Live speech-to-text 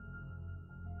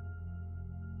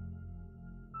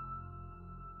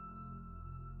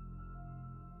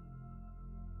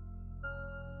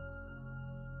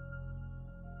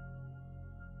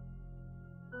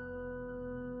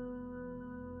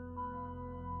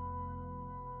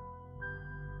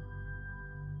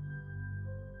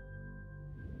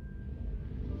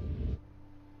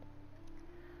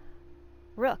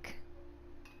Rook.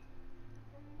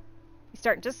 We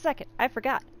start in just a second. I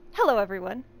forgot. Hello,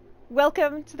 everyone.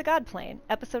 Welcome to the Godplane,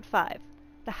 Episode 5.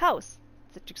 The house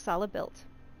that Drixcilla built.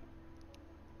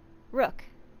 Rook.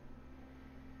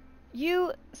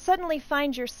 You suddenly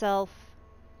find yourself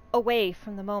away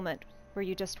from the moment where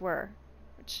you just were,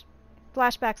 which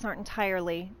flashbacks aren't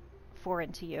entirely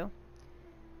foreign to you.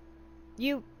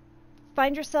 You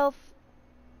find yourself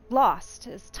lost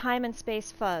as time and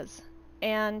space fuzz,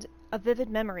 and a vivid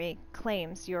memory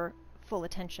claims your full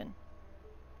attention.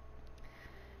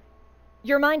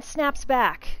 Your mind snaps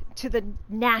back to the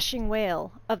gnashing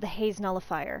wail of the haze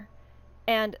nullifier,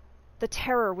 and the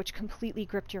terror which completely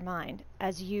gripped your mind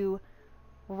as you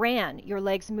ran, your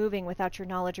legs moving without your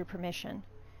knowledge or permission.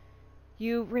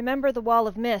 You remember the wall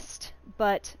of mist,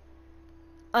 but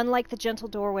unlike the gentle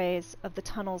doorways of the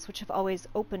tunnels which have always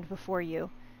opened before you,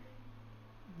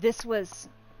 this was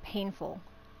painful.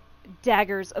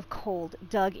 Daggers of cold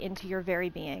dug into your very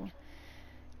being.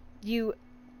 You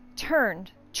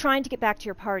turned, trying to get back to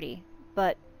your party,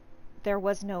 but there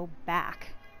was no back,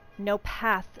 no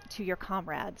path to your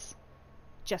comrades,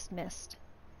 just mist.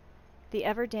 The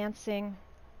ever-dancing,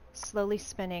 slowly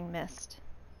spinning mist.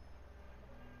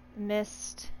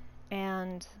 Mist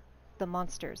and the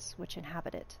monsters which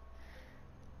inhabit it.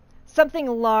 Something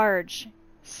large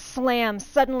slams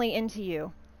suddenly into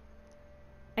you.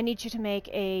 I need you to make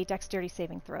a dexterity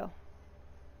saving throw.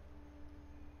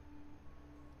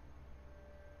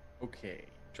 Okay.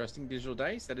 Trusting digital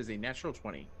dice, that is a natural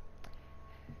 20.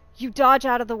 You dodge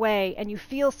out of the way, and you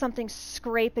feel something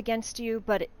scrape against you,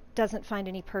 but it doesn't find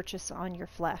any purchase on your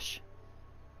flesh.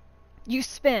 You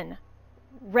spin,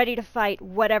 ready to fight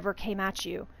whatever came at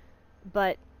you,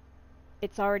 but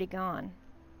it's already gone,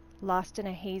 lost in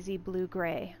a hazy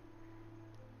blue-gray.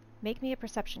 Make me a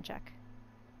perception check.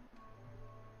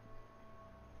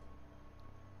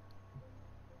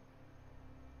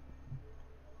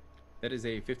 That is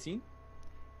a 15.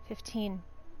 15.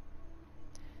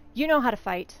 You know how to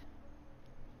fight.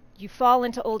 You fall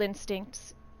into old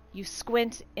instincts. You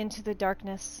squint into the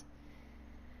darkness.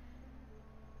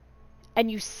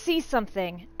 And you see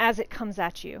something as it comes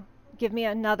at you. Give me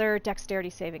another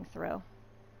dexterity saving throw.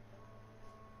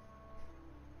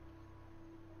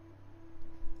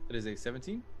 That is a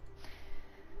 17.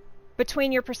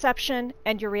 Between your perception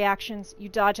and your reactions, you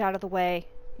dodge out of the way.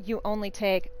 You only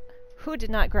take... Who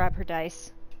did not grab her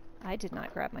dice? I did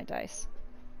not grab my dice.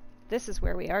 This is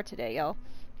where we are today, y'all.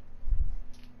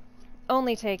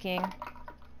 Only taking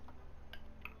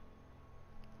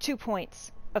 2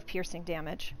 points of piercing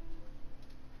damage.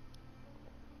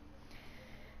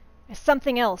 As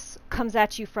something else comes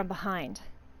at you from behind,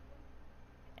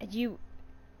 and you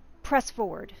press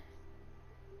forward,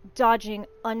 dodging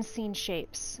unseen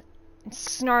shapes and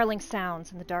snarling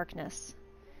sounds in the darkness.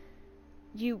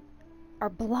 You are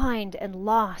blind and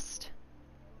lost.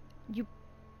 You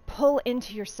pull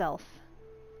into yourself.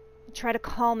 You try to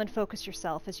calm and focus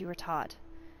yourself as you were taught.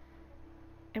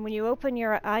 And when you open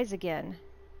your eyes again,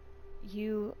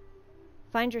 you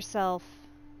find yourself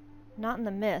not in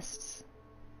the mists,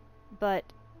 but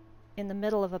in the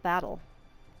middle of a battle.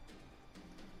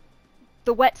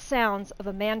 The wet sounds of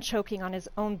a man choking on his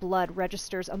own blood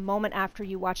registers a moment after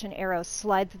you watch an arrow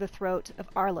slide through the throat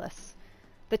of Arliss,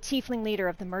 the tiefling leader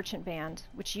of the merchant band,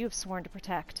 which you have sworn to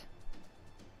protect.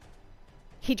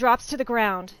 He drops to the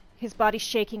ground, his body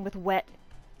shaking with wet,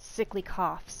 sickly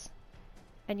coughs,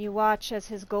 and you watch as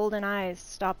his golden eyes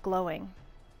stop glowing,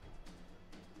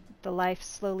 the life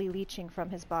slowly leaching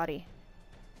from his body.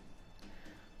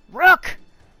 Rook!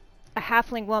 A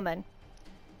halfling woman,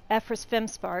 Ephra's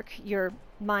Femspark, your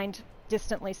mind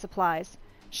distantly supplies,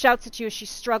 shouts at you as she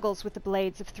struggles with the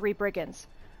blades of 3 brigands.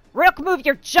 Rook, move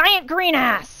your giant green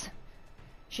ass!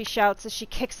 She shouts as she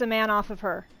kicks a man off of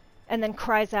her, and then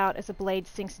cries out as a blade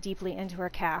sinks deeply into her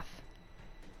calf.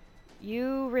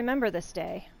 You remember this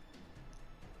day.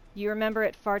 You remember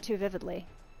it far too vividly.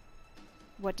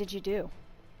 What did you do?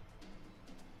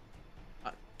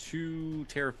 Too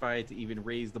terrified to even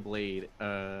raise the blade,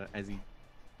 as he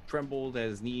trembled at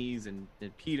his knees and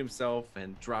peed himself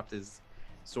and dropped his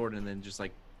sword and then just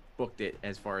like booked it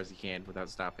as far as he can without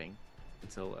stopping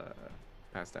until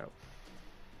passed out.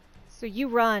 So you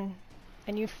run,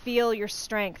 and you feel your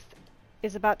strength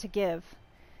is about to give,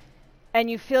 and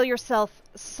you feel yourself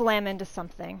slam into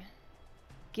something.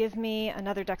 Give me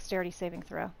another dexterity saving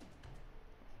throw.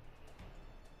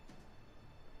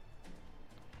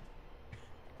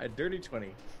 A dirty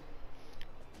 20.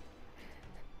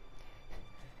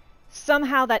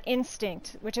 Somehow that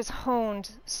instinct, which has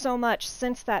honed so much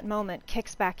since that moment,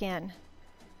 kicks back in.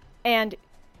 And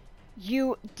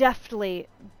You deftly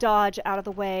dodge out of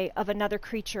the way of another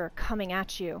creature coming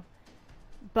at you,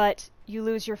 but you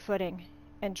lose your footing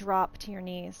and drop to your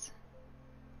knees.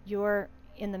 You're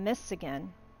in the mists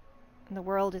again, and the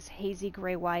world is hazy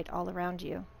gray-white all around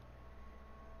you.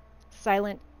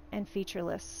 Silent and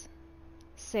featureless,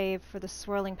 save for the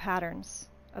swirling patterns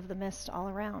of the mist all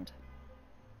around.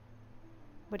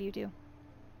 What do you do?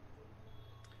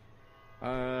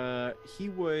 He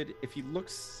would, if he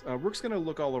looks, Rook's gonna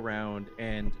look all around,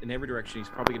 and in every direction he's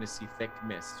probably gonna see thick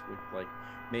mist with like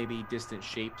maybe distant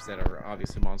shapes that are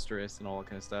obviously monstrous and all that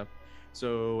kind of stuff.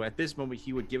 So at this moment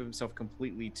he would give himself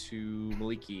completely to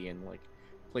Maliki and like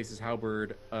place his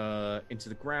halberd into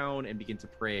the ground and begin to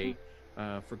pray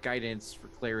for guidance, for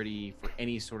clarity, for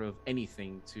any sort of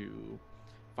anything to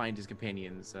find his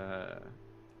companions.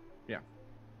 Yeah.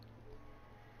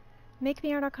 Make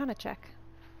me an Arcana check.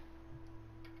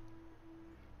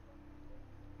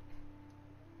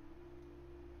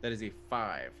 That is a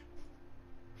 5.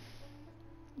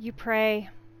 You pray,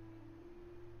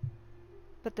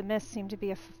 but the mists seem to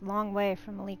be a long way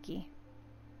from Maliki.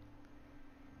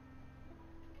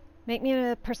 Make me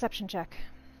a perception check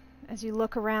as you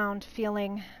look around,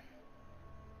 feeling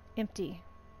empty,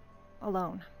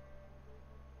 alone.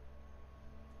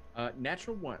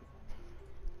 Natural 1.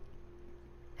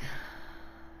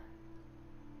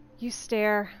 You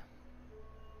stare,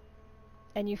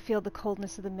 and you feel the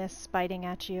coldness of the mists biting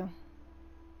at you.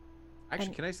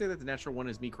 Actually, can I say that the natural 1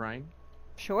 is me crying?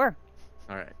 Sure.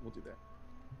 All right, we'll do that.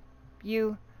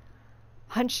 You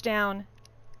hunch down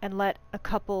and let a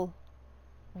couple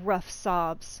rough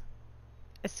sobs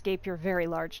escape your very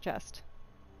large chest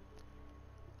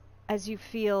as you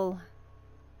feel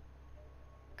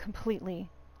completely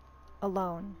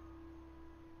alone.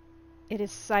 It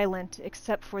is silent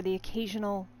except for the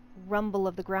occasional rumble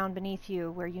of the ground beneath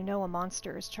you where you know a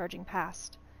monster is charging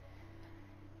past.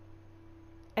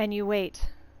 And you wait,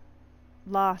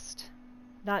 lost,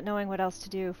 not knowing what else to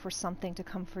do, for something to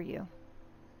come for you.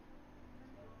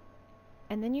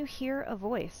 And then you hear a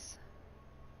voice.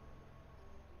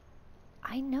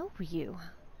 I know you.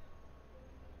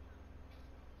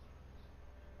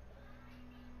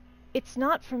 It's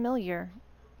not familiar,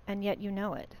 and yet you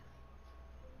know it.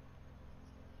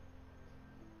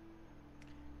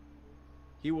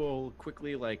 He will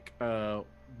quickly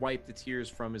wipe the tears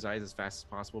from his eyes as fast as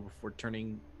possible before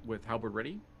turning with halberd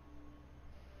ready.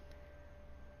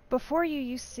 Before you,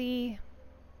 you see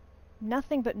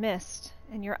nothing but mist,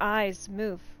 and your eyes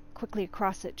move quickly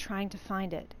across it, trying to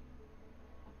find it.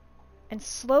 And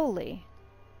slowly,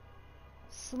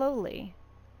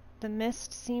 the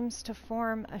mist seems to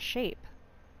form a shape.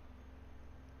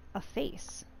 A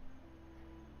face.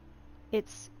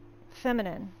 It's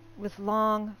feminine, with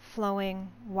long,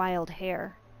 flowing, wild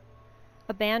hair.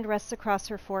 A band rests across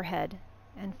her forehead,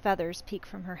 and feathers peek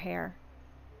from her hair.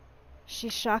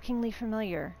 She's shockingly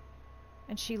familiar,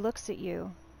 and she looks at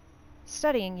you,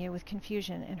 studying you with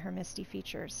confusion in her misty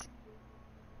features.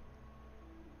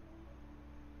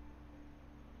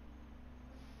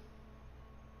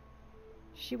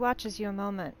 She watches you a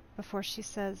moment before she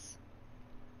says,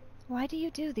 "Why do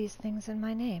you do these things in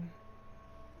my name?"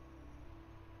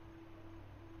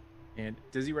 And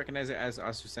does he recognize it as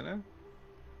Azucena?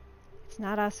 It's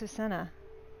not Azucena.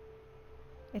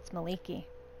 It's Maliki.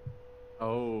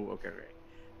 Oh, okay.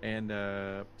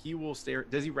 And he will stare.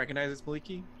 Does he recognize it's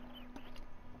Maliki?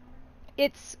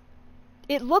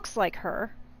 It looks like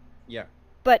her. Yeah.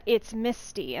 But it's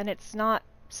misty and it's not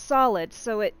solid,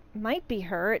 so it might be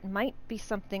her. It might be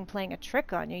something playing a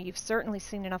trick on you. You've certainly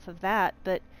seen enough of that,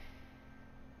 but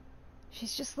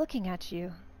she's just looking at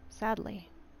you, sadly,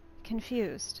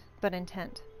 confused but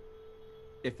intent.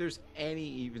 If there's any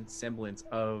even semblance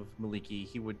of Maliki,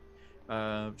 he would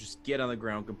just get on the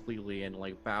ground completely and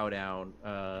bow down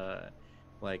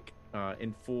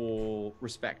in full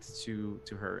respect to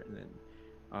her, and then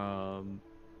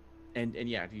and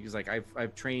yeah, he's like,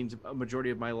 I've trained a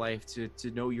majority of my life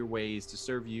to know your ways, to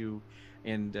serve you,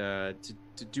 and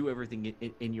to do everything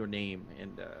in your name,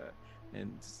 and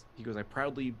he goes, I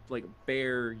proudly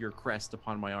bear your crest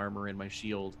upon my armor and my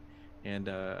shield, and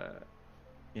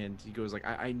he goes,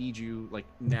 I need you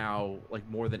now,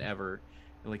 more than ever,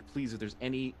 and please, if there's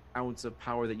any ounce of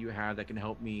power that you have that can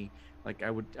help me, I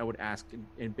would ask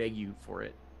and beg you for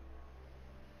it.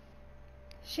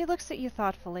 She looks at you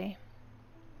thoughtfully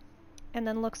and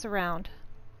then looks around.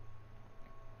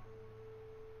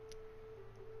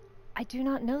 I do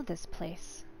not know this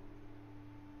place.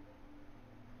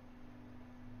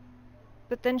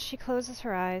 But then she closes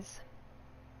her eyes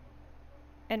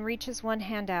and reaches one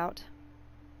hand out.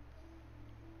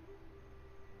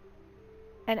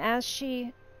 And as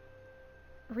she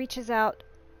reaches out.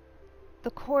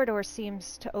 The corridor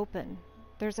seems to open.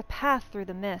 There's a path through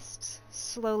the mists,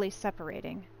 slowly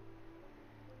separating.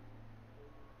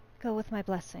 Go with my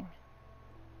blessing,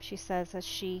 she says as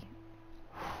she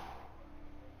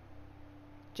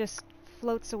just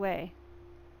floats away,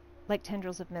 like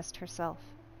tendrils of mist herself.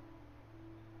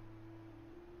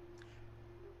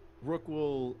 Rook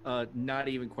will not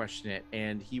even question it,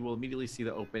 and he will immediately see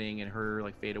the opening and her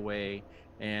like fade away,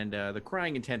 and the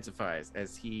crying intensifies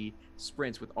as he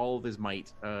sprints with all of his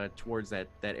might towards that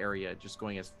area, just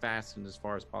going as fast and as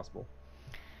far as possible.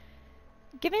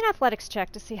 Give me an athletics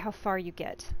check to see how far you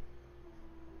get.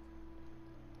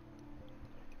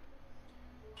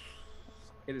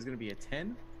 It is going to be a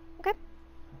 10. Okay.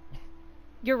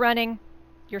 You're running,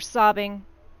 you're sobbing,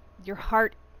 your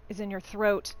heart is in your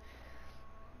throat.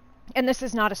 And this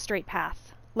is not a straight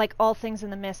path. Like all things in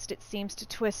the mist, it seems to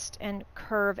twist and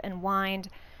curve and wind,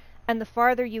 and the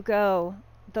farther you go,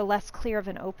 the less clear of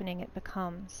an opening it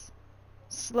becomes.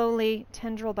 Slowly,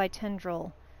 tendril by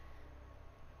tendril,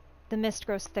 the mist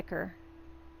grows thicker,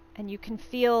 and you can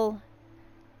feel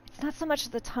it's not so much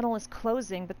that the tunnel is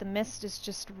closing, but the mist is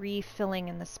just refilling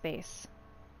in the space.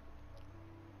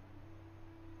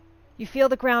 You feel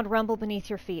the ground rumble beneath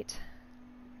your feet.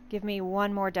 Give me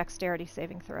one more dexterity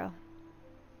saving throw.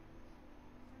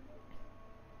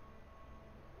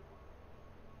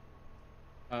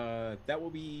 That will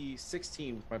be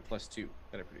 16 with my +2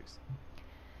 that I produced.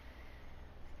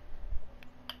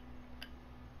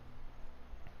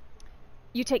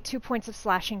 You take 2 points of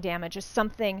slashing damage as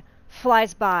something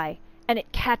flies by, and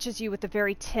it catches you with the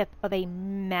very tip of a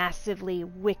massively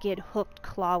wicked hooked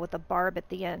claw with a barb at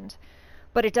the end.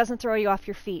 But it doesn't throw you off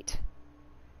your feet,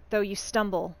 though you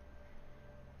stumble.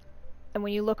 And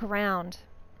when you look around,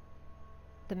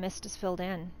 the mist is filled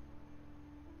in.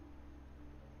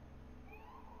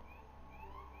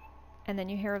 And then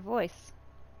you hear a voice.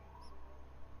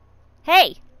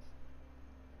 Hey!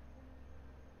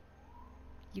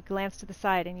 You glance to the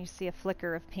side and you see a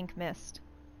flicker of pink mist.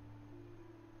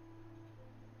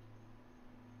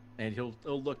 And he'll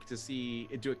look to see.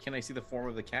 Can I see the form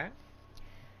of the cat?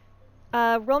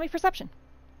 Roll me perception.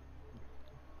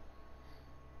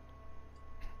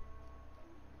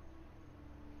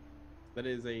 That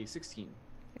is a 16.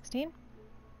 16.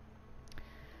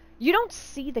 You don't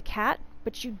see the cat,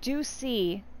 but you do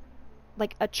see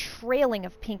like a trailing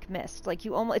of pink mist. Like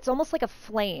it's almost like a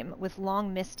flame with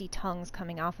long misty tongues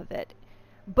coming off of it.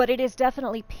 But it is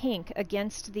definitely pink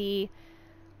against the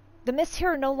mists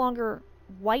here are no longer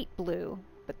white blue,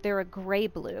 but they're a gray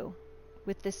blue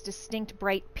with this distinct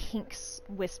bright pink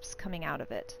wisps coming out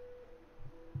of it.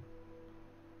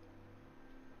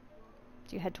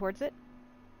 Do you head towards it?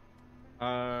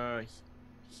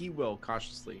 He will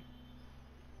cautiously.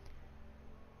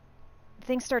 The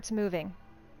thing starts moving,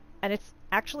 and it's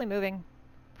actually moving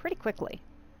pretty quickly.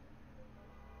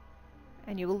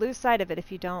 And you will lose sight of it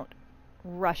if you don't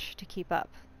rush to keep up.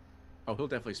 Oh, he'll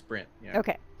definitely sprint. Yeah.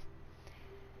 Okay.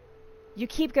 You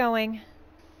keep going,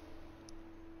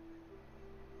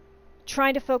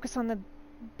 trying to focus on the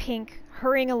pink,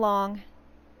 hurrying along.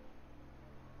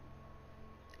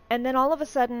 And then all of a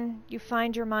sudden, you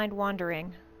find your mind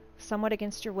wandering, somewhat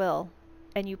against your will,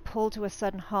 and you pull to a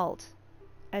sudden halt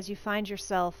as you find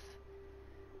yourself,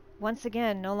 once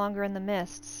again, no longer in the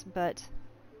mists, but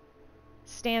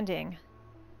standing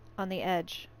on the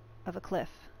edge of a cliff.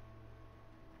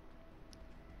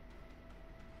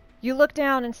 You look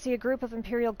down and see a group of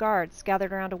Imperial guards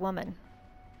gathered around a woman.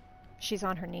 She's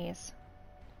on her knees.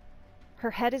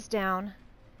 Her head is down,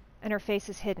 and her face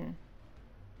is hidden.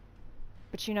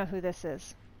 But you know who this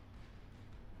is.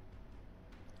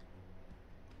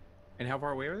 And how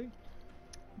far away are they?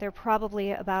 They're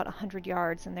probably about 100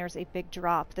 yards, and there's a big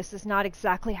drop. This is not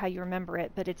exactly how you remember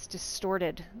it, but it's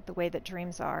distorted the way that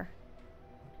dreams are.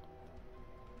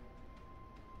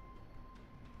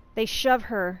 They shove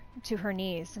her to her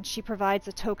knees, and she provides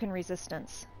a token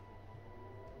resistance.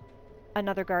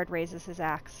 Another guard raises his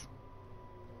axe.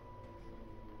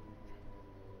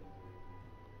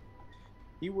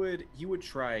 He would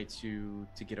try to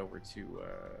get over to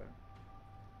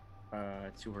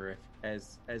her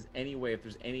as any way, if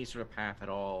there's any sort of path at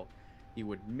all. He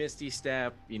would misty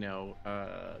step,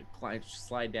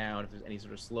 slide down if there's any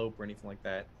sort of slope or anything like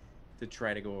that to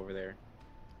try to go over there.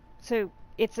 So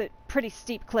it's a pretty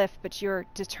steep cliff, but you're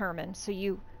determined. So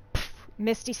you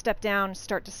misty step down,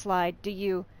 start to slide. Do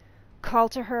you call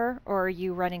to her, or are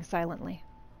you running silently?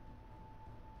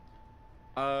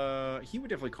 He would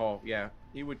definitely call. Yeah,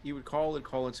 he would call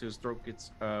until his throat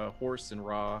gets hoarse and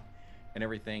raw and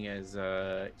everything, as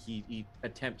he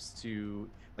attempts to,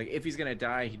 like, if he's gonna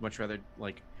die, he'd much rather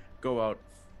like go out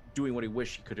doing what he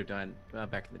wished he could have done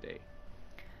back in the day.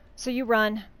 So you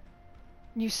run,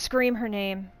 you scream her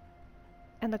name,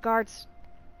 and the guards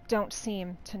don't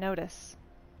seem to notice.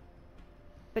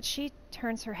 But she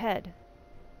turns her head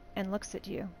and looks at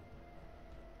you.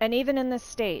 And even in this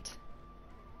state,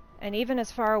 and even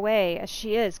as far away as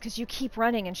she is, because you keep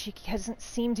running and she doesn't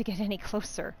seem to get any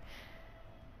closer,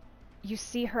 you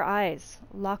see her eyes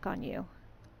lock on you.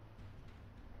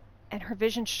 And her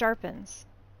vision sharpens.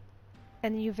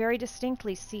 And you very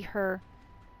distinctly see her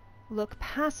look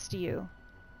past you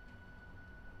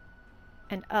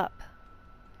and up.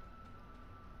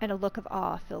 And a look of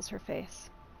awe fills her face.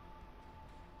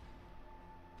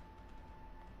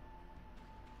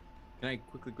 Can I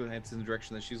quickly glance in the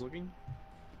direction that she's looking?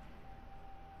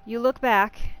 You look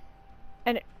back,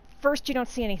 and at first you don't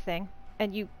see anything,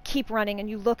 and you keep running, and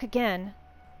you look again,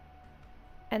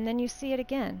 and then you see it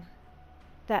again.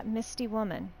 That misty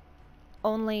woman,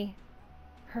 only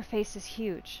her face is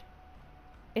huge.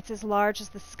 It's as large as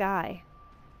the sky,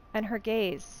 and her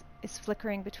gaze is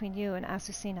flickering between you and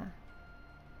Azucena.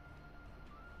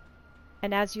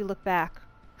 And as you look back,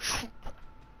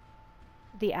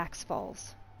 the axe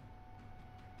falls.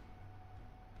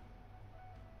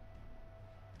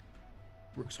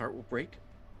 Rook's heart will break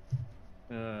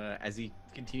as he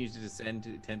continues to descend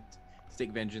to attempt to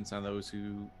take vengeance on those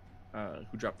who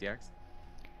dropped the axe.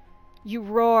 You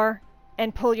roar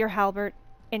and pull your halberd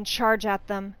and charge at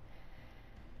them,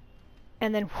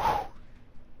 and then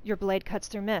your blade cuts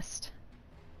through mist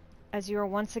as you are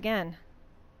once again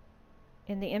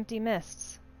in the empty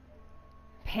mists,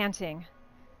 panting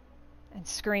and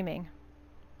screaming.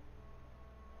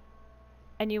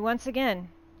 And you once again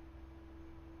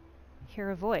hear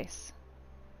a voice,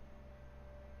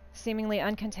 seemingly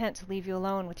uncontent to leave you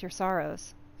alone with your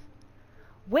sorrows.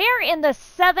 Where in the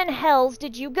seven hells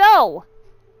did you go?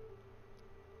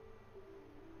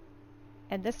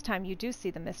 And this time you do see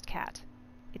the mist cat,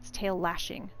 its tail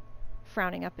lashing,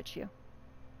 frowning up at you.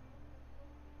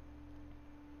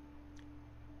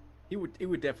 He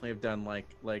would definitely have done like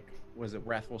was it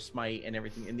Wrathful Smite and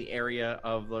everything in the area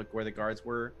of where the guards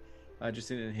were,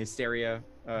 just in hysteria.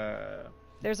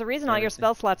 There's a reason all your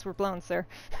spell slots were blown, sir.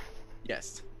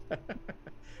 Yes.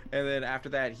 And then after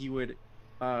that, he would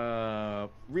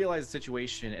realize the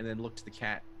situation and then look to the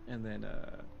cat and then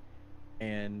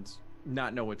and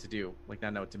not know what to do,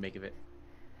 not know what to make of it.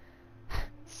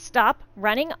 Stop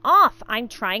running off! I'm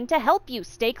trying to help you.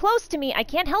 Stay close to me. I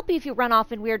can't help you if you run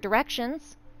off in weird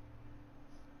directions.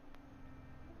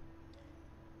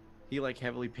 He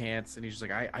heavily pants and he's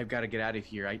just I've got to get out of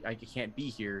here. I can't be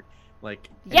here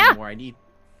yeah. anymore. I need.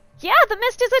 Yeah, the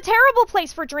mist is a terrible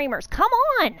place for dreamers. Come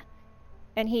on!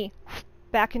 And he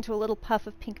back into a little puff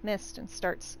of pink mist and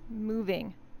starts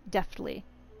moving deftly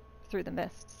through the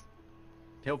mists.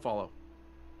 He'll follow.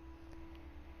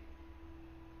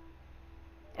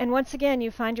 And once again,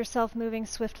 you find yourself moving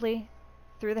swiftly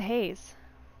through the haze.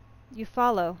 You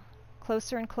follow,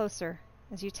 closer and closer,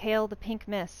 as you tail the pink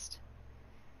mist.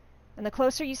 And the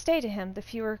closer you stay to him, the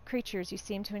fewer creatures you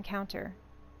seem to encounter.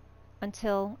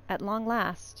 Until, at long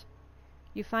last,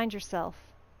 you find yourself,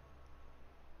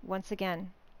 once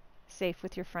again, safe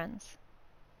with your friends.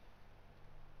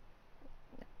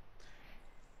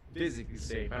 Physically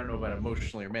safe. I don't know about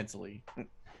emotionally or mentally.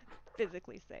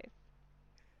 Physically safe.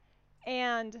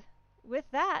 And with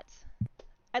that,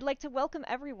 I'd like to welcome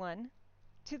everyone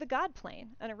to the Godplane,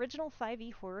 an original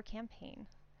 5e horror campaign.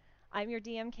 I'm your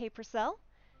DM, Kay Purcell,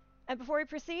 and before we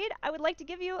proceed, I would like to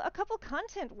give you a couple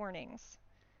content warnings.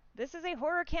 This is a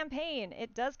horror campaign.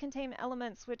 It does contain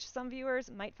elements which some viewers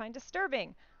might find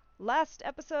disturbing. Last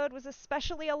episode was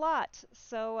especially a lot,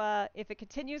 so if it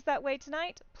continues that way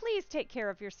tonight, please take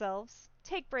care of yourselves.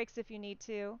 Take breaks if you need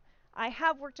to. I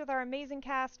have worked with our amazing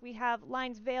cast. We have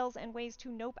lines, veils, and ways to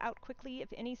nope out quickly if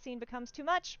any scene becomes too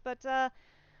much, but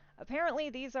apparently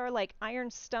these are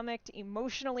iron-stomached,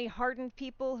 emotionally hardened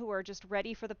people who are just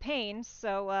ready for the pain,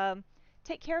 so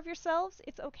take care of yourselves.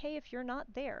 It's okay if you're not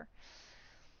there.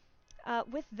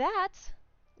 With that,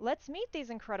 let's meet these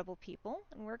incredible people,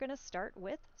 and we're going to start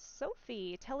with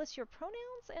Sophie. Tell us your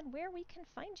pronouns and where we can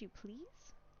find you,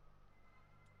 please.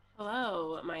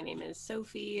 Hello, my name is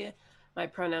Sophie. My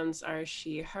pronouns are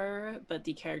she, her, but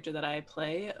the character that I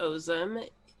play, Ozum,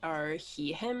 are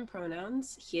he, him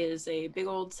pronouns. He is a big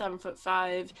old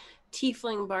 7'5"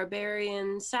 tiefling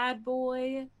barbarian sad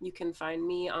boy. You can find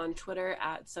me on Twitter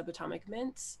at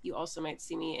subatomicmints. You also might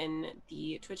see me in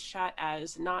the Twitch chat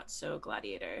as Not So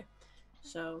Gladiator.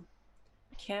 So,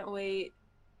 can't wait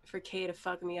for Kay to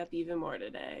fuck me up even more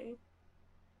today.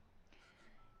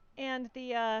 And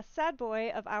the sad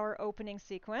boy of our opening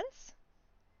sequence,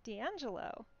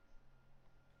 D'Angelo.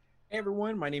 Hey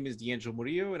everyone, my name is D'Angelo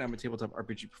Murillo, and I'm a tabletop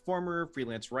RPG performer,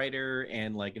 freelance writer,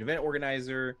 and like an event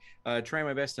organizer. Trying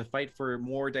my best to fight for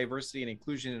more diversity and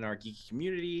inclusion in our geeky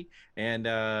community. And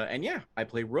yeah, I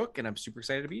play Rook, and I'm super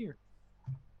excited to be here.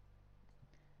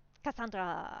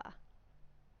 Cassandra.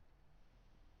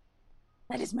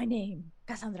 That is my name,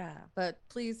 Cassandra. But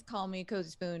please call me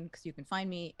Cozy Spoon because you can find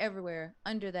me everywhere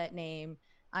under that name.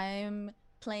 I'm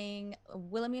playing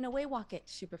Wilhelmina Waywocket.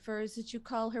 She prefers that you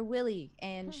call her Willie,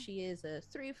 and she is a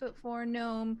 3'4"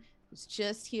 gnome who's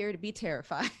just here to be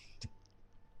terrified.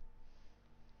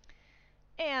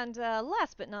 And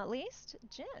last but not least,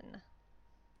 Jen.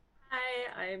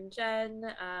 Hi, I'm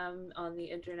Jen. On the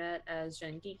internet as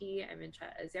Jen Geeky. I'm in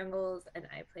chat as Youngles, and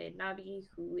I play Nabi,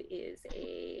 who is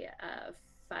a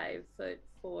 5'4"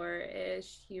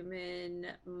 human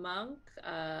monk,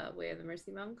 Way of the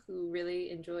Mercy monk, who really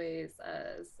enjoys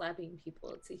slapping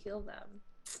people to heal them.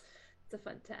 It's a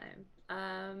fun time.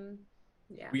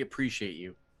 Yeah. We appreciate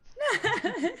you.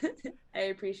 I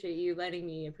appreciate you letting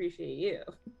me appreciate you.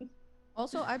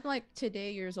 Also, I'm like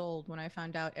today years old when I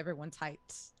found out everyone's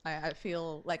heights. I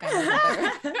feel like I know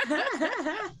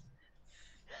better.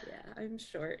 Yeah, I'm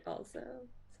short also,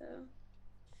 so.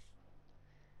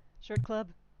 Short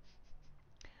Club.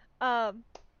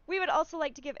 We would also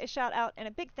like to give a shout out and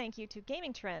a big thank you to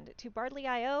Gaming Trend, to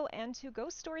Bardley.io, and to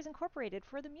Ghost Stories Incorporated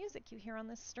for the music you hear on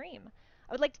this stream.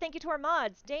 I would like to thank you to our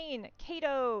mods, Dane,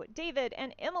 Kato, David,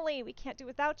 and Emily. We can't do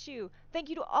without you. Thank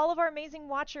you to all of our amazing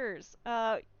watchers.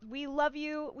 We love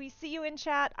you. We see you in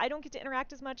chat. I don't get to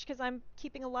interact as much because I'm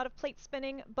keeping a lot of plates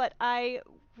spinning, but I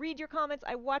read your comments.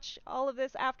 I watch all of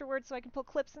this afterwards so I can pull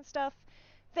clips and stuff.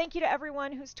 Thank you to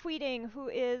everyone who's tweeting, who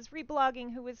is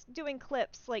reblogging, who is doing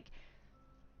clips. Like,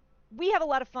 we have a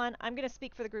lot of fun. I'm going to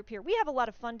speak for the group here. We have a lot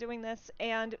of fun doing this,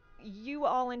 and you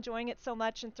all enjoying it so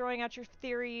much and throwing out your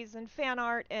theories and fan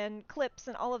art and clips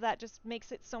and all of that just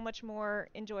makes it so much more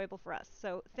enjoyable for us.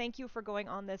 So thank you for going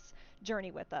on this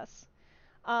journey with us.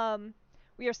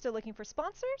 We are still looking for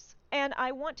sponsors, and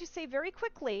I want to say very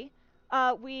quickly,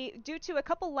 due to a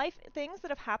couple life things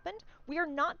that have happened, we are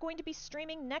not going to be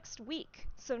streaming next week.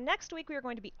 So next week we are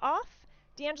going to be off.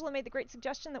 D'Angelo made the great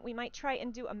suggestion that we might try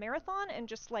and do a marathon and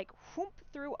just like whoop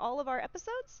through all of our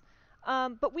episodes.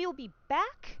 But we'll be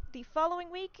back the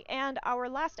following week, and our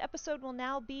last episode will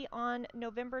now be on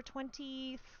November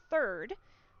 23rd.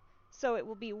 So it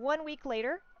will be 1 week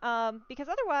later, because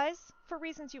otherwise, for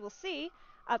reasons you will see,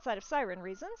 outside of siren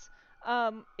reasons,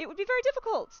 it would be very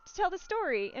difficult to tell the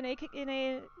story in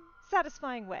a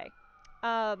satisfying way.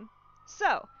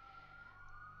 So,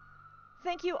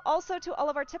 thank you also to all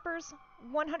of our tippers.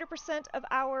 100% of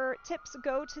our tips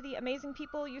go to the amazing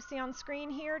people you see on screen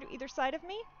here to either side of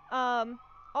me.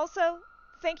 Also,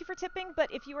 thank you for tipping,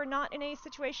 but if you are not in a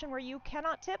situation where you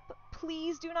cannot tip,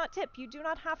 please do not tip. You do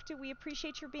not have to. We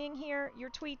appreciate your being here. Your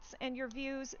tweets and your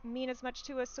views mean as much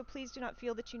to us, so please do not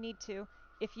feel that you need to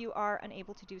if you are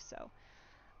unable to do so.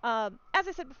 As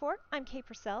I said before, I'm Kay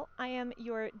Purcell. I am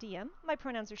your DM. My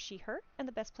pronouns are she, her, and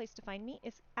the best place to find me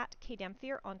is at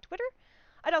KDamphir on Twitter.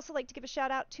 I'd also like to give a shout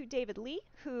out to David Lee,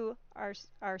 who our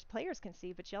players can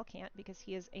see, but y'all can't because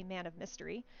he is a man of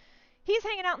mystery. He's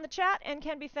hanging out in the chat and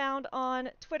can be found on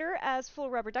Twitter as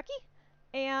Full Rubber Ducky,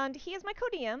 and he is my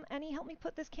co-DM, and he helped me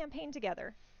put this campaign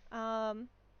together. And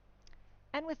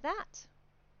with that,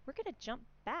 we're going to jump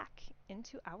back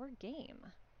into our game.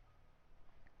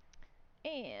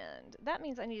 And that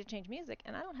means I need to change music,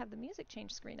 and I don't have the music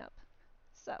change screen up.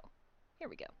 So, here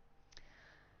we go.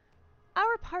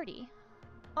 Our party,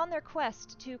 on their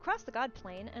quest to cross the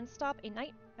Godplane and stop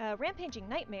a rampaging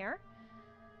nightmare,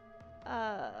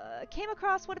 came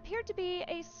across what appeared to be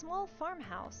a small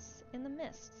farmhouse in the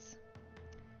mists.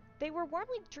 They were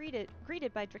warmly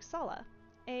greeted by Drixcilla,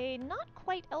 a not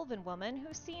quite elven woman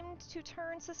who seemed to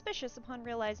turn suspicious upon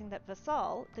realizing that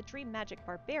Vassal, the dream magic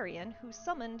barbarian who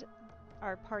summoned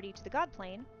our party to the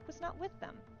Godplane, was not with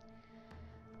them.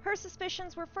 Her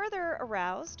suspicions were further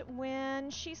aroused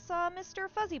when she saw Mr.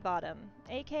 Fuzzybottom,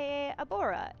 aka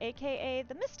Abora, aka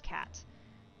the Mist Cat,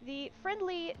 the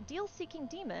friendly, deal-seeking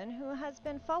demon who has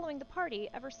been following the party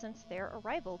ever since their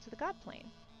arrival to the Godplane.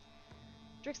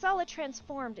 Drixcilla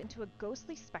transformed into a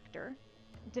ghostly specter,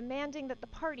 demanding that the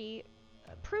party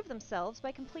prove themselves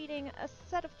by completing a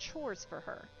set of chores for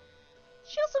her.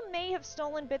 She also may have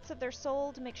stolen bits of their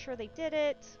soul to make sure they did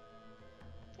it.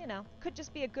 You know, could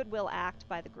just be a goodwill act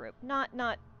by the group. Not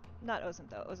Ozum,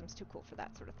 though. Ozum's too cool for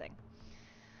that sort of thing.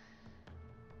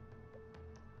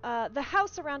 The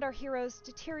house around our heroes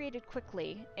deteriorated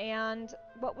quickly, and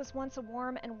what was once a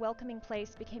warm and welcoming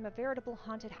place became a veritable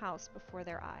haunted house before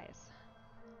their eyes.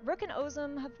 Rook and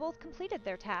Ozum have both completed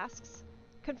their tasks,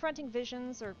 confronting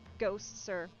visions or ghosts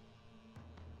or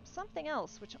something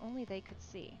else which only they could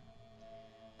see.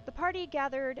 The party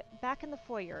gathered back in the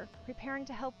foyer, preparing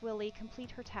to help Willie complete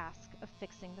her task of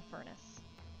fixing the furnace.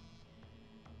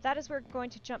 That is where we're going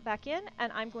to jump back in,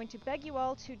 and I'm going to beg you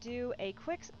all to do a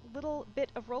quick little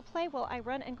bit of roleplay while I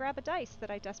run and grab a dice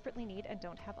that I desperately need and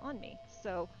don't have on me.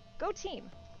 So, go team!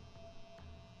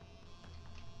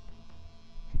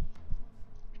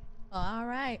 All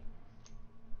right.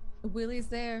 Willie's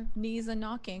there, knees a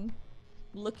knocking,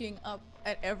 looking up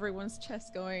at everyone's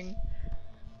chest going,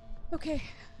 okay,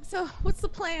 so what's the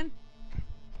plan?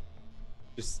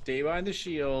 Just stay behind the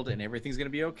shield and everything's gonna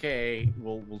be okay.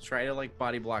 We'll try to like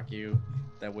body block you.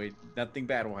 That way nothing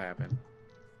bad will happen.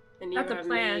 And you That's a have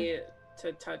plan. me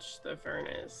to touch the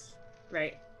furnace.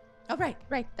 Right. Oh,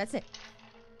 right, that's it.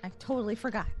 I totally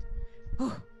forgot.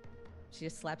 Whew. She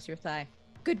just slaps your thigh.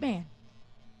 Good man.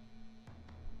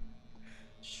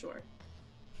 Sure.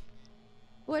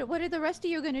 What are the rest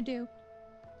of you gonna do?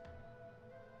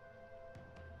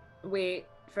 Wait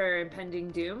for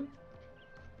impending doom.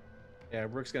 Yeah,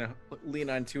 Rook's gonna lean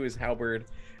onto his halberd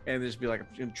and just be like,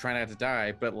 I'm trying not to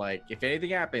die, but like if anything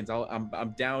happens, I'm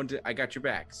down to. I got your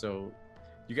back, so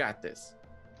you got this.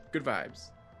 Good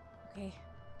vibes. Okay.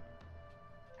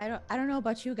 I don't know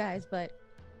about you guys, but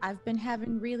I've been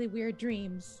having really weird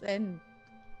dreams and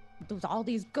there's all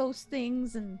these ghost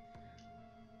things and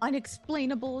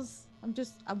unexplainables.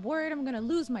 I'm worried I'm gonna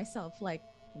lose myself. Like,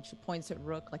 and she points at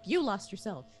Rook, like you lost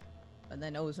yourself, and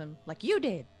then owes him, like you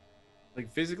did,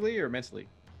 Like physically or mentally?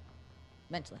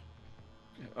 mentally.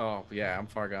 Oh yeah, I'm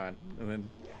far gone. And then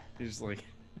he just like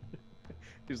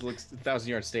he just looks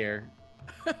 1,000-yard stare.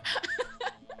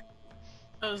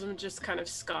 Ozum just kind of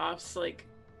scoffs, like,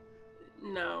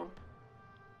 no.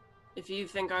 If you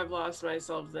think I've lost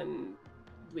myself, then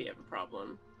we have a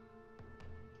problem.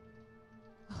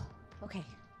 Okay.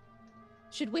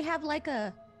 Should we have like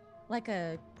a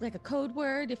code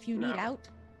word if you need No. out?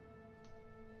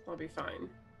 I'll be fine.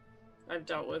 I've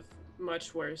dealt with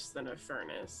much worse than a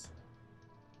furnace.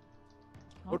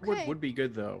 What Okay. would be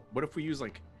good though? What if we use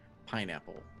like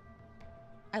pineapple?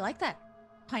 I like that.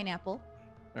 Pineapple.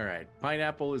 All right,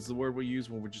 pineapple is the word we use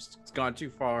when we're just it's gone too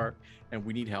far and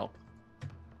we need help.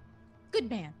 Good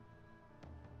man.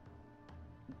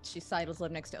 She sidles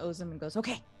up next to Ozum and goes,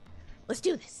 okay, let's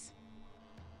do this.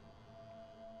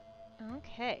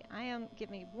 Okay, give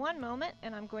me one moment,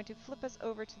 and I'm going to flip us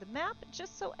over to the map,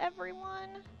 just so everyone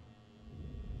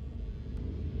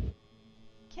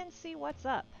can see what's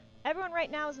up. Everyone right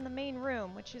now is in the main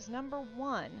room, which is number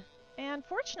 1. And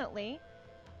fortunately,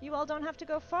 you all don't have to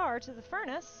go far to the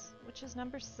furnace, which is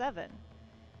number 7.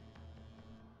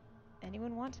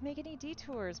 Anyone want to make any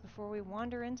detours before we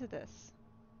wander into this?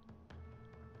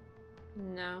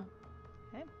 No.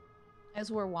 Okay.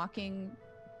 As we're walking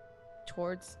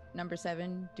towards number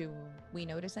 7, do we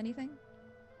notice anything?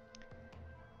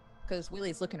 Because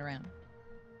Willie's looking around.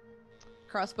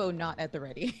 Crossbow not at the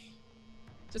ready.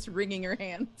 Just wringing her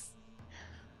hands.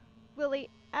 Willie,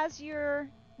 what's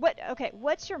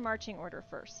your marching order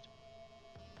first?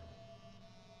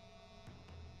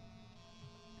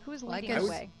 Who's Well, I leading guess- the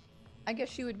way? I guess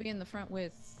she would be in the front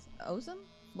with Ozum?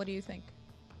 What do you think?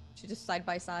 She just side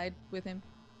by side with him?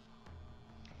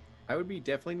 I would be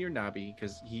definitely near Nabi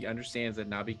because he understands that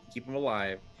Nabi can keep him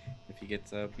alive if he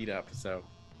gets beat up. So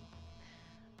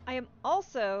I am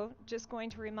also just going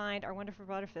to remind our wonderful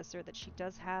artificer that she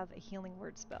does have a healing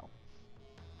word spell.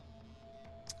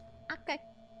 Okay.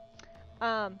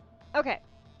 Okay.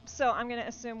 So I'm gonna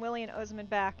assume Willie and Ozum in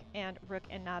back and Rook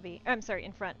and Nabi. I'm sorry,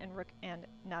 in front, and Rook and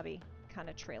Nabi kind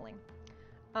of trailing.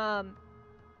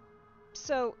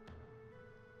 So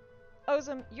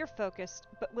Ozum, you're focused,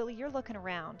 but Willie, you're looking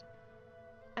around.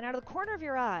 And out of the corner of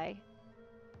your eye,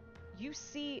 you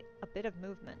see a bit of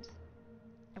movement.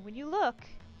 And when you look,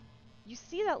 you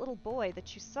see that little boy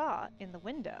that you saw in the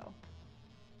window.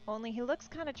 Only he looks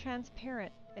kind of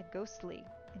transparent and ghostly,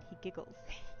 and he giggles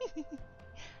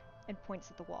and points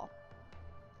at the wall.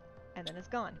 And then is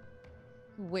gone.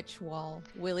 Which wall?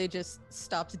 Willie just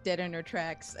stops dead in her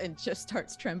tracks and just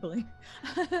starts trembling.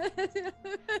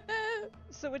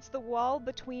 So it's the wall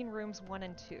between rooms 1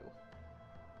 and 2.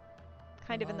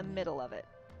 Kind of in the middle of it.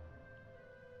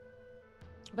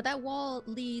 But that wall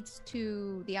leads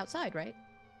to the outside, right?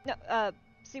 No,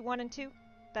 see 1 and 2?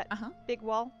 That Uh-huh. big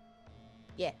wall?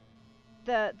 Yeah.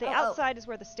 The Oh. outside is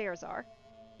where the stairs are.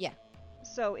 Yeah.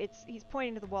 So he's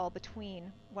pointing to the wall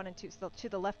between 1 and 2, so to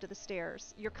the left of the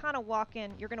stairs. You're kind of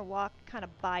you're going to walk kind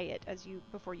of by it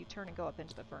before you turn and go up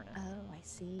into the furnace. Oh, I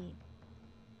see.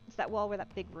 It's that wall where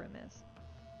that big room is.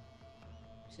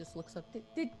 She just looks up.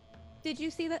 Did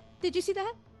you see that? Did you see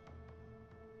that?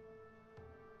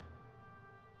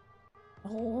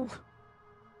 Oh.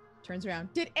 Turns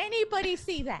around. Did anybody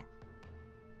see that?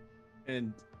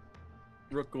 And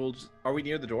Rookgold, are we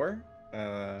near the door?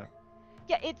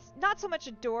 Yeah, it's not so much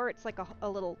a door, it's like a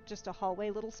little, just a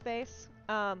hallway little space.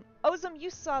 Ozum, you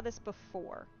saw this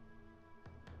before.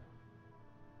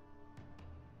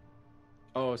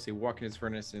 Oh, see, walk in his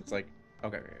furnace, and it's like,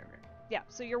 okay. Yeah,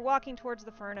 so you're walking towards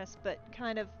the furnace, but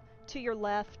kind of to your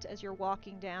left as you're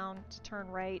walking down to turn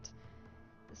right,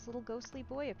 this little ghostly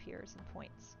boy appears and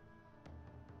points.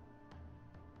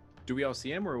 Do we all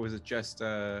see him, or was it just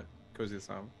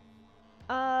Kozi-san?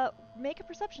 Make a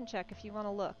perception check if you want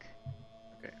to look.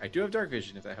 Okay, I do have dark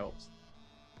vision, if that helps.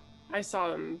 I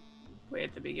saw him way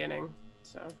at the beginning,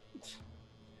 so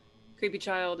creepy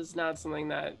child is not something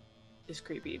that is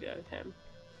creepy to him.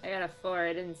 I got a 4.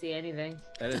 I didn't see anything.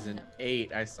 That is an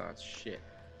 8. I saw shit.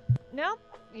 No,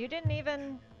 you didn't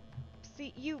even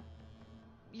see.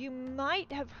 You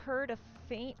might have heard a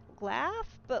faint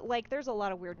laugh, but like there's a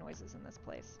lot of weird noises in this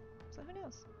place, so who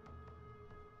knows?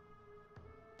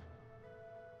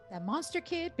 That monster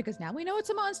kid, because now we know it's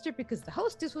a monster because the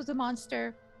hostess was a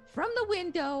monster from the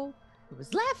window who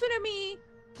was laughing at me,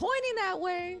 pointing that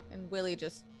way. And Willie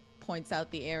just points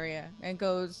out the area and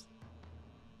goes,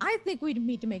 I think we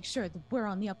need to make sure that we're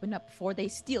on the up and up before they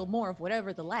steal more of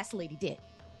whatever the last lady did.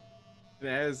 And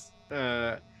as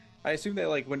I assume that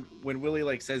like when Willie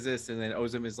like says this, and then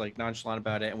Ozum is like nonchalant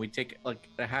about it, and we take like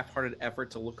a half-hearted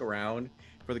effort to look around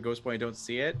for the ghost boy and don't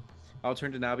see it, I'll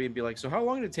turn to Nabi and be like, so how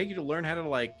long did it take you to learn how to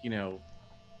like, you know,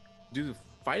 do the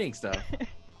fighting stuff?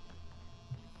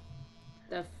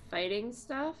 The fighting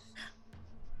stuff?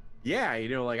 Yeah, you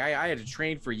know, like I had to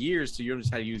train for years to learn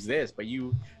how to use this, but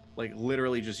you like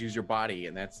literally just use your body,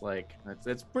 and that's like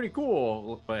that's pretty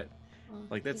cool, but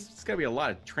like it's gotta be a lot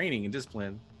of training and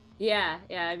discipline. Yeah.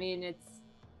 I mean,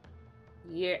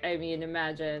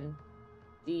 imagine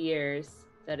the years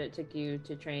that it took you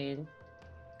to train.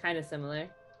 Kind of similar,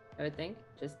 I would think,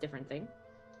 just different thing.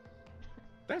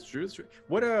 That's true. That's true.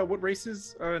 What race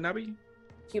is Nabi?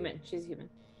 Human. She's human.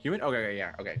 Human? Okay,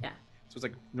 yeah, okay. Yeah. So it's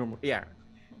like normal. Yeah.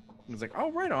 And it's like,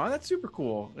 oh, right on. That's super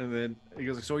cool. And then he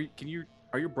goes like, so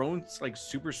are your bones like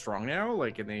super strong now?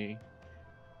 Like, and they?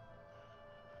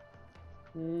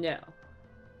 No.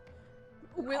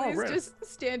 Willie's right. just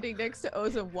standing next to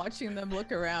Ozum, watching them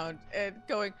look around and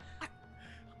going,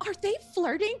 are they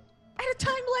flirting at a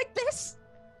time like this?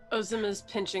 Ozum is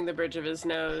pinching the bridge of his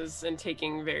nose and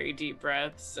taking very deep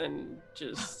breaths and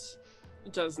just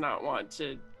does not want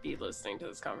to be listening to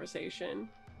this conversation.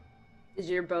 Did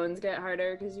your bones get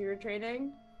harder because you were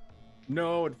training?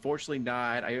 No, unfortunately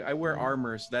not. I wear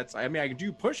armor, so that's. I mean, I can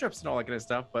do push-ups and all that kind of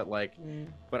stuff, but like,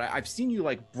 but I've seen you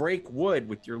like break wood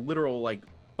with your literal like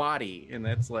body, and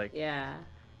that's like. Yeah,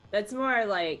 that's more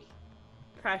like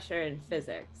pressure and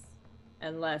physics,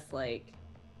 and less like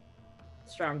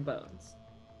strong bones.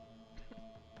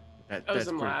 That's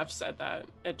Ozum pretty... laughs at that.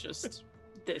 At just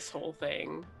this whole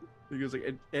thing. He goes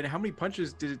like, and how many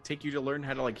punches did it take you to learn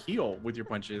how to like heal with your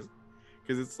punches?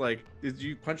 Because it's like, did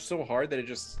you punch so hard that it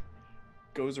just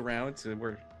goes around to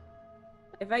where?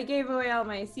 If I gave away all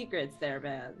my secrets there,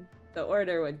 man, the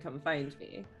order would come find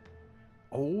me.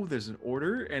 Oh, there's an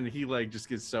order, and he like just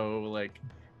gets so like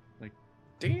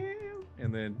damn,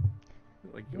 and then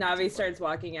like Navi starts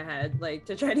walking ahead, like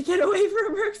to try to get away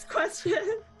from Rook's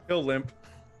question. He'll limp.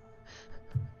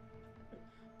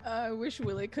 I wish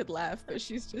Willie could laugh, but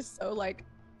she's just so like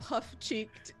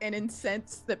puff-cheeked and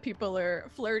incensed that people are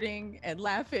flirting and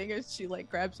laughing as she like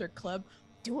grabs her club.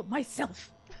 Do it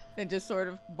myself, and just sort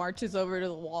of marches over to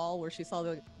the wall where she saw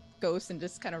the ghost and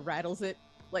just kind of rattles it,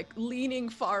 like leaning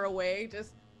far away.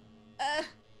 Just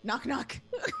knock knock.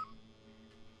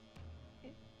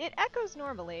 It echoes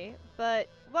normally, but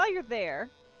while you're there,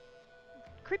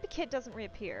 creepy kid doesn't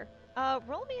reappear.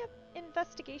 Roll me an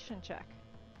investigation check.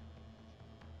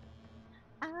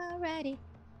 Alrighty.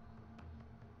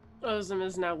 Ozum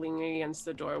is now leaning against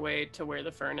the doorway to where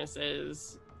the furnace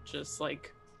is, just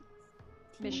like,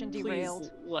 Mission please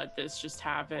derailed. let this just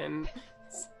happen.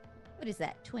 What is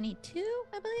that? 22,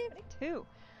 I believe. 22.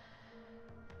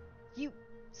 You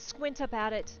squint up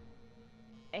at it,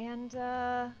 and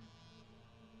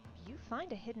you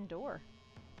find a hidden door.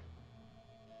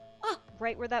 Ah!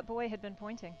 Right where that boy had been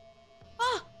pointing.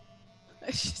 Ah!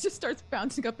 She just starts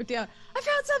bouncing up and down. I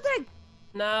found something.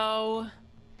 No,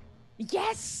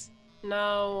 Yes.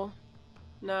 no,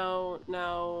 no,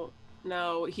 no,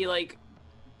 no. He like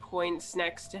points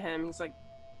next to him. He's like,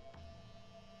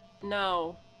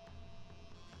 no.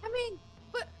 I mean,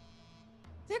 but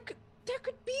there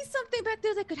could be something back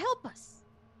there that could help us.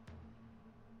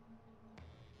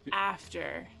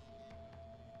 After.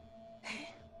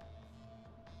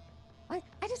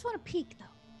 I just want to peek though.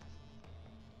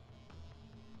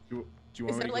 Do you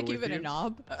want Is me there to like go with even a you?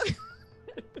 knob?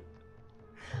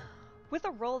 With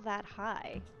a roll that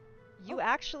high, you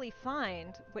actually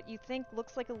find what you think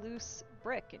looks like a loose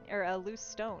brick or a loose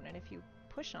stone, and if you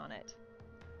push on it,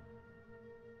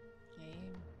 Okay.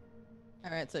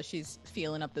 All right, so she's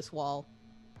feeling up this wall,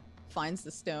 finds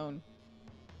the stone.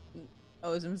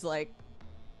 Ozum's like,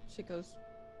 she goes,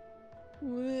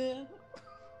 "Wah."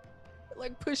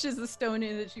 Like pushes the stone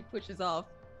in that she pushes off.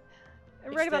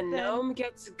 and If right the about then, gnome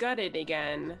gets gutted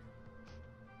again.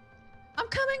 I'm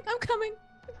coming.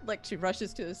 Like she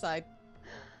rushes to the side.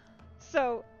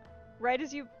 so right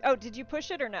as you did you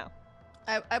push it or no?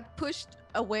 I pushed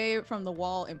away from the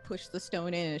wall and pushed the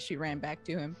stone in as she ran back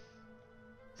to him.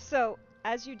 So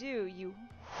as you do, you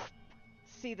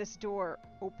see this door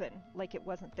open like it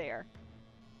wasn't there,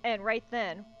 and right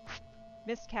then,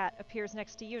 Miss Cat appears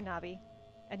next to you, Navi,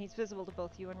 and he's visible to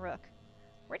both you and Rook.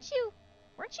 Weren't you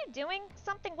doing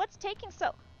something? What's taking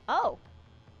so? Oh,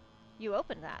 you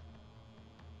opened that.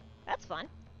 That's fun.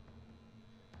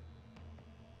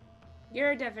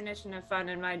 Your definition of fun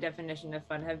and my definition of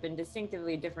fun have been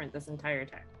distinctively different this entire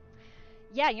time.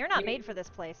 Yeah, you're not You- made for this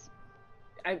place.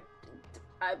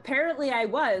 Apparently I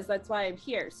was, that's why I'm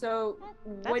here. So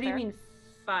That's what do you fair. mean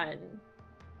fun?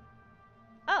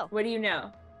 Oh, What do you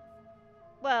know?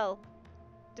 well,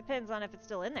 depends on if it's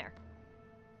still in there.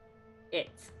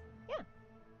 It. Yeah.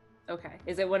 Okay.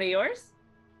 Is it one of yours?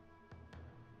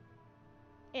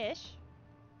 Ish.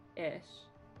 Ish.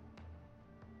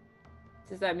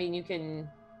 Does that mean you can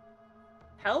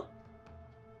help?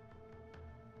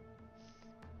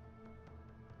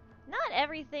 Not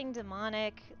everything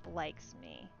demonic likes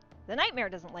me. The nightmare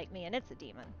doesn't like me, and it's a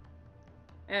demon.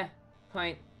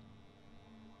 Point.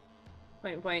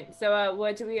 Point. So,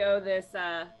 what do we owe this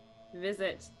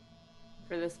visit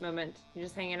for this moment? You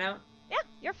just hanging out? Yeah,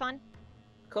 you're fun.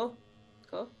 Cool.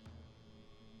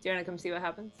 Do you want to come see what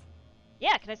happens?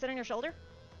 Yeah, can I sit on your shoulder?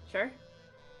 Sure.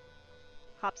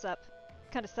 Hops up,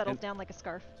 kind of settles And- down like a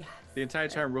scarf. Yes. The entire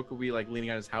time, Rook will be like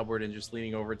leaning on his halberd and just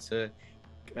leaning over to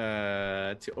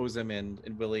Ozum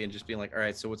and Willie and just being like, all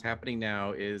right, so what's happening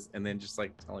now is, and then just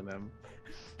like telling them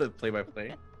the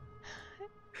play-by-play.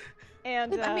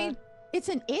 And I mean, it's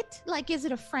an it? Like, is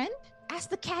it a friend?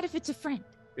 Ask the cat if it's a friend.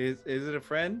 Is it a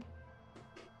friend?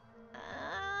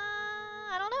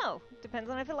 I don't know. Depends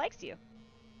on if it likes you.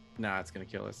 Nah, it's gonna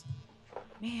kill us.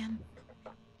 Man.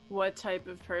 What type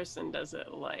of person does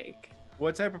it like?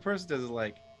 What type of person does it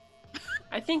like?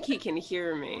 I think he can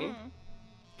hear me. Mm.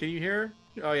 Can you hear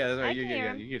her? Oh yeah, that's I right. can You hear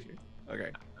him. get here.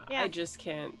 Okay. Yeah. I just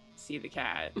can't see the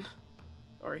cat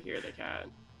or hear the cat.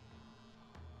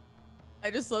 I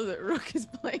just love that Rook is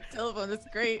playing telephone. That's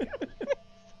great.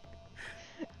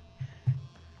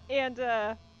 And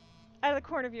out of the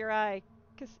corner of your eye,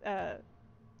 because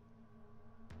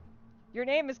your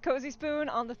name is Cozy Spoon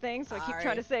on the thing, so I keep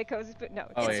trying to say Cozy Spoon. No,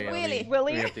 Oh, It's yeah, Willie.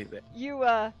 Willie. Let me update that. You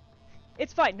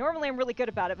it's fine. Normally I'm really good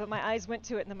about it, but my eyes went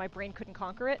to it and then my brain couldn't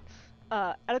conquer it.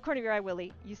 Out of the corner of your eye,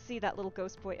 Willie, you see that little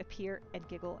ghost boy appear and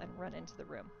giggle and run into the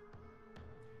room.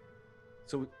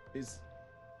 So is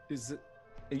it?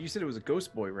 You said it was a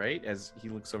ghost boy, right? As he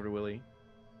looks over to Willie.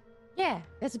 Yeah,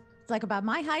 it's like about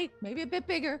my height, maybe a bit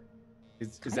bigger.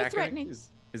 Is Kinda that threatening.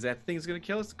 is that thing's gonna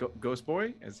kill us? Ghost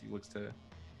boy, as he looks to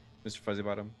Mr. Fuzzy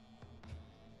Bottom.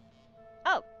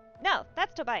 Oh, no,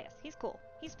 that's Tobias. He's cool.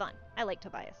 He's fun. I like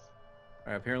Tobias.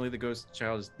 All right, apparently the ghost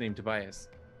child is named Tobias.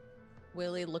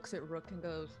 Willie looks at Rook and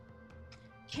goes,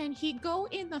 "Can he go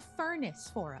in the furnace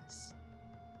for us?"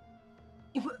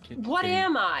 What can-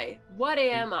 am I? What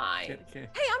am can- I? can-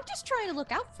 Hey, I'm just trying to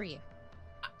look out for you.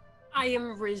 I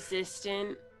am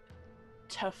resistant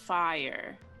to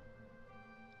fire.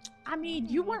 I mean,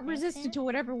 you weren't resistant to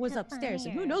whatever was The upstairs,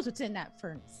 and who fire. knows what's in that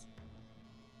furnace.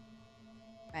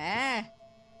 Ah,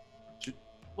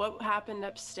 What happened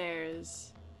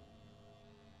upstairs?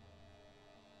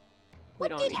 We What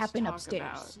don't did need to happen talk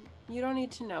upstairs? about. You don't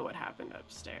need to know what happened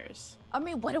upstairs. I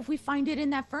mean, what if we find it in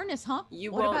that furnace, huh?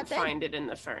 You What won't about then? find it in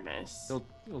the furnace.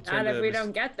 He'll turn Not if to we Mr.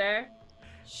 don't get there.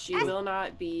 She will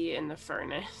not be in the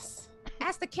furnace.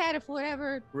 Ask the cat if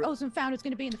whatever Ro- Ozum found is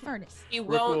going to be in the furnace. She Rook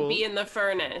won't will- be in the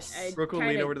furnace. I- Rook will Try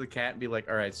lean to- over to the cat and be like,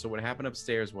 all right, so what happened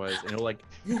upstairs was, and he'll like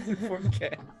inform the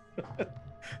cat.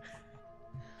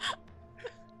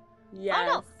 Yes. Oh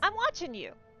no, I'm watching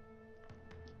you.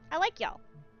 I like y'all.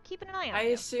 Keeping an eye on I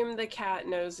you. assume the cat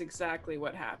knows exactly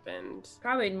what happened.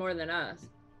 Probably more than us.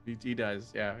 He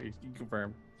does, yeah, he can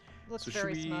confirm. Looks So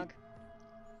very should we- smug.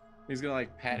 He's gonna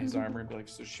like pat his armor and be like,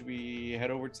 so should we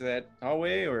head over to that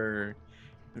hallway, or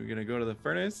are we gonna go to the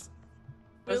furnace?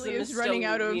 Willie Ozum is still running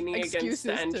out of leaning against excuses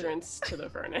the to- entrance to the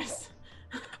furnace.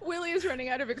 Willie is running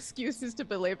out of excuses to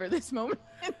belabor this moment.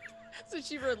 So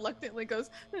she reluctantly goes,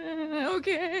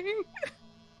 okay.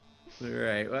 All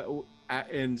right.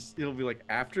 And it'll be like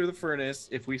after the furnace.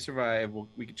 If we survive,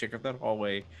 we can check out that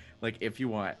hallway. Like if you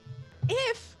want.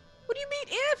 If? What do you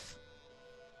mean if?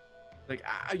 Like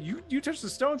you touched the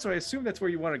stone, so I assume that's where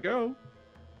you want to go.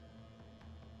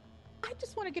 I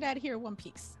just want to get out of here in one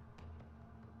piece.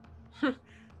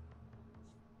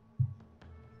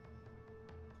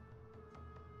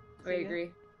 I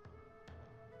agree.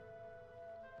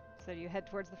 So do you head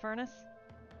towards the furnace?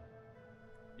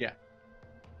 Yeah.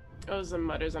 Ozum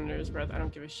mutters under his breath, I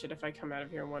don't give a shit if I come out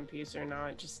of here in one piece or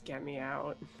not. Just get me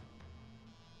out.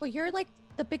 Well, you're like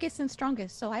the biggest and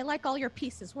strongest, so I like all your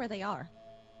pieces where they are.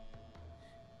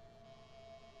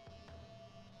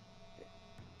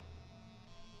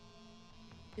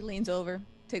 He leans over,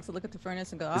 takes a look at the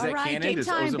furnace, and goes, Is all that right, canon? game Does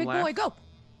time, Ozum big laugh? boy, go.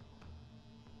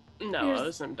 No, Here's-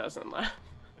 Ozum doesn't laugh.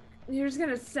 You're just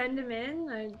gonna send him in?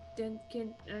 I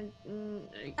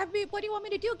I mean, what do you want me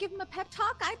to do? Give him a pep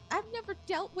talk? I've never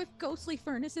dealt with ghostly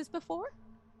furnaces before.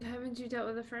 haven't you dealt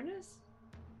with a furnace?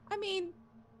 I mean,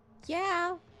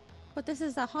 yeah, but this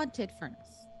is a haunted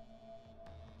furnace.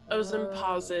 Ozum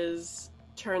pauses,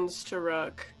 turns to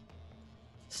Rook,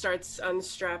 starts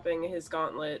unstrapping his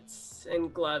gauntlets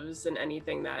and gloves and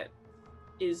anything that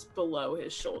is below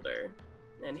his shoulder,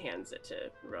 and hands it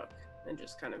to Rook, and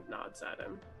just kind of nods at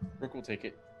him. Rook will take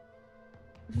it.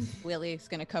 Willie's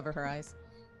gonna cover her eyes.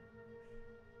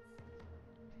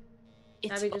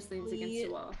 It's Abby just leans against only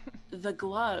the wall. the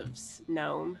gloves,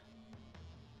 gnome.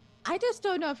 I just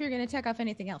don't know if you're gonna take off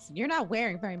anything else. You're not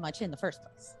wearing very much in the first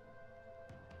place.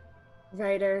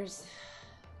 Writers.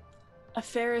 A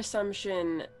fair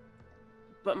assumption,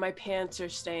 but my pants are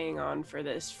staying on for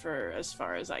this for as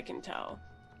far as I can tell.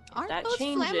 If Aren't that those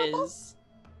flammable? changes.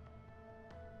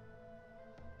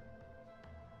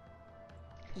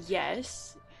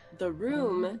 Yes, the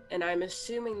room, and I'm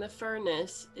assuming the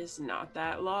furnace, is not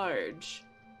that large.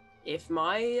 If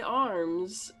my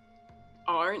arms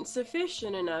aren't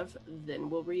sufficient enough, then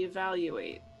we'll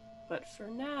reevaluate. But for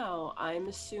now, I'm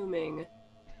assuming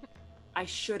I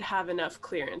should have enough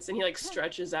clearance. And he like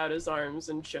stretches out his arms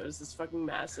and shows this fucking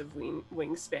massive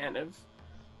wingspan of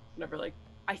whatever. Like,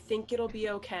 I think it'll be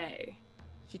okay.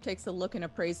 She takes a look and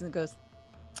appraises and goes,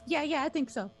 yeah, I think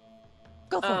so.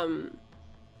 Go for it.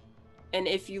 And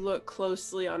if you look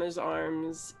closely on his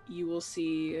arms, you will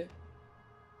see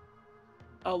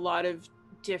a lot of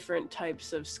different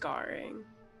types of scarring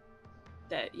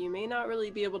that you may not really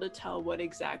be able to tell what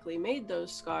exactly made those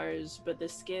scars, but the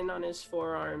skin on his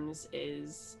forearms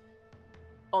is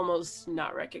almost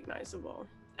not recognizable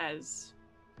as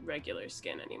regular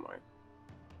skin anymore.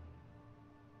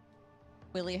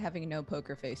 Willie, having no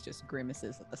poker face, just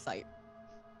grimaces at the sight.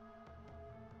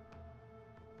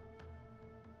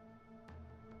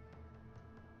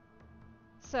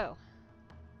 So,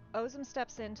 Ozum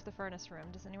steps into the furnace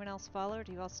room. Does anyone else follow, or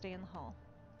do you all stay in the hall?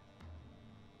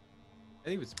 I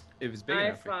think it was big I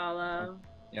enough. follow.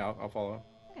 Yeah, I'll follow.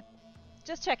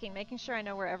 Just checking, making sure I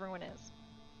know where everyone is.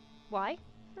 Why?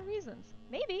 For reasons.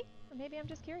 Maybe. Or maybe I'm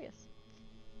just curious.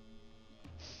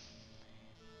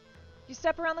 You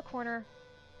step around the corner,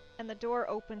 and the door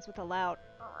opens with a loud...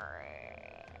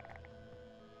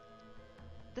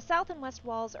 The south and west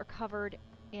walls are covered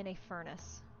in a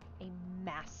furnace. A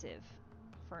massive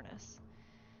furnace.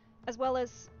 As well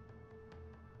as...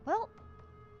 Well,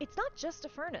 it's not just a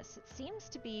furnace. It seems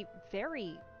to be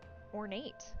very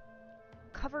ornate.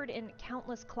 Covered in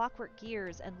countless clockwork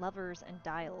gears and levers and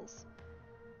dials.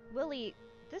 Willie,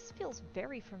 this feels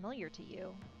very familiar to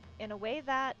you. In a way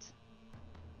that...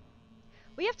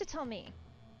 Well, you have to tell me.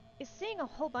 Is seeing a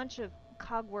whole bunch of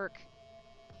cogwork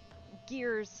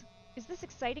gears, is this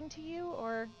exciting to you,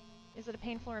 or is it a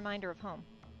painful reminder of home?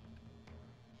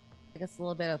 I guess a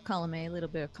little bit of column A, a little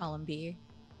bit of column B.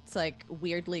 It's like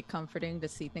weirdly comforting to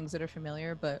see things that are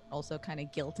familiar, but also kind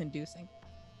of guilt-inducing.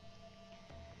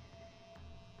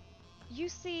 You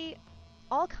see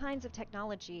all kinds of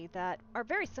technology that are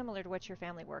very similar to what your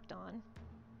family worked on.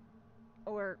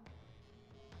 Or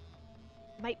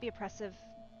might be oppressive,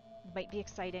 might be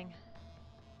exciting.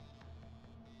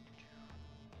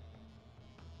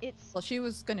 It's... Well, she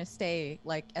was going to stay,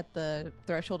 like, at the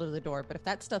threshold of the door, but if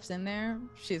that stuff's in there,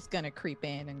 she's going to creep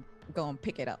in and go and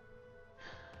pick it up.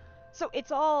 So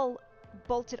it's all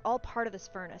bolted, all part of this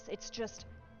furnace. It's just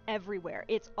everywhere.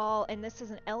 It's all, and this is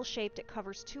an L-shaped, it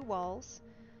covers 2 walls.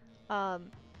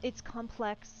 It's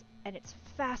complex, and it's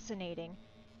fascinating.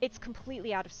 It's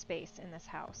completely out of space in this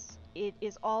house. It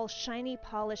is all shiny,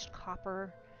 polished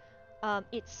copper.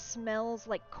 It smells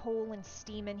like coal and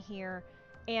steam in here,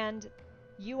 and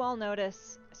You all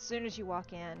notice, as soon as you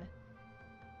walk in,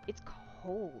 it's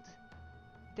cold.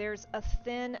 There's a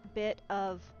thin bit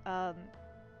of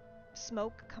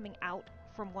smoke coming out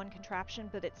from one contraption,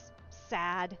 but it's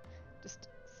sad. Just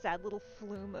sad little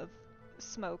flume of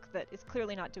smoke that is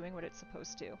clearly not doing what it's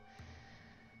supposed to.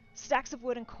 Stacks of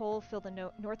wood and coal fill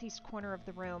the northeast corner of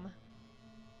the room.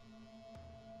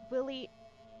 Willie,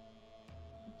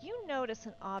 you notice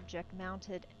an object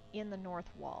mounted in the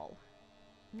north wall.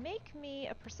 Make me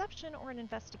a perception or an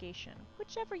investigation,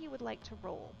 whichever you would like to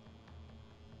roll.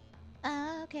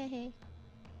 Okay.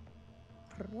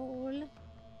 Roll.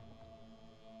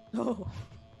 Oh,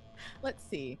 let's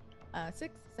see.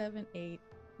 6, 7, 8,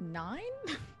 9.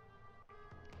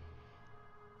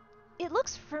 It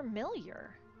looks familiar.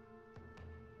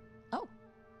 Oh.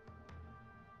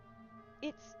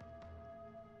 It's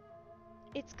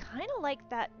kind of like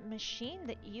that machine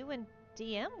that you and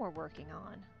DM were working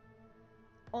on.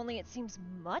 Only it seems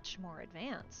much more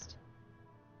advanced.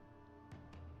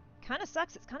 Kind of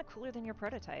sucks. It's kind of cooler than your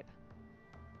prototype.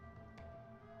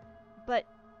 But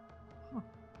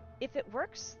if it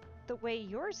works the way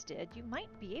yours did, you might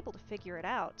be able to figure it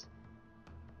out.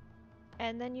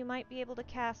 And then you might be able to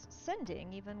cast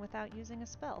Sending even without using a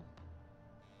spell.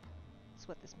 That's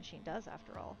what this machine does,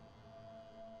 after all.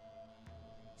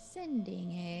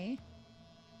 Sending, eh?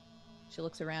 She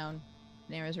looks around,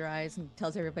 narrows her eyes, and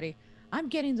tells everybody, I'm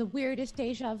getting the weirdest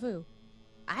deja vu.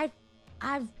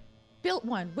 I've built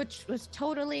one, which was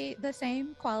totally the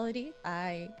same quality.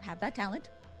 I have that talent.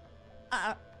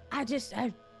 I've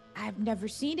never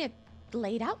seen it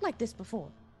laid out like this before.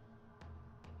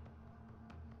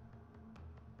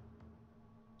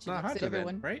 It's not haunted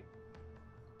then, right?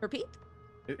 Repeat?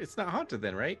 It's not haunted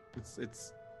then, right? It's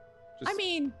just I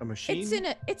mean, a machine.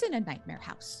 It's in a nightmare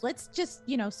house. Let's just,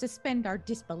 suspend our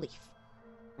disbelief.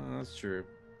 Oh, that's true.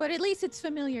 But at least it's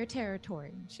familiar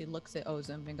territory. She looks at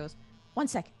Ozum and goes, 1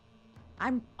 second.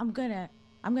 I'm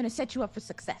gonna set you up for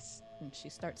success. And she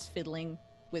starts fiddling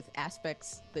with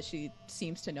aspects that she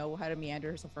seems to know how to meander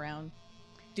herself around,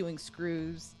 doing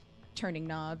screws, turning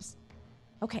knobs.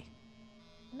 Okay.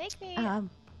 Make me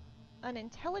an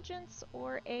intelligence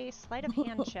or a sleight of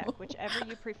hand check, whichever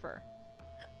you prefer.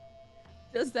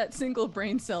 Does that single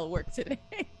brain cell work today?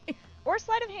 Or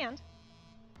sleight of hand.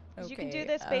 Okay, You can do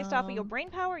this based off of your brain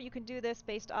power. You can do this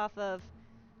based off of...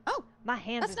 Oh, my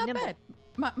hands that's is not nimble.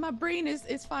 bad. My brain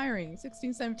is firing.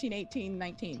 16, 17, 18,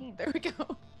 19. There we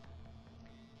go.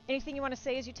 Anything you want to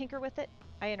say as you tinker with it?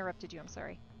 I interrupted you, I'm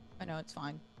sorry. I know, it's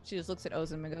fine. She just looks at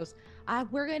Ozum and goes,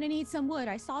 we're going to need some wood.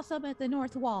 I saw some at the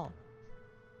north wall.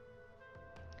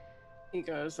 He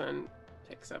goes and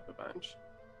picks up a bunch.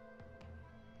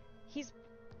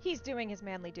 He's doing his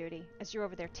manly duty as you're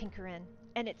over there tinkering,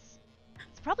 and it's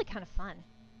probably kind of fun.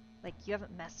 Like, you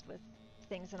haven't messed with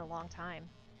things in a long time.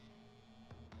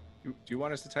 Do you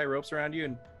want us to tie ropes around you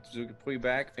and so we can pull you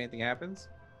back if anything happens?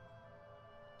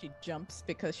 She jumps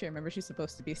because she remembers she's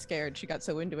supposed to be scared. She got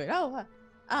so into it.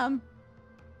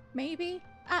 Maybe.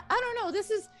 I don't know.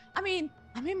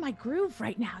 I'm in my groove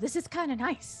right now. This is kind of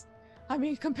nice. I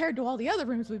mean, compared to all the other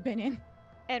rooms we've been in.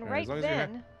 And right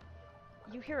then,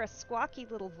 you hear a squawky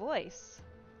little voice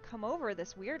come over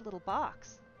this weird little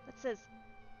box that says,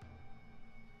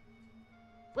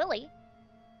 Willie?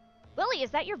 Willie, is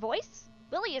that your voice?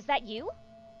 Willie, is that you?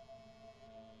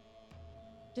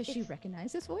 Does she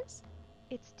recognize this voice?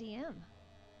 It's DM.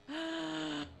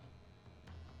 And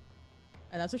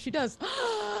that's what she does.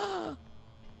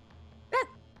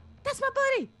 That's my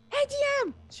buddy. Hey,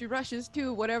 DM! She rushes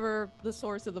to whatever the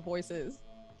source of the voice is.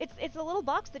 It's a little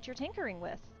box that you're tinkering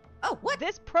with. Oh, what?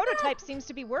 This prototype seems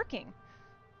to be working.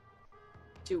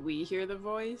 Do we hear the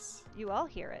voice? You all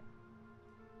hear it.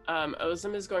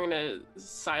 Ozum is going to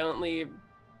silently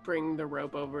bring the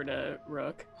rope over to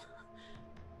Rook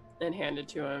and hand it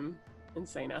to him and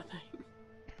say nothing.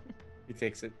 He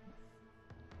takes it.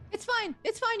 It's fine,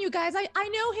 you guys. I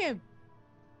know him.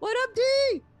 What up,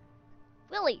 D?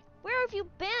 Willie, where have you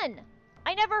been?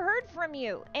 I never heard from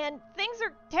you, and things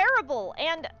are terrible,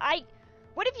 and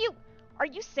are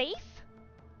you safe?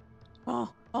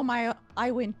 Oh my,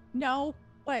 I win. No,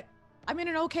 but I'm in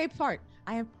an okay part.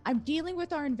 I'm dealing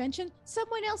with our invention.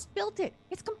 Someone else built it.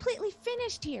 It's completely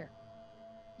finished here.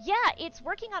 Yeah, it's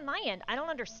working on my end. I don't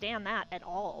understand that at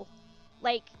all.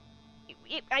 Like,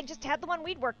 I just had the one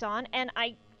we'd worked on, and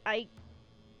I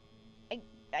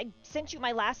sent you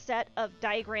my last set of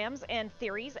diagrams and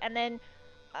theories, and then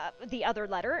the other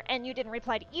letter, and you didn't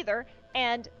reply to either,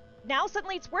 and now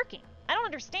suddenly it's working. I don't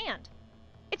understand.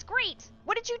 It's great.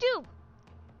 What did you do?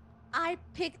 I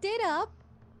picked it up,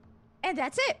 and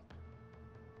that's it.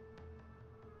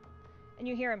 And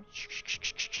you hear him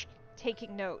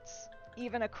taking notes,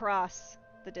 even across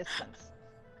the distance.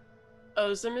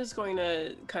 Ozim is going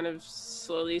to kind of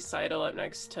slowly sidle up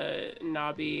next to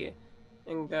Nabi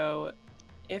and go,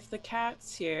 if the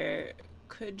cat's here,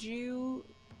 could you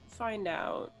find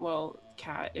out, well,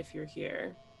 cat, if you're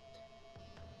here,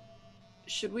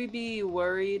 should we be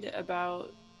worried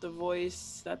about the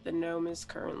voice that the gnome is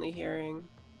currently hearing?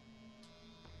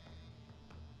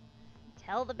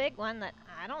 Tell the big one that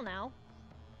I don't know.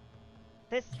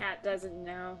 This Cat doesn't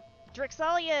know.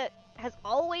 Drixcilla has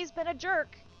always been a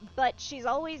jerk, but she's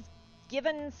always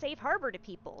given safe harbor to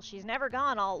people. She's never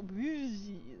gone all...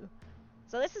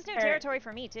 So this is new territory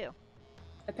for me, too.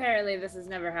 Apparently this has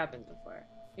never happened before.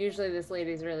 Usually this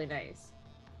lady's really nice.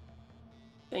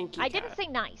 Thank you, I Cat. didn't say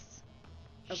nice.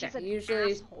 Okay, She's an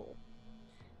usually asshole.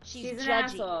 She's an judgy.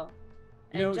 asshole.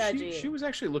 And No, judgy. she was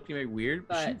actually looking at me weird.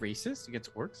 Was she But- racist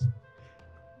against orcs?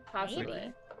 Possibly.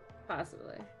 Maybe.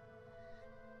 Possibly.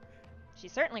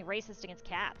 She's certainly racist against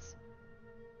cats.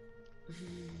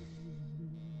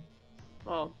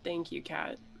 Well, thank you,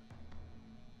 Cat.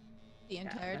 The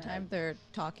entire go time ahead. they're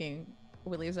talking,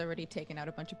 Willie's already taken out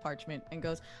a bunch of parchment and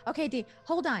goes, okay, Dee,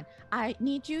 hold on. I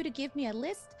need you to give me a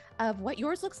list of what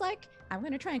yours looks like. I'm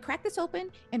going to try and crack this open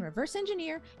and reverse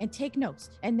engineer and take notes.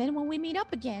 And then when we meet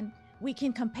up again, we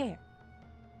can compare.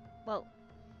 Well,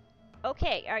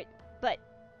 okay, alright, but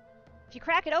if you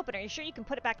crack it open, are you sure you can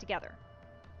put it back together?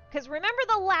 Because remember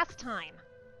the last time?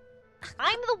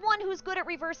 I'm the one who's good at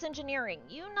reverse engineering.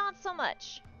 You not so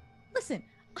much. Listen,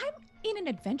 I'm in an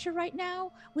adventure right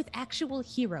now with actual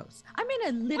heroes. I'm in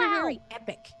a literary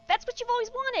epic. That's what you've always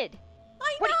wanted.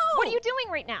 I What, know. what are you doing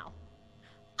right now?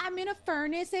 I'm in a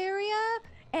furnace area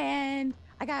and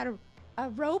I got a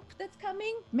rope that's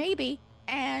coming, maybe.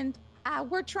 And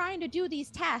we're trying to do these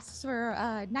tasks for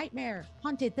a nightmare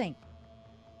haunted thing.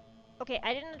 Okay,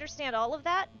 I didn't understand all of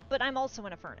that, but I'm also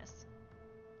in a furnace.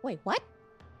 Wait, what?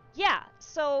 Yeah,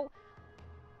 so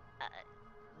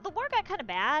the war got kind of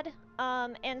bad,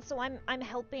 and so I'm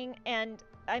helping, and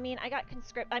I mean I got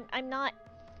conscripted. I'm not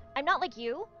like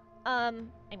you. I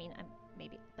mean I'm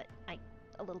maybe, but I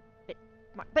a little bit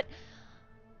more. But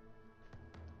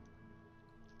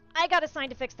I got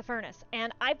assigned to fix the furnace,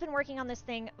 and I've been working on this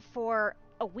thing for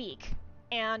a week,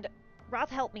 and Roth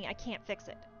helped me. I can't fix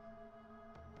it.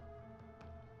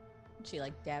 She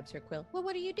like dabs her quill. Well,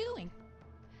 what are you doing?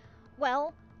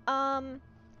 Well,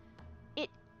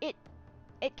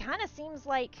 it kind of seems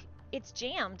like it's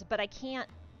jammed, but I can't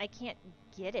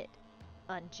get it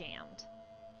unjammed.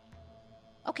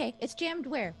 Okay, it's jammed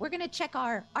where? We're gonna check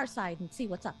our side and see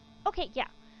what's up. Okay, yeah.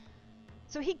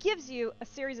 So he gives you a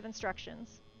series of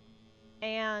instructions,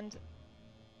 and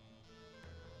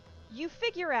you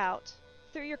figure out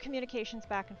through your communications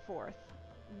back and forth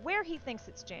where he thinks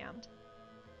it's jammed,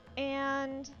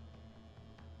 and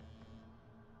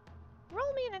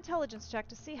roll me an intelligence check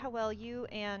to see how well you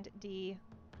and DM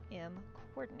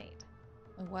coordinate.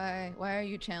 Why are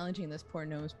you challenging this poor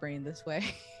nose brain this way?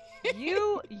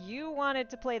 You wanted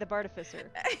to play the Bartificer.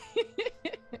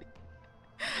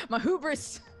 My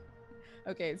hubris.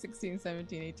 Okay, 16,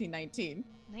 17, 18, 19.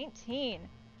 19.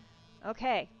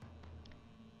 Okay.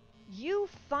 You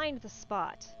find the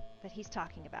spot that he's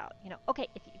talking about. You know, okay,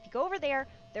 if you go over there,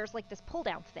 there's like this pull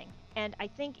down thing. And I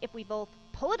think if we both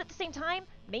pull it at the same time,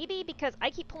 maybe because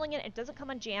I keep pulling it, it doesn't come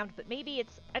unjammed, but maybe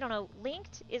it's, I don't know,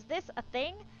 linked? Is this a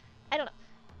thing? I don't know.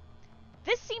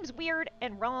 This seems weird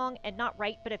and wrong and not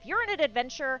right, but if you're in an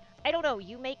adventure, I don't know,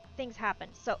 you make things happen.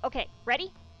 So, okay,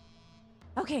 ready?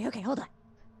 Okay, hold on.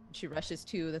 She rushes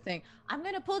to the thing. I'm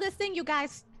gonna pull this thing, you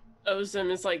guys.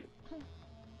 Ozim is like,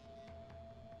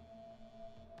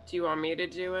 do you want me to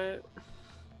do it?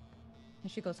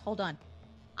 And she goes, hold on.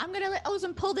 I'm gonna let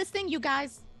Ozim pull this thing, you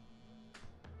guys.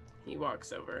 He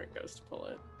walks over and goes to pull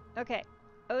it. Okay.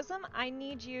 Ozim, I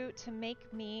need you to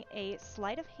make me a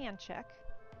sleight of hand check.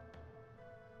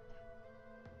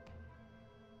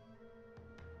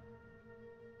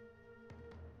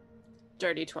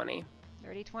 Dirty 20.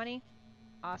 Dirty 20.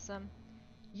 Awesome.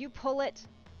 You pull it,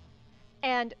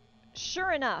 and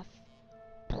sure enough,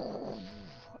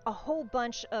 a whole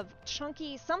bunch of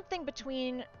chunky, something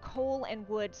between coal and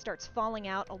wood starts falling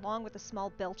out along with a small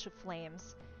belch of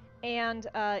flames. And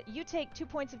you take 2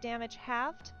 points of damage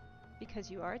halved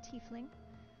because you are a tiefling.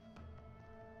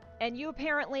 And you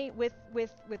apparently, with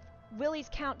Willie's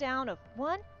countdown of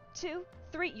 1, 2,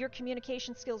 3, your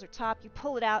communication skills are top. You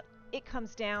pull it out, it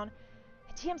comes down.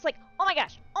 And Tim's like, oh my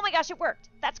gosh, it worked.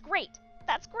 That's great.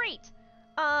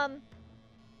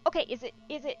 Okay, is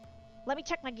it, let me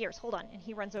check my gears, hold on. And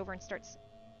he runs over and starts,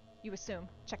 you assume,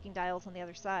 checking dials on the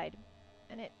other side.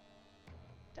 And it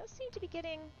does seem to be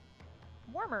getting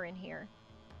warmer in here.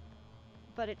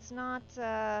 but it's not,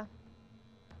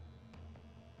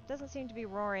 doesn't seem to be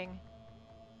roaring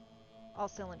all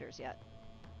cylinders yet.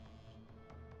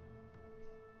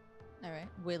 All right.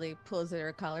 Willie pulls at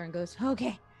her collar and goes,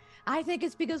 okay, I think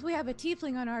it's because we have a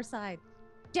tiefling on our side.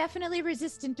 Definitely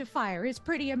resistant to fire. It's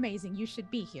pretty amazing. You should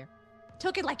be here.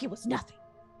 Took it like it was nothing.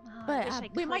 Oh, I But wish I we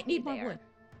could might be need more there. wood.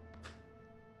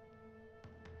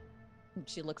 And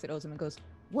she looks at Ozum and goes,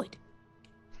 wood.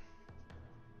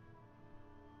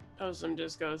 Ozum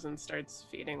just goes and starts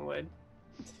feeding wood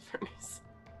to the furnace.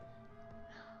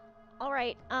 All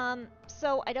right.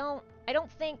 So I don't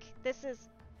think this is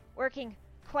working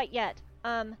quite yet.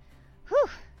 Whew.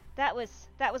 That was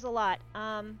a lot.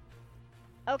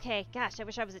 Okay. Gosh, I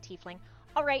wish I was a tiefling.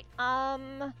 All right.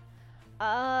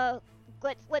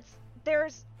 Let's.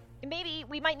 There's maybe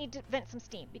we might need to vent some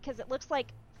steam because it looks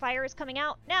like fire is coming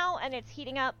out now and it's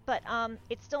heating up, but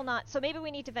it's still not. So maybe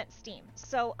we need to vent steam.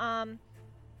 So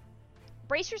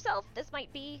brace yourself. This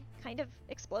might be kind of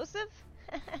explosive.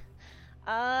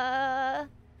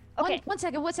 Okay. One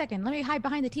second. Let me hide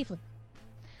behind the tiefling.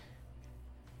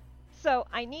 So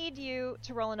I need you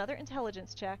to roll another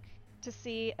intelligence check to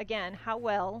see again how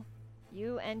well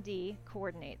you and D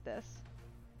coordinate this.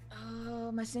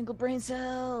 Oh, my single brain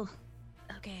cell.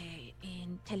 Okay,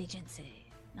 intelligence.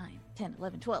 9, 10,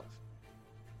 11, 12.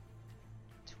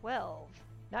 12.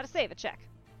 Not a save, a check.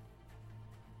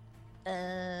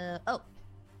 Oh.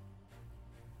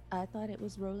 I thought it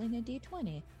was rolling a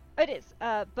d20. It is,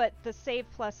 but the save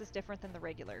plus is different than the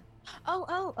regular.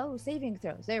 Oh, saving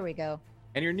throws. There we go.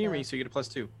 And you're near So- me, so you get a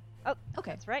 +2. Oh,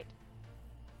 Okay. that's right.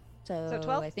 So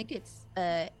 12? I think it's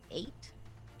 8. 8.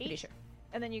 Pretty sure.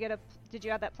 And then you get a. Did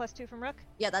you add that +2 from Rook?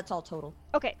 Yeah, that's all total.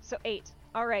 Okay, so 8.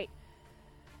 All right.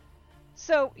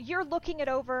 So you're looking it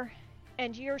over,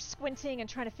 and you're squinting and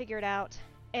trying to figure it out,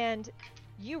 and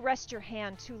you rest your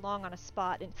hand too long on a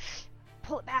spot and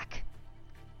pull it back,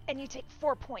 and you take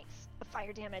 4 points of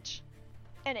fire damage,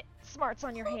 and it smarts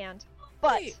on your hand.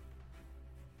 But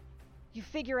you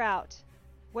figure out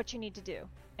what you need to do,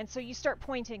 and so you start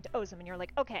pointing to Ozum, and you're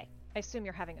like, okay, I assume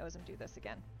you're having Ozum do this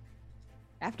again.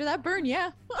 After that burn,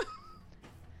 yeah.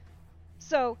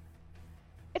 So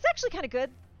it's actually kind of good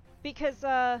because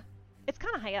it's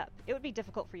kind of high up. It would be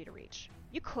difficult for you to reach.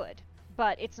 You could,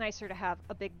 but it's nicer to have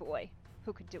a big boy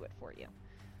who could do it for you.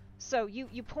 So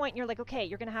you point and you're like, okay,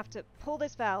 you're gonna have to pull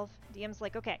this valve. DM's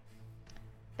like, okay,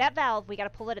 that valve, we gotta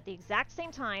pull it at the exact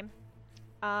same time.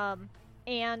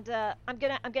 And I'm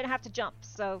gonna have to jump,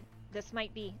 so this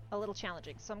might be a little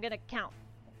challenging. So I'm gonna count,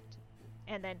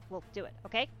 and then we'll do it.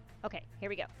 Okay? Okay. Here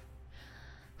we go.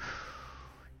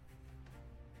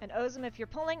 And Ozum, if you're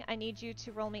pulling, I need you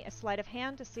to roll me a sleight of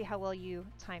hand to see how well you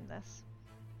time this.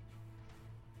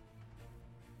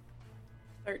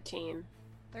 13.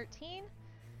 13.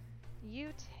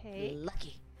 You take,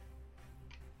 Lucky.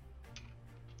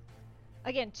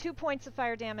 again, 2 points of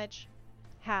fire damage,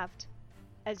 halved,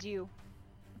 as you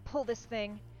pull this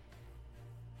thing.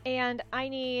 And I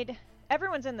need,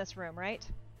 everyone's in this room, right?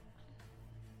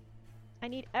 I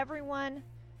need everyone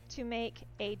to make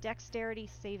a dexterity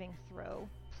saving throw,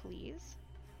 please.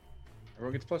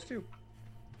 Everyone gets +2.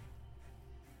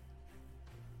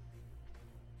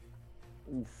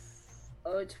 Oof.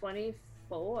 Oh,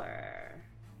 24.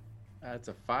 That's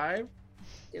a 5.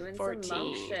 Doing some monk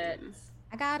 14. shit.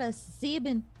 I got a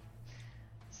 7.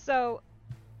 So,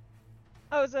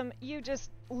 Ozum, you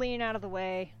just lean out of the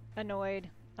way, annoyed,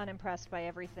 unimpressed by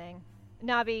everything.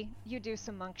 Nabi, you do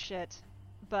some monk shit,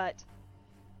 but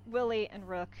Willie and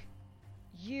Rook,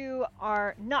 you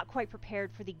are not quite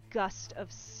prepared for the gust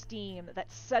of steam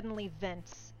that suddenly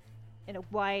vents in a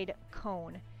wide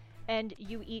cone, and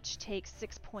you each take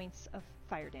 6 points of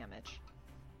fire damage.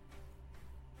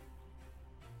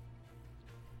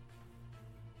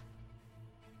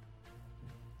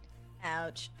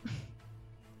 Ouch.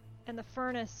 And the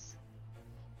furnace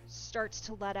starts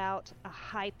to let out a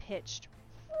high-pitched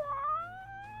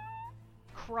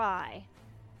cry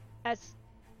as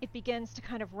it begins to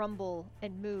kind of rumble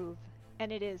and move,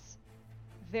 and it is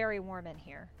very warm in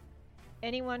here.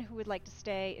 Anyone who would like to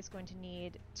stay is going to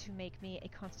need to make me a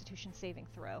Constitution saving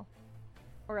throw,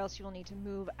 or else you will need to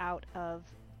move out of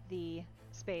the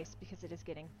space because it is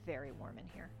getting very warm in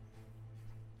here.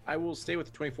 I will stay with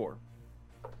the 24.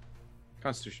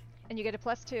 Constitution. And you get a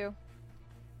 +2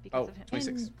 because of him.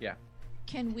 26. And- Yeah.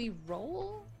 Can we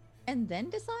roll and then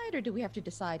decide, or do we have to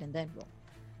decide and then roll?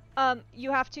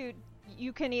 You have to.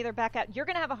 You can either back out. You're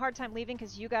gonna have a hard time leaving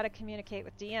because you got to communicate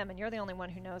with DM, and you're the only one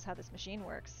who knows how this machine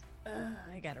works.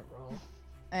 I gotta roll.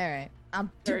 All right. I'm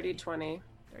 30, 20.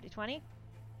 30-20.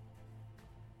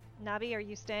 Nabi, are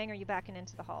you staying or are you backing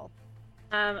into the hall?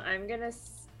 I'm gonna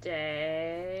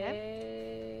stay.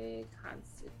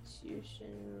 Constitution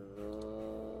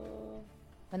rule.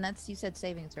 And that's, you said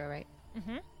saving throw, right?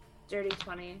 Mm-hmm. Dirty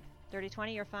 20. Dirty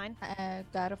 20, you're fine. I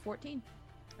got a 14.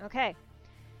 Okay.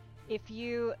 If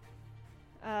you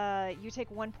take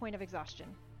 1 point of exhaustion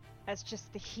as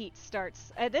just the heat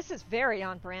starts. This is very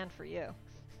on brand for you.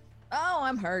 Oh,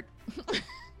 I'm hurt.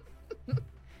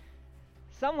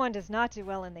 Someone does not do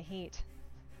well in the heat.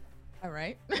 All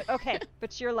right. Okay,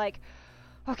 but you're like,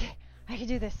 okay, I can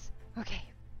do this. Okay.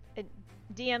 And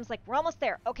DM's like, we're almost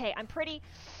there. Okay, I'm pretty.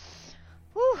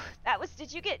 Whew, that was.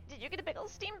 Did you get a big old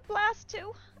steam blast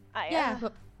too? Yeah,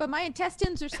 but my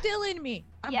intestines are still in me.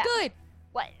 I'm Yeah. good.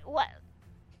 What?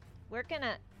 We're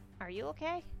gonna. Are you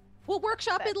okay? We'll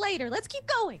workshop it later. Let's keep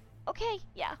going. Okay.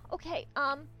 Yeah. Okay.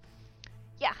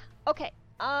 Yeah. Okay.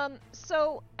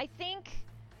 So I think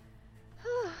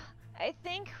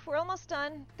we're almost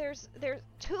done. There's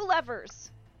 2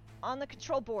 levers on the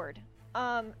control board.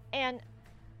 And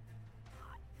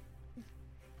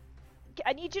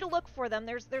I need you to look for them.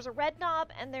 There's a red knob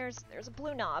and there's a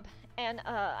blue knob, and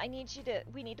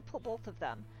we need to pull both of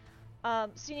them.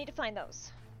 So you need to find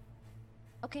those.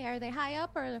 Okay, are they high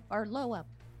up or low up?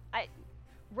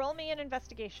 Roll me an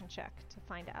investigation check to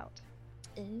find out.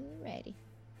 Alrighty.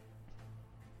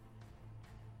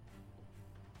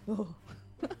 Oh,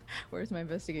 where's my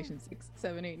investigation? 6,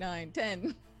 7, 8, 9,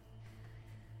 10.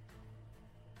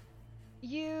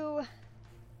 You're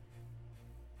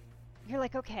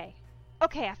like, okay,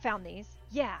 I found these.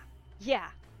 Yeah.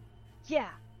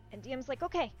 And DM's like,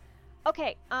 okay,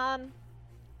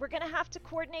 we're gonna have to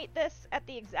coordinate this at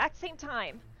the exact same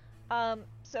time.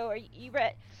 So are you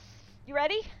ready? You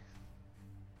ready?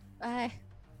 I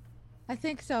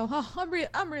think so. Oh,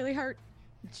 I'm really hurt.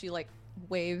 She like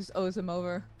waves Ozum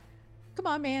over. Come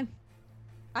on, man.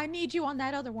 I need you on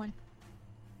that other one.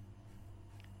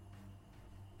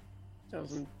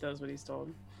 Does what he's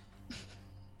told.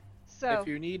 So If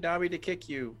you need Nabi to kick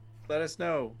you, let us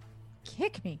know.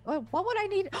 Kick me? Oh, what would I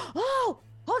need? Oh,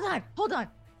 hold on.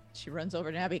 She runs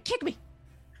over to Abby. Kick me.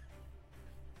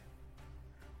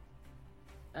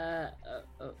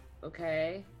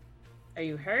 Okay. Are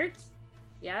you hurt?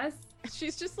 Yes?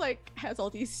 She's just like has all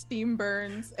these steam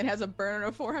burns and has a burn on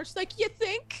her forehead. She's like, you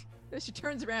think? Then she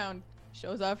turns around,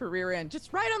 shows off her rear end,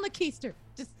 just right on the keister.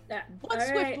 Just one all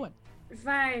swift right. one.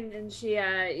 Fine. And she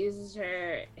uses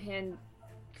her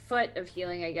foot of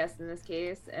healing, I guess, in this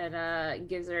case, and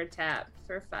gives her a tap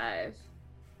for 5.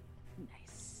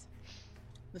 Nice.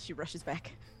 Then she rushes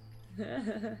back.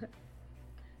 Glad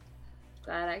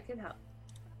I could help.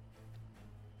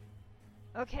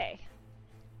 okay,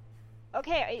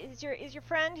 is your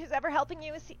friend who's ever helping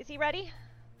you, is he ready?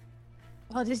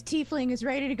 Oh, this tiefling is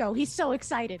ready to go. He's so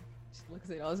excited. She looks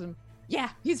at Ozum. Yeah,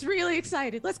 he's really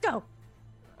excited. Let's go.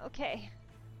 Okay.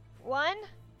 1,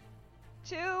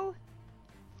 2,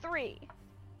 3.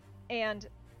 And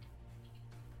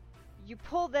you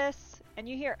pull this and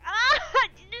you hear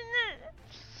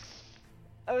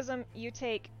Ozum, you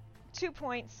take 2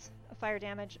 points of fire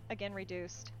damage, again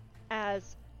reduced,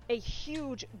 as a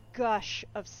huge gush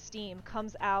of steam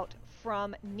comes out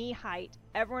from knee height.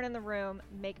 Everyone in the room,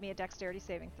 make me a dexterity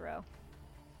saving throw.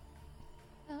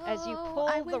 As you pull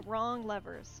the wrong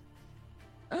levers.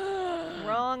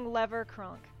 Wrong lever,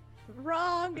 Kronk.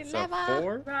 Wrong It's lever. a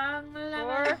 4? Wrong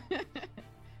lever.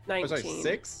 19. Oh, sorry,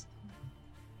 6?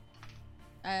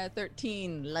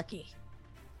 13. Lucky.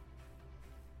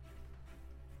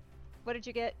 What did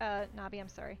you get, Nabi? I'm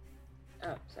sorry.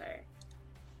 Oh, sorry.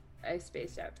 I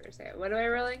spaced out for a second. What am I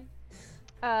rolling?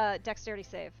 Dexterity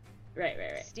save. Right.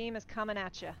 Steam is coming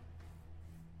at you.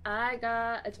 I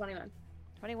got a 21.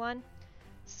 21.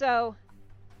 So,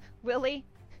 Willie,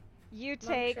 you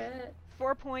take shit.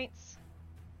 4 points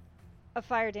of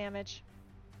fire damage.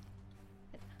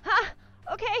 Ha!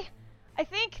 Okay, I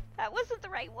think that wasn't the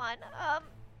right one.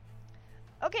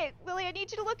 Okay, Willie, I need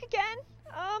you to look again.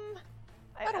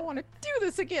 I don't want to do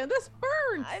this again. This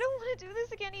burns. I don't want to do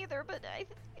this again either, but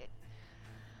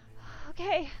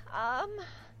okay,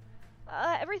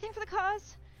 everything for the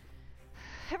cause.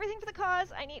 Everything for the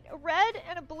cause. I need a red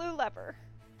and a blue lever.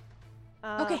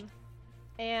 Okay.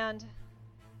 And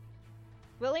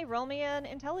Willie, roll me an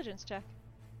intelligence check.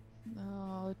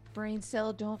 Oh, brain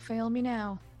cell, don't fail me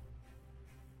now.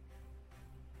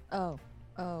 Oh,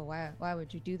 why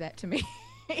would you do that to me?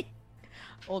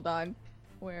 Hold on.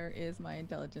 Where is my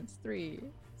intelligence? 3,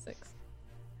 6.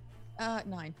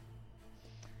 9.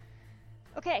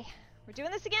 Okay, we're doing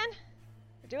this again.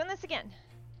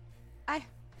 I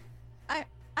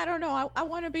don't know. I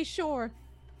want to be sure.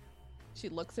 She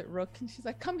looks at Rook and she's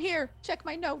like, "Come here, check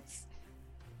my notes."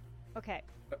 Okay,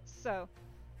 so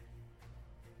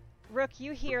Rook,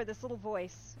 you hear this little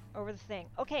voice over the thing.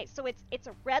 Okay, so it's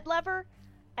a red lever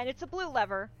and it's a blue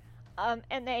lever.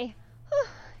 And they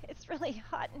it's really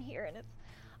hot in here, and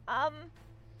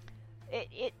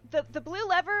it's the blue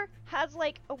lever has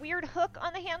like a weird hook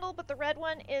on the handle, but the red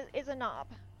one is a knob.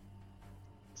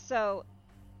 So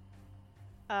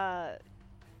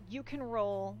you can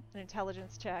roll an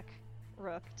intelligence check,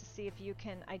 Rook, to see if you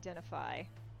can identify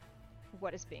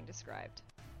what is being described.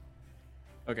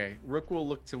 Okay, Rook will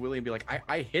look to Willie and be like,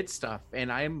 I hit stuff,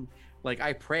 and I'm like,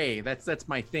 I pray. That's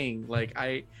my thing.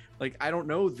 I don't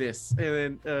know this.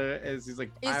 And then as he's like,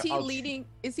 Is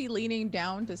he leaning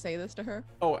down to say this to her?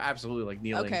 Oh, absolutely, like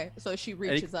kneeling. Okay, so she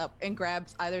reaches up and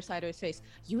grabs either side of his face.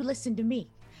 You listen to me.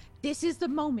 This is the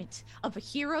moment of a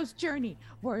hero's journey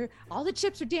where all the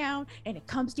chips are down and it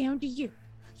comes down to you.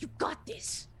 You got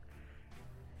this.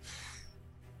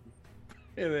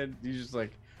 And then he's just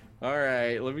like, all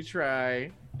right, let me try.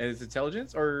 And it's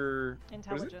intelligence or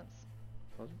Intelligence. Intelligence?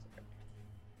 Okay.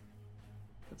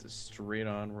 That's a straight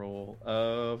on roll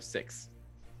of 6.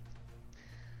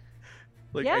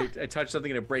 Like Yeah. I touch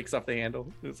something and it breaks off the handle.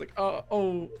 It's like,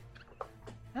 oh.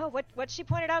 No, what she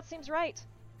pointed out seems right.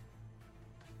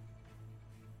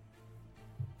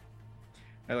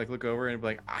 I like look over and be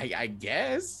like, I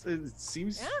guess it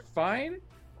seems fine.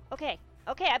 Okay,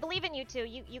 I believe in you two.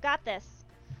 You got this.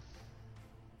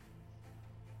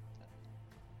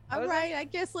 All right, I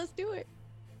guess let's do it.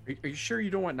 Are you sure you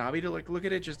don't want Navi to like look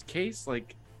at it just in case?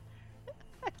 Like,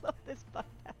 I love this butt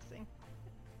passing.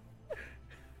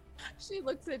 She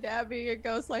looks at Abby and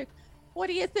goes like, what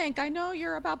do you think? I know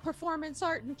you're about performance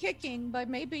art and kicking, but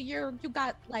maybe you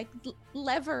got like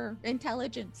lever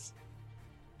intelligence.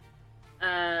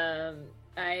 I'm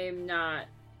not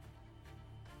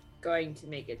going to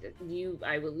make it.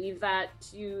 I will leave that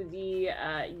to the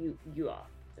you all.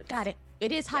 Got it.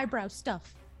 It is highbrow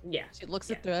stuff. Yeah. She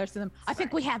looks at the rest of them. I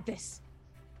think we have this.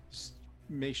 just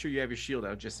make sure you have your shield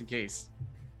out just in case.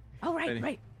 Oh, right, And-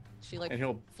 right. She like And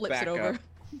he'll flips back it over. up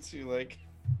to like.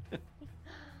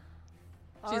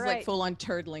 All She's right. like full on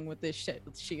turtling with this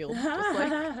shield. Just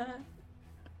like,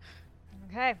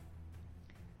 Okay.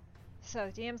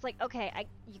 So DM's like, okay,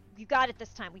 you got it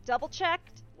this time. We double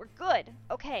checked. We're good.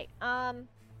 Okay. 1,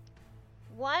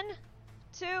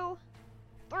 2,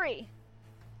 3.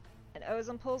 And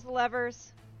Ozem pulls the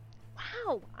levers.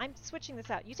 Wow, I'm switching this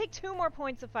out. You take 2 more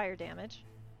points of fire damage,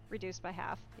 reduced by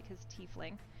half because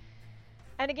tiefling.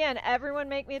 And again, everyone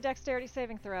make me a dexterity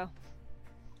saving throw.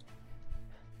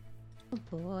 oh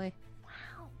boy,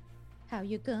 Wow. how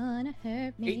you gonna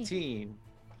hurt me? 18.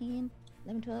 10,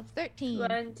 11, 12, 13.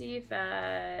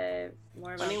 25.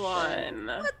 More 21.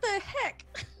 What the heck?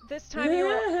 This time you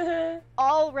are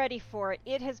all ready for it.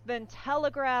 It has been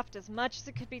telegraphed as much as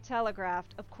it could be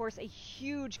telegraphed. Of course, a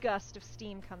huge gust of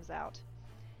steam comes out.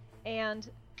 And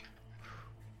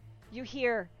you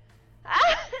hear,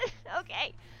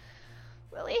 okay,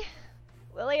 Willie,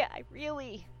 I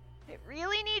really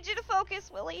need you to focus,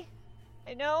 Willie.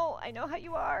 I know how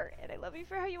you are, and I love you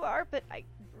for how you are, but I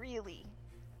really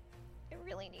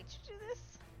need you to do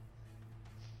this.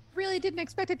 Really didn't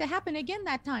expect it to happen again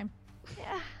that time.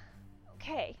 Yeah.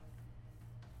 Okay.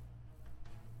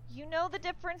 You know the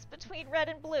difference between red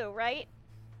and blue, right?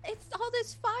 It's all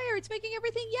this fire. It's making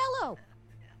everything yellow.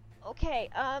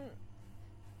 Okay,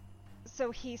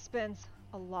 so he spends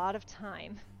a lot of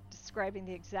time describing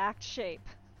the exact shape.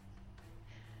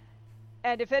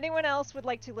 And if anyone else would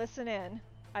like to listen in,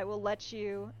 I will let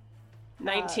you...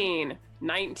 19.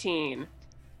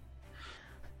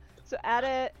 So add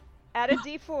a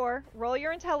d4, roll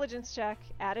your intelligence check,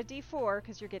 add a d4,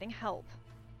 because you're getting help.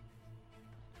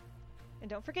 And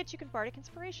don't forget you can bardic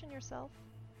inspiration yourself.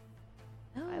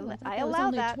 Oh, I thought I that was allow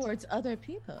only that. towards other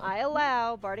people. I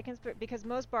allow bardic inspiration, because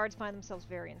most bards find themselves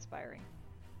very inspiring,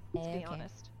 to be Okay.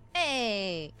 honest.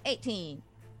 Hey, 18.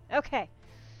 Okay.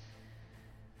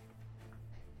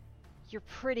 You're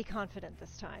pretty confident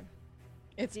this time.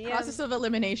 It's DM process of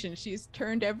elimination. She's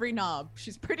turned every knob.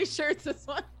 She's pretty sure it's this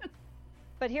one.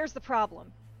 But here's the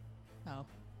problem. Oh.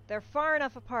 They're far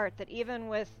enough apart that even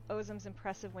with Ozem's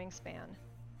impressive wingspan,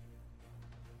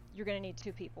 you're gonna need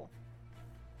 2 people.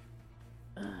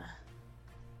 All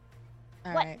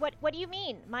What? right. What do you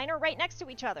mean? Mine are right next to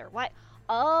each other. What?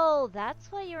 Oh,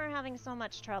 that's why you were having so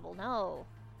much trouble. No,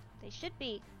 they should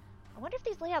be. I wonder if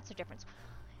these layouts are different.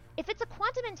 If it's a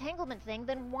quantum entanglement thing,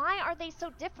 then why are they so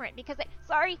different? Because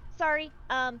sorry.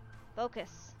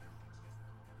 Focus.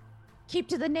 Keep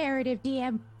to the narrative,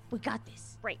 DM. We got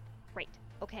this. Right.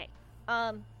 Okay.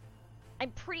 I'm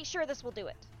pretty sure this will do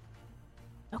it.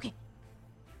 Okay.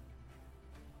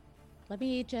 Let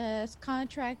me just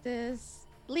contract this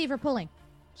lever pulling.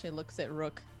 She looks at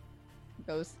Rook.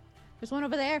 Goes, there's one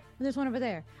over there, and there's one over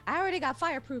there. I already got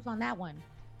fireproof on that one.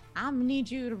 I'm gonna need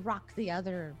you to rock the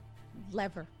other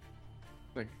lever.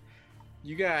 Like,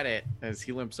 you got it. As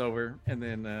he limps over, and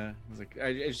then I was like,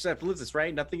 I just have to lift this,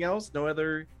 right? Nothing else? No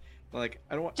other. Like,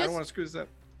 I don't want to screw this up.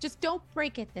 Just don't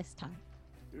break it this time.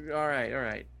 All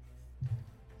right.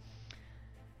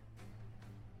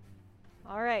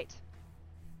 All right.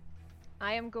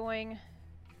 I am going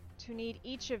to need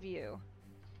each of you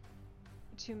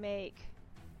to make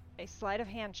a sleight of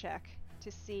hand check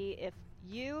to see if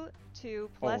you two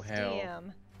plus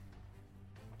DM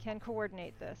can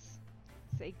coordinate this.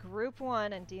 It's a group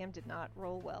 1 and DM did not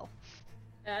roll well.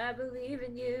 I believe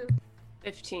in you.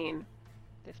 15.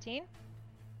 15?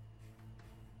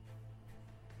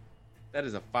 That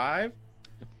is a 5.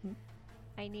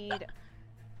 I need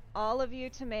all of you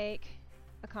to make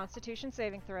a Constitution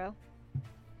saving throw.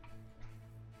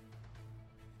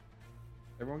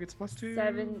 Everyone gets +2.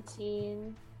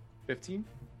 17. 15.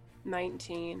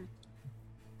 19.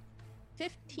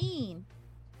 15.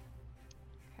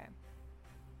 Okay.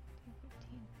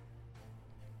 15.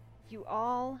 You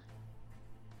all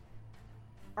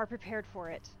are prepared for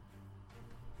it,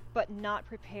 but not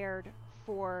prepared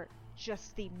for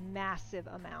just the massive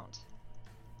amount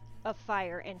of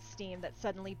fire and steam that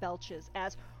suddenly belches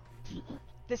as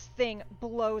this thing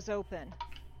blows open.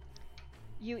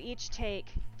 You each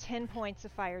take 10 points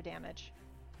of fire damage.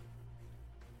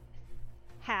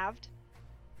 Halved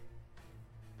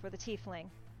for the tiefling.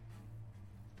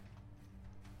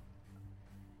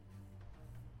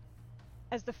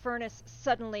 As the furnace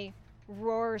suddenly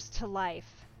roars to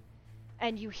life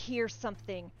and you hear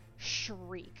something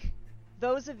shriek.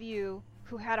 Those of you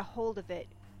who had a hold of it,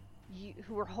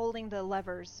 who were holding the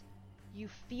levers, you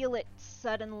feel it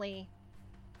suddenly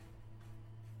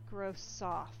grow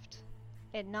soft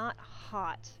and not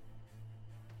hot,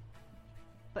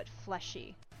 but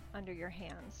fleshy under your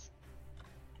hands.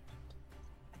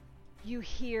 You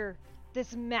hear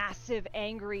this massive,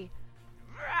 angry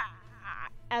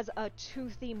as a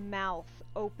toothy mouth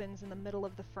opens in the middle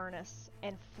of the furnace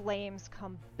and flames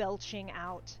come belching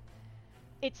out.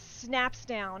 It snaps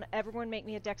down. Everyone make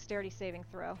me a dexterity saving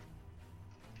throw.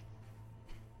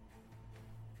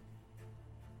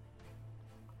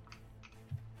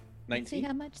 Let's see 19.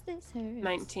 how much this hurts.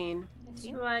 19.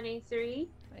 23.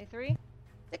 23.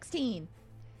 16.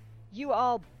 You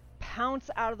all pounce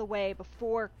out of the way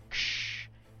before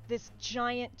this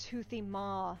giant toothy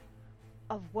maw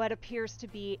of what appears to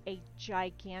be a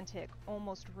gigantic,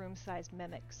 almost room-sized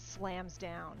mimic slams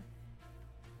down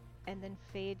and then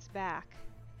fades back,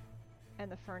 and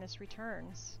the furnace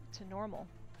returns to normal.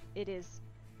 It is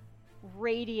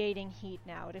radiating heat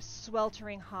now. It is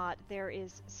sweltering hot. There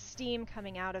is steam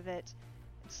coming out of it,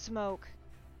 smoke.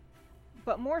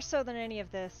 But more so than any of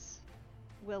this,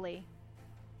 Willie,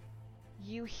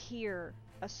 you hear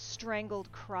a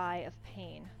strangled cry of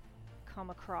pain come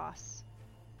across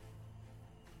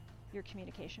your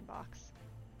communication box.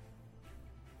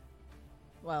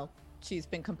 Well, she's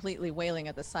been completely wailing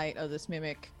at the sight of this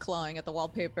mimic clawing at the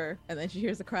wallpaper, and then she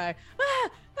hears a cry, DM!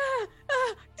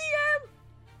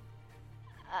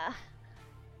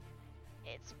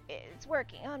 It's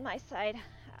working on my side.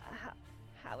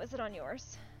 How is it on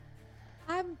yours?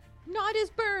 I'm not as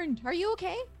burned. Are you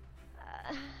okay?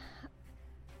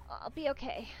 I'll be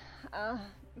okay. I'm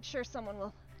sure someone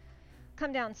will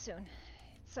come down soon.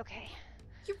 It's okay.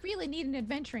 You really need an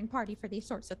adventuring party for these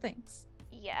sorts of things.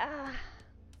 Yeah.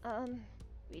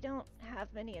 We don't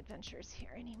have many adventures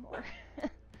here anymore.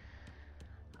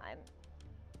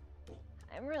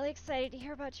 I'm really excited to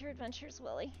hear about your adventures,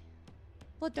 Willie.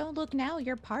 Well, don't look now.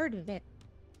 You're part of it.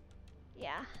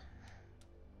 Yeah.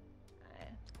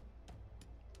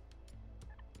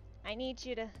 I need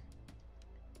you to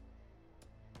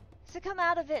come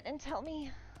out of it and tell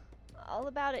me all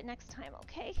about it next time,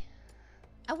 okay?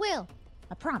 I will.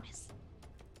 I promise.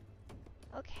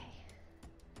 Okay.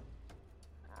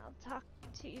 I'll talk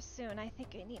to you soon. I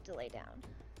think I need to lay down.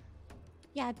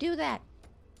 Yeah, do that.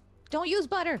 Don't use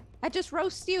butter. That just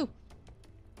roasts you.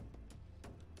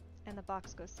 And the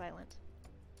box goes silent.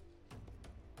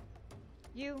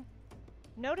 You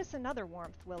notice another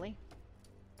warmth, Willie.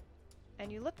 And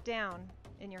you look down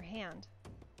in your hand.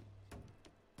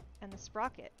 And the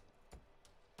sprocket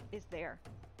is there.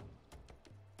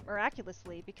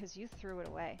 Miraculously, because you threw it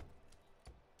away.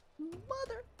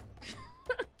 Mother.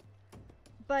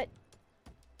 But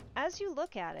as you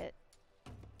look at it,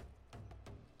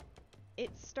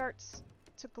 it starts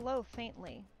to glow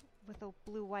faintly with a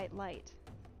blue-white light.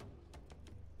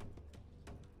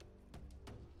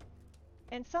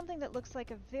 and something that looks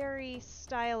like a very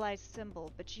stylized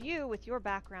symbol, but you, with your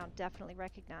background, definitely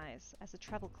recognize as a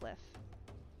treble clef,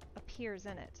 appears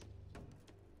in it.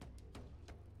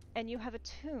 And you have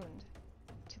attuned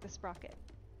to the sprocket.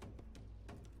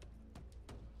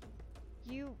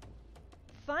 You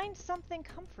find something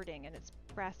comforting in its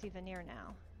brassy veneer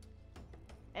now.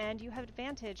 And you have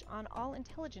advantage on all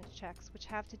intelligence checks which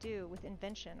have to do with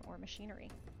invention or machinery.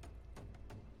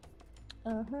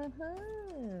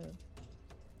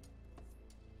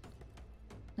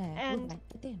 And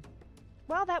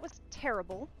while that was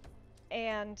terrible,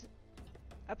 and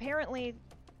apparently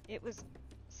it was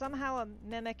somehow a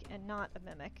mimic and not a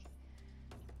mimic,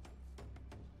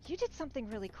 you did something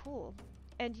really cool,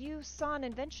 and you saw an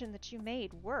invention that you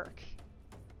made work.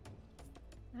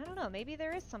 I don't know, maybe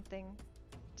there is something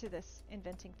to this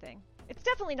inventing thing. It's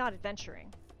definitely not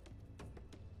adventuring,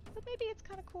 but maybe it's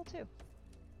kind of cool too.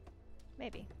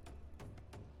 Maybe.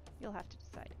 You'll have to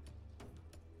decide.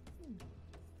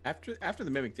 After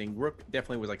the mimic thing, Rook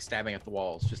definitely was like stabbing at the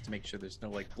walls just to make sure there's no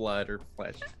like blood or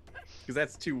flesh, because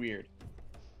that's too weird.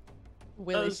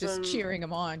 Willie's just cheering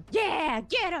him on. Yeah,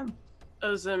 get him!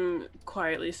 Ozum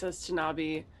quietly says to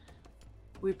Nabi,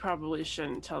 "We probably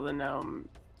shouldn't tell the gnome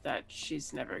that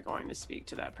she's never going to speak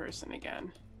to that person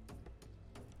again."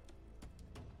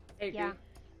 I agree. Yeah,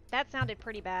 that sounded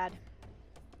pretty bad,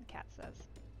 the cat says.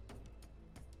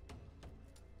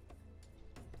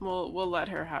 We'll let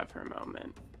her have her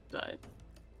moment, but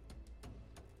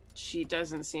she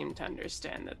doesn't seem to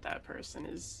understand that that person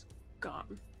is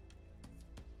gone.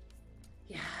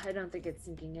 Yeah, I don't think it's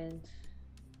sinking in.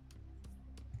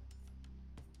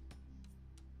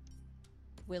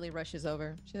 Willie rushes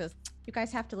over. She says, "You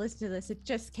guys have to listen to this. It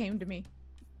just came to me."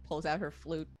 Pulls out her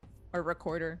flute or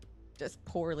recorder, just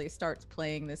poorly starts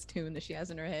playing this tune that she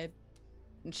has in her head,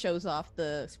 and shows off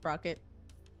the sprocket.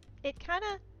 It kind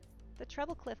of, the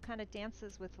treble clef kind of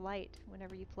dances with light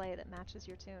whenever you play that matches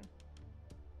your tune.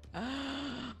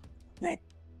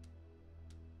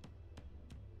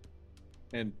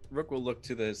 And Rook will look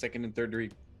to the second and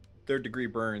third degree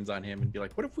burns on him and be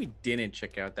like, "What if we didn't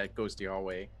check out that ghosty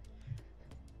hallway?"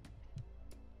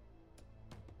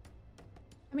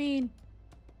 I mean,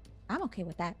 I'm okay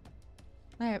with that.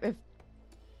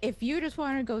 If you just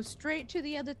want to go straight to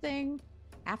the other thing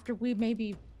after we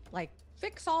maybe like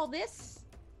fix all this,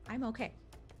 I'm okay.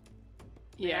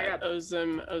 Yeah,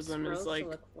 Ozum is like,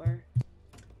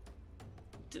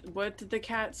 what did the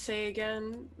cat say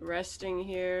again? Resting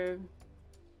here?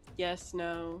 Yes,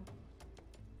 no.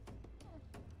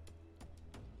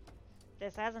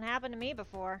 This hasn't happened to me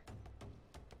before.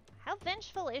 How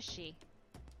vengeful is she?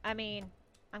 I mean,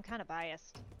 I'm kind of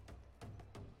biased.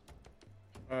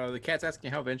 The cat's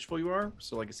asking how vengeful you are.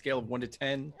 So like a scale of 1 to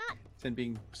 10, 10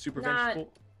 being super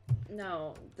vengeful.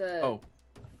 No, the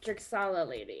Drixcilla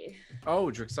lady. Oh,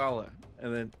 Drixcilla.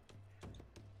 And then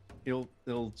he'll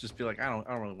just be like, I don't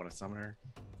really want to summon her.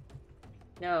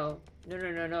 No.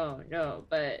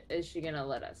 But is she gonna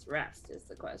let us rest? Is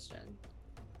the question.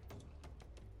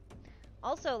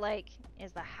 Also, like,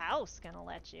 is the house gonna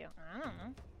let you? I don't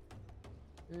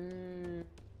know.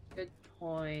 Good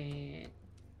point.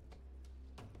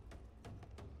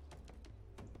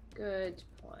 Good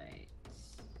point.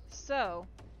 So,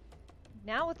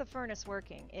 now with the furnace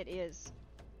working, it is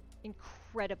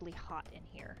incredibly hot in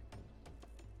here.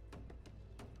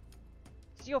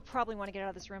 So you'll probably want to get out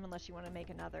of this room unless you want to make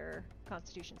another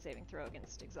Constitution saving throw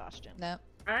against exhaustion. No.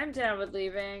 I'm down with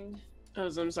leaving.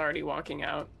 Ozum's already walking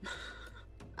out.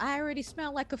 I already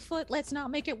smell like a foot. Let's not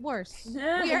make it worse.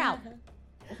 We're out.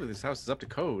 Hopefully this house is up to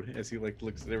code as he like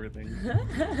looks at everything.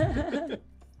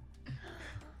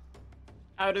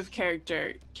 Out of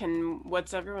character,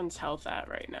 what's everyone's health at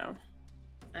right now?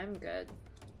 I'm good.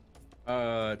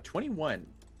 21.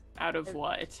 Out of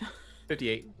what?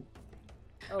 58.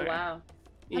 Oh, Okay. wow.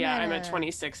 Yeah, I'm at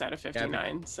 26 out of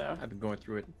 59, so. I've been going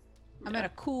through it. I'm at a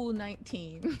cool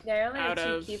 19. Yeah, I only have Out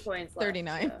 2 of key points left.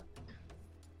 39. So.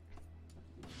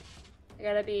 I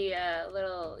gotta be a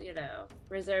little,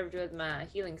 reserved with my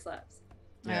healing slaps.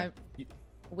 Yeah.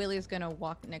 Willie's gonna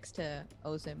walk next to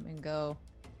Ozim and go,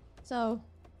 "So,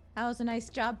 that was a nice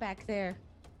job back there.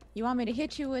 You want me to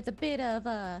hit you with a bit of,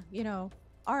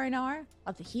 R&R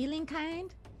of the healing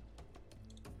kind?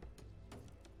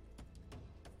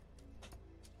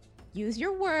 Use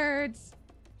your words."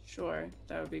 Sure,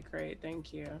 that would be great,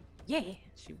 thank you. Yeah.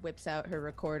 She whips out her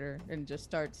recorder and just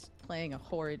starts playing a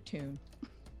horrid tune.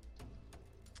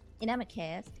 And I'm a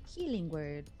cast healing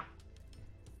word.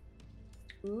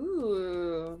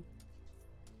 Ooh.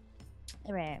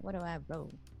 All right, what do I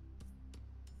roll?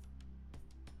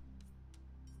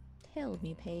 Tell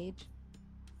me, Paige.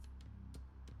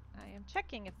 I am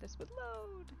checking if this would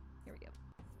load. Here we go.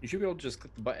 You should be able to just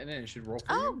click the button and it should roll for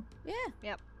Oh, you. yeah.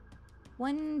 Yep.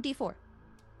 1d4.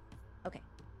 Okay.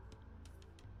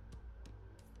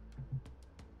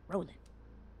 Rolling.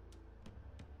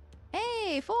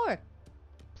 Hey, 4.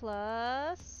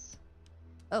 Plus.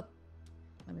 Oh,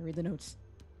 let me read the notes.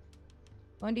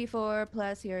 1d4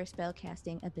 plus your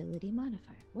spellcasting ability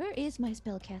modifier. Where is my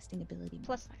spellcasting ability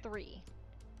Plus modifier? 3.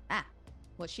 Ah,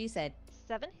 what she said.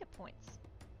 7 hit points.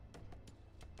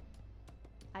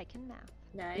 I can math.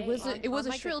 Nice. It was On a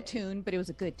my shrill good days. tune, but it was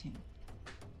a good tune.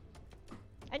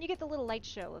 And you get the little light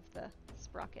show of the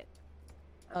sprocket.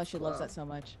 Oh, she loves Cool. that so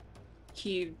much.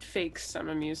 He fakes some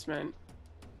amusement.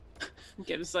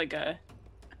 Gives like a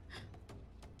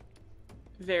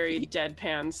very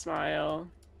deadpan smile.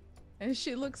 And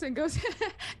she looks and goes,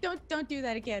 "Don't do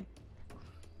that again."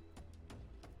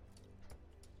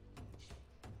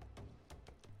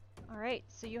 All right,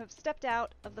 so you have stepped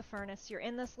out of the furnace. You're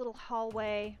in this little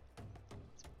hallway.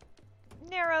 It's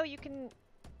narrow. You can,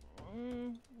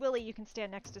 Willie, you can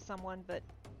stand next to someone, but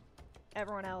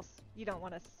everyone else, you don't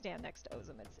want to stand next to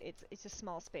Ozum. It's a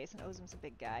small space, and Ozum's a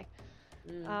big guy.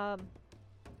 So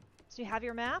you have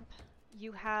your map.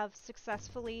 You have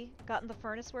successfully gotten the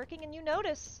furnace working, and you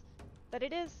notice that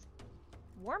it is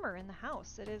warmer in the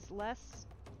house. It is less.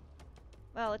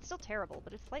 Well, it's still terrible,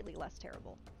 but it's slightly less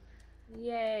terrible.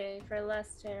 Yay for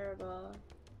less terrible.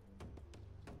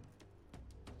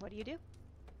 What do you do?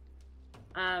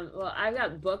 Well, I've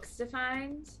got books to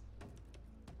find.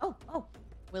 Oh.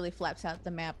 Willie flaps out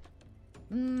the map.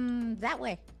 That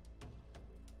way.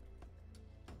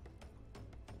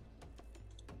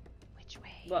 Which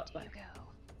way What do way?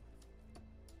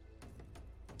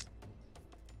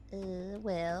 you go?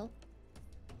 Well,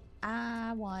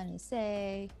 I want to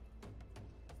say.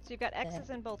 So you've got X's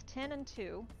in both 10 and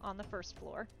 2 on the first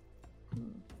floor.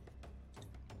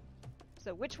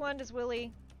 So which one does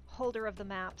Willie, holder of the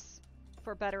maps,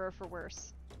 for better or for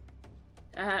worse?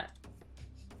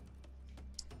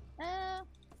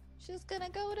 She's gonna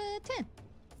go to 10.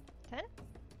 10?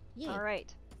 Yeah. All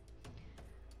right.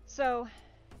 So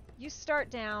you start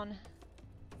down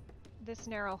this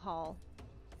narrow hall,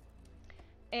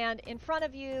 and in front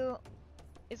of you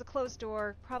is a closed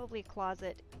door, probably a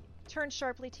closet. Turn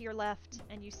sharply to your left,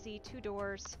 and you see 2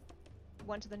 doors,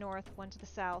 one to the north, one to the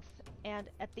south. And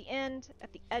at the end,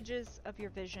 at the edges of your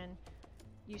vision,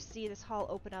 you see this hall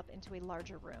open up into a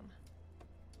larger room.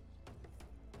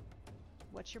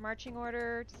 What's your marching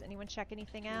order? Does anyone check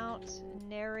anything out?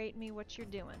 Narrate me what you're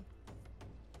doing.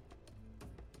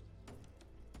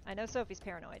 I know Sophie's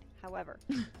paranoid. However,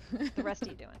 the rest of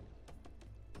you doing?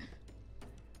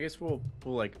 I guess we'll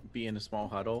like be in a small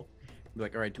huddle. Be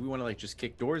like, all right, do we want to like just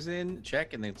kick doors in,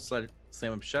 check, and then slam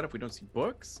them shut if we don't see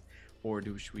books, or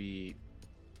should we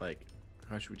like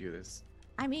how should we do this?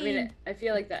 I I mean, mean, I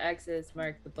feel like the X's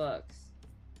mark the books.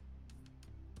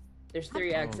 There's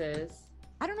 3 Oh. X's.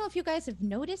 I don't know if you guys have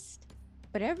noticed,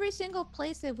 but every single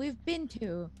place that we've been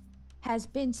to has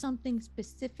been something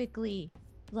specifically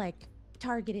like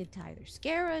targeted to either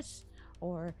scare us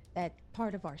or that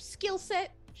part of our skill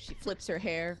set. She flips her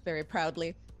hair very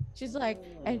proudly. She's like,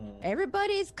 and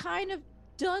everybody's kind of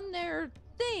done their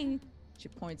thing. She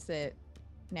points at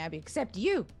Nabby, except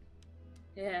you.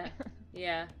 Yeah.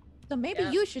 Yeah. So maybe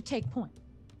Yeah. you should take point.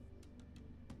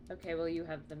 Okay, well, you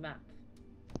have the map.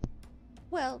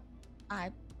 Well,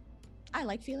 I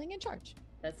like feeling in charge.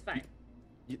 That's fine.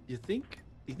 You think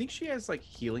she has like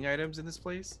healing items in this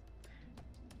place?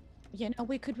 You know,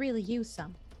 we could really use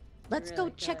some. Let's go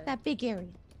really check could. that big area.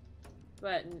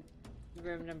 But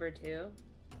room number 2?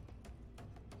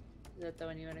 Is that the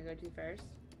one you want to go to first?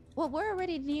 Well, we're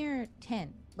already near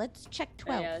 10. Let's check Oh,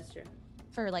 12 yeah, that's true.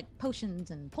 for like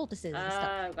potions and poultices and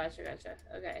stuff. Oh, gotcha.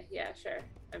 Okay, yeah, sure.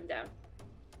 I'm down.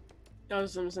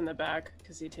 Ozum's in the back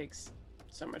because he takes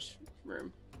so much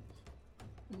room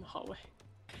in the hallway.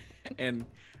 And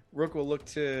Rook will look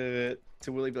to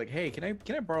Willie, be like, hey, can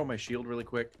I borrow my shield really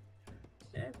quick?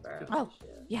 Sure, bro. Oh. Sure.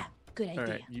 Yeah, good idea. All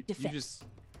right, you Defend. just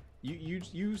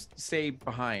you stay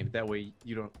behind. That way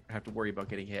you don't have to worry about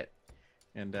getting hit.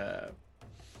 And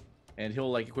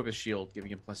he'll like equip his shield, giving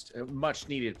him much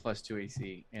needed +2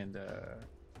 AC. And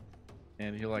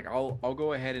he'll like I'll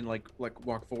go ahead and like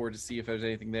walk forward to see if there's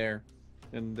anything there.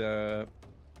 And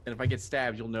if I get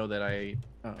stabbed, you'll know that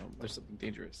there's something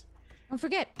dangerous. Don't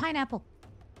forget, pineapple.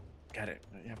 Got it.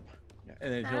 Yep. Yeah.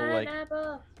 And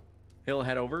then he'll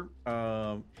head over.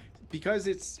 Because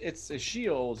it's a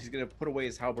shield, he's gonna put away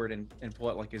his halberd and pull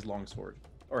out like his longsword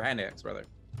or hand axe rather.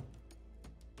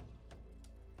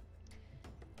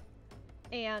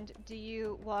 And do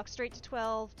you walk straight to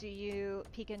 12? Do you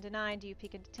peek into 9? Do you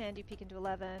peek into 10? Do you peek into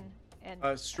 11?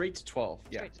 And Straight to 12.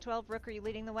 Yeah. straight to 12. Rook, are you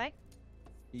leading the way?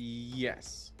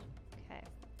 Yes. Okay.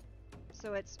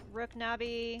 So it's Rook,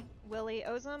 Nabi, Willie,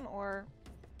 Ozum, or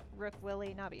Rook,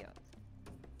 Willie, Nabi, Ozum?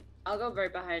 I'll go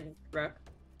right behind Rook.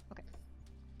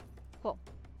 Cool.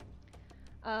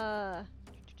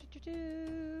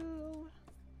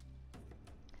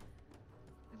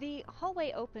 The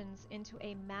hallway opens into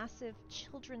a massive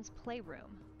children's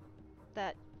playroom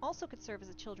that also could serve as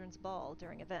a children's ball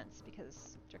during events,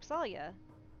 because Drixcilla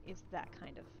is that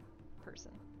kind of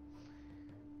person.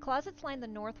 Closets line the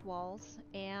north walls,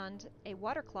 and a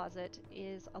water closet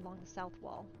is along the south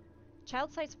wall.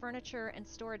 Child-sized furniture and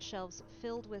storage shelves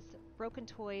filled with broken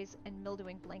toys and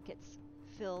mildewing blankets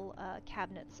fill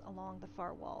cabinets along the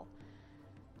far wall.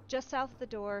 Just south of the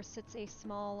door sits a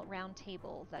small round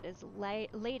table that is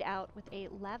laid out with a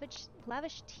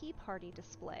lavish tea party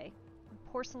display,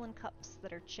 porcelain cups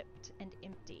that are chipped and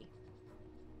empty.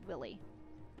 Willie.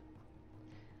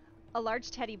 A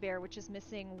large teddy bear, which is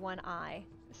missing one eye,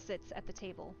 sits at the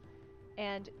table,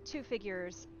 and two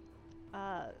figures,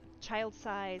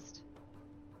 child-sized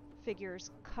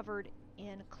figures covered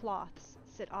in cloths,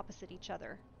 sit opposite each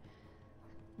other.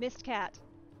 Mistcat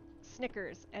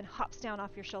snickers and hops down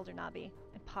off your shoulder, Nabi,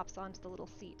 and pops onto the little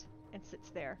seat and sits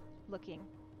there, looking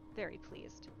very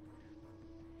pleased.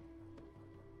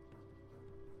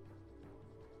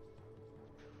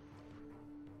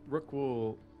 Rook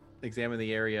will examine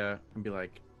the area and be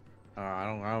like, I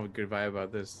don't have a good vibe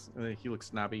about this. He looks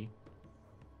snobby.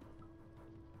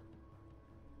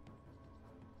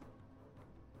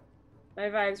 My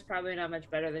vibe's probably not much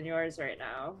better than yours right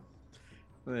now.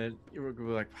 And then Rook will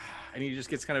be like, and he just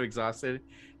gets kind of exhausted.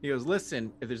 He goes,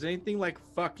 listen, if there's anything like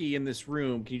fucky in this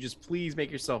room, can you just please make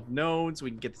yourself known so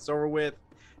we can get this over with?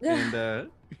 And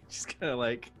just kind of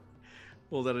like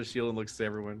pulls out a shield and looks to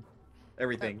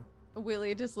everything.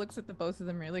 Willie just looks at the both of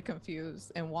them really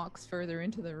confused and walks further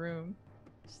into the room.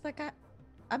 She's like,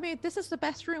 I mean, this is the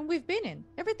best room we've been in.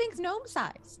 Everything's gnome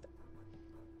sized.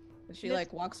 And she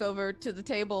like walks over to the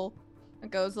table and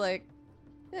goes like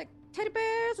teddy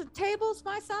bears and tables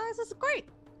my size is great.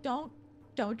 Don't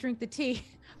drink the tea.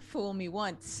 Fool me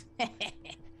once.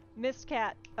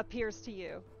 Mistcat appears to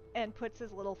you and puts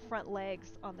his little front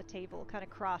legs on the table, kind of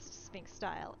crossed Sphinx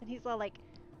style, and he's all like,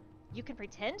 you can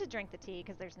pretend to drink the tea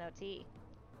because there's no tea.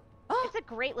 Oh, It's a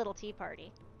great little tea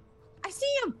party. I see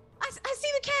him. I see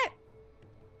the cat.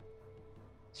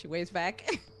 She waves back.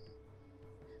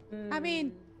 I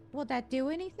mean, will that do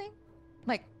anything?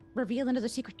 Like reveal another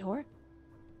secret door?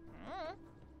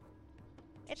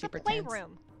 It's She a pretends.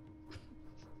 playroom.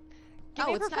 Give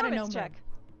me a it's not a performance gnome check.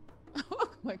 room. Oh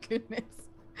my goodness.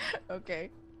 Okay.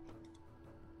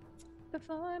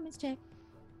 Performance check.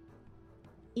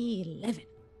 11.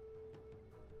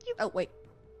 Oh, wait.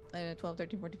 12,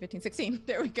 13, 14, 15, 16.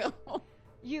 There we go.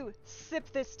 You sip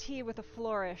this tea with a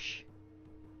flourish.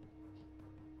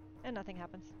 And nothing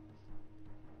happens.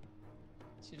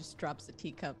 She just drops the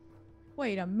teacup.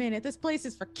 Wait a minute. This place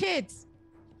is for kids.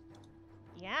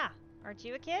 Yeah. Aren't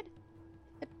you a kid?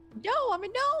 No, I'm a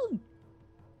gnome.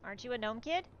 Aren't you a gnome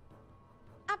kid?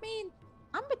 I mean,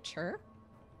 I'm mature.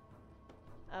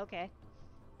 Okay.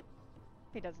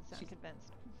 He doesn't sound She's-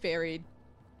 convinced. Very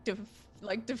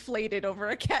deflated over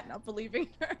a cat not believing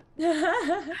her.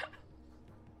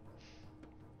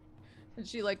 And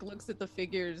she like looks at the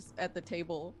figures at the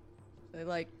table. They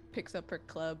like picks up her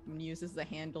club and uses the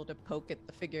handle to poke at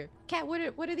the figure. Cat,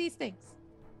 what are these things?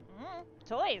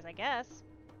 Toys, I guess.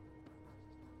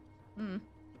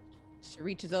 She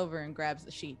reaches over and grabs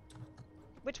the sheet.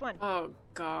 Which one? Oh,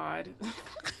 God.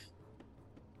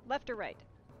 Left or right?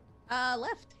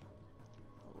 Left.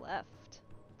 Left.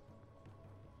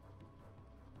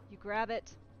 You grab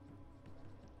it,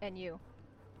 and you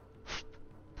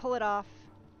pull it off,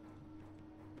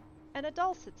 and a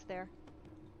doll sits there.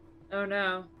 Oh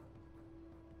no.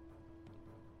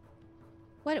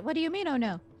 What do you mean? Oh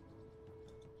no.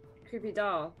 Creepy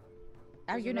doll.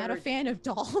 Are Just you not a remember- fan of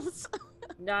dolls?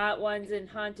 Not ones in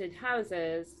haunted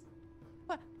houses.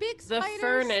 What, big The spiders?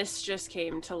 furnace just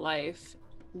came to life.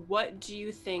 What do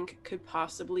you think could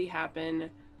possibly happen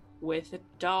with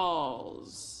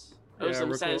dolls? Yeah, Ozum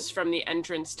Rook says will- from the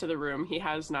entrance to the room. He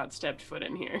has not stepped foot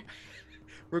in here.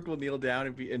 Rook will kneel down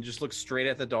and just look straight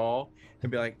at the doll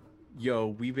and be like, yo,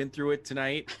 we've been through it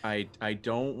tonight. I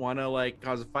don't want to like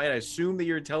cause a fight. I assume that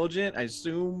you're intelligent. I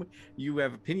assume you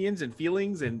have opinions and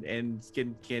feelings and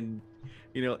can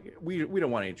you know, we don't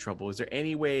want any trouble. Is there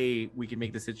any way we can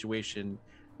make the situation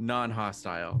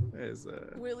non-hostile?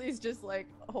 Willie's just like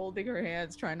holding her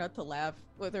hands, trying not to laugh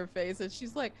with her face, and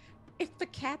she's like, If the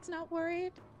cat's not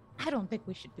worried, I don't think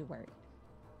we should be worried.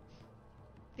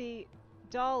 The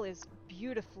doll is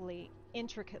beautifully,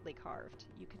 intricately carved,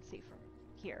 you can see from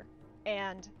here.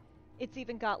 And it's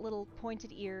even got little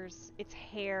pointed ears. Its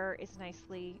hair is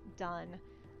nicely done.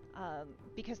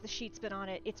 Because the sheet's been on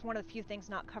it, it's one of the few things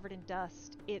not covered in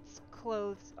dust. Its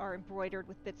clothes are embroidered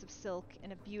with bits of silk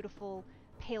in a beautiful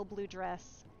pale blue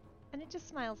dress. And it just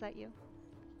smiles at you.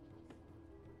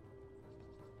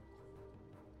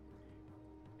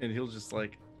 And he'll just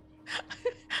like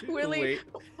Willie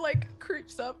wait.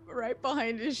 creeps up right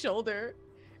behind his shoulder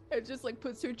and just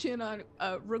puts her chin on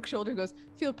Rook's shoulder and goes,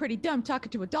 "Feel pretty dumb talking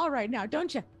to a doll right now,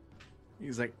 don't you?"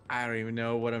 He's like, I don't even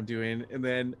know what I'm doing. And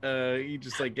then he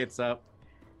just gets up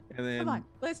and then Come on,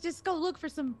 let's just go look for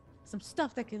some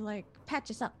stuff that can patch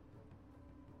us up.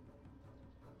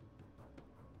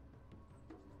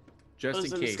 just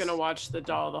in Ozem's case. gonna watch the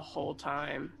doll the whole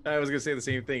time. I was gonna say the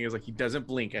same thing. It was he doesn't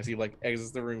blink as he exits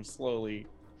the room slowly.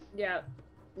 Yeah.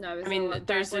 No, I mean,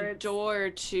 there's a door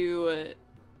to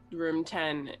room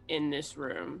 10 in this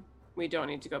room. We don't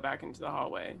need to go back into the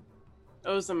hallway.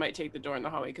 Ozem might take the door in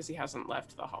the hallway because he hasn't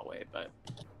left the hallway, but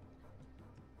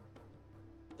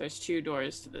there's 2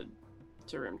 doors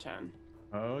to room 10.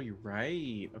 Oh, you're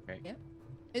right. Okay. Yep.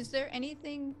 Is there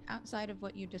anything outside of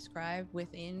what you described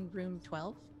within room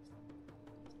 12?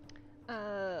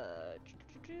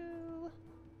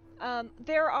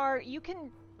 There are, you can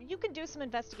do some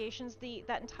investigations.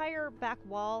 That entire back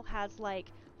wall has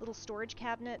little storage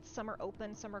cabinets. Some are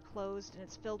open, some are closed, and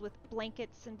it's filled with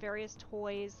blankets and various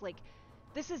toys.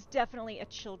 This is definitely a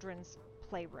children's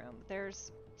playroom.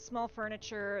 There's small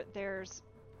furniture, there's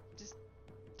just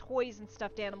toys and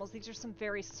stuffed animals. These are some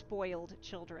very spoiled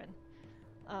children.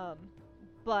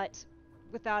 But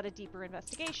without a deeper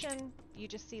investigation, you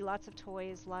just see lots of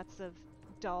toys, lots of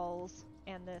dolls,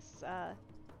 and this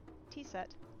tea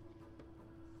set.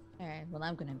 Alright, well,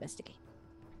 I'm gonna investigate.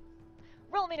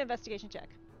 Roll me an investigation check.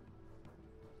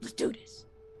 Let's do this.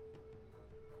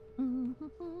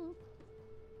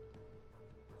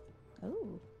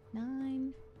 Oh,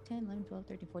 9, 10, 11, 12,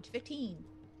 13, 14, 15.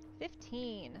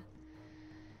 15.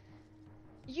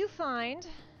 You find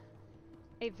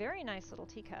a very nice little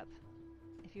teacup,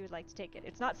 if you would like to take it.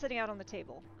 It's not sitting out on the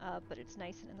table, but it's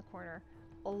nice and in the corner.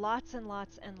 Lots and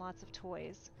lots and lots of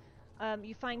toys.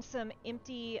 You find some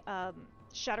empty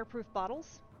shatterproof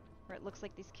bottles, where it looks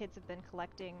like these kids have been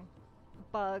collecting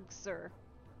bugs or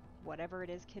whatever it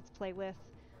is kids play with.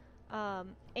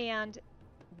 And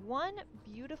one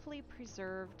beautifully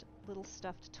preserved little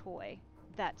stuffed toy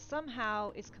that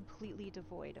somehow is completely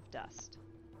devoid of dust.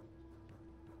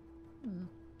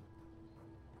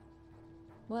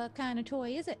 What kind of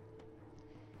toy is it?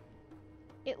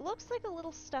 It looks like a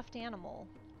little stuffed animal,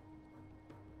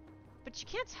 but you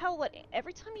can't tell what.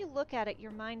 Every time you look at it,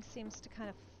 your mind seems to kind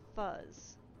of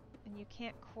fuzz, and you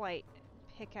can't quite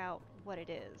pick out what it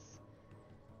is.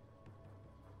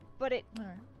 But it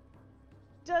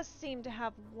does seem to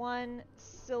have one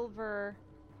silver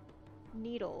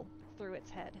needle through its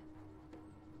head.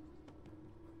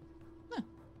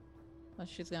 Well,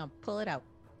 she's gonna pull it out.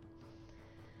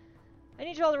 I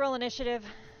need you all to roll initiative.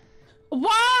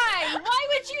 Why? Why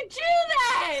would you do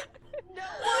that?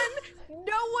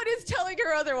 No one is telling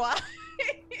her otherwise.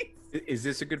 Is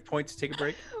this a good point to take a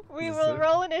break? We Is will it?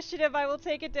 roll initiative, I will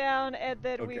take it down, and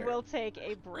then we Okay. will take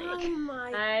a break. Oh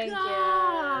my Thank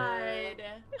god.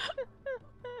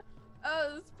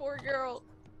 Oh, this poor girl.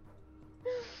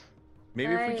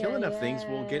 Maybe if we kill Ay, enough ay, things,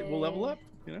 we'll level ay. up.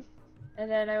 You know. And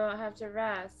then I won't have to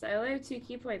rest. I only have 2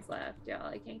 key points left, y'all.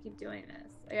 I can't keep doing this.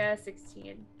 I got a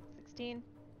 16. 16.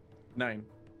 9.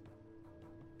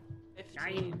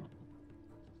 15.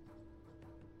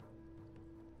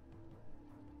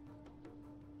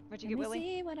 What'd you get, Let me Willie?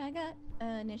 see what I got.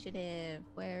 Initiative.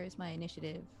 Where is my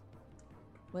initiative?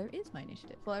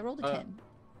 Well, I rolled a 10.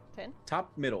 10.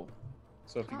 Top middle.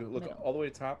 So if Top you look middle. all the way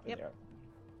to top, Yep. yeah.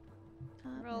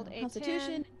 Rolled a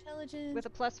Constitution, 10 intelligence. With a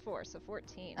 +4, so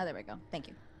 14. Oh, there we go. Thank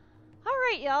you. All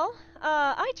right, y'all.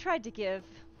 I tried to give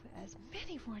as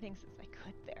many warnings as I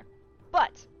could there.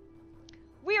 But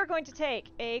we are going to take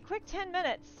a quick 10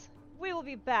 minutes. We will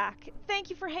be back. Thank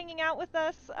you for hanging out with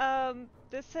us.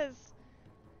 This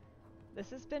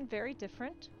has been very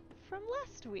different from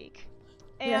last week.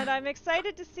 And Yeah. I'm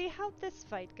excited to see how this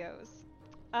fight goes.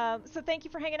 So thank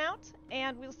you for hanging out,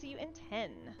 and we'll see you in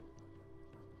 10.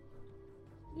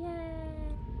 Yay!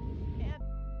 And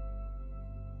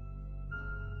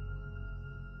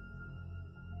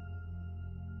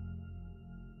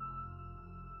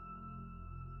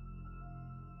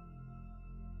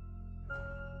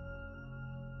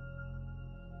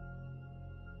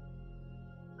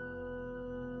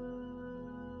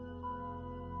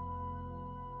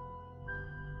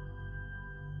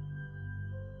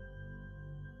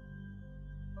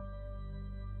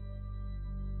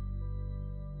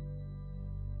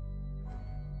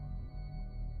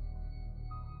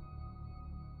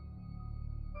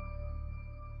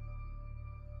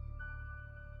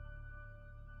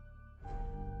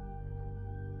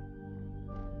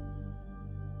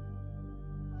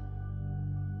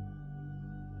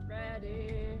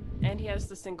has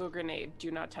the single grenade.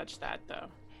 Do not touch that, though.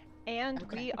 And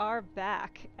Okay. we are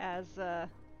back as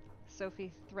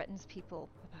Sophie threatens people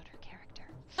about her character.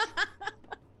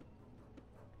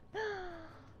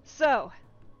 So,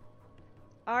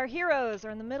 our heroes are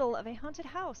in the middle of a haunted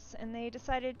house, and they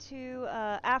decided to,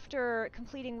 after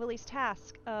completing Willie's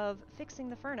task of fixing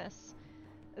the furnace,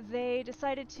 they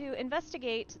decided to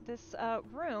investigate this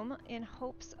room in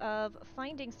hopes of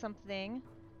finding something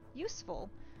useful.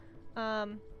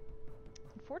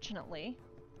 Unfortunately,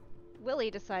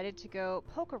 Willie decided to go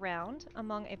poke around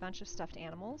among a bunch of stuffed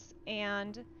animals,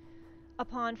 and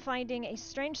upon finding a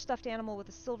strange stuffed animal with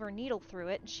a silver needle through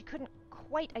it, and she couldn't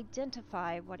quite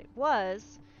identify what it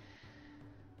was.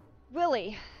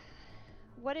 Willie,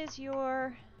 what is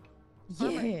your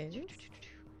armor? Yes.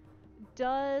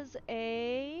 Does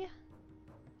a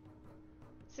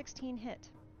 16 hit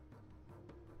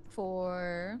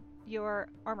For your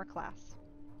armor class?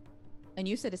 and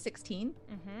you said a 16.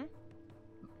 Mm-hmm.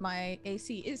 My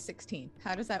AC is 16.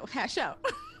 How does that hash out?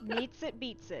 Meets it,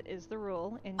 beats it is the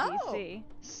rule in Oh. DC.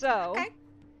 So, Okay.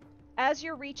 as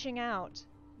you're reaching out,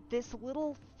 this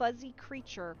little fuzzy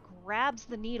creature grabs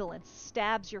the needle and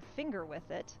stabs your finger with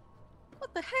it.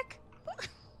 What the heck?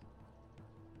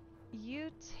 You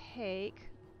take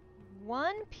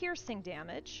 1 piercing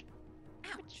damage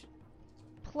Ouch.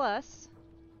 plus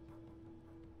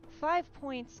 5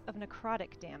 points of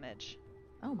necrotic damage.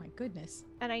 Oh my goodness.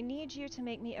 And I need you to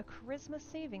make me a charisma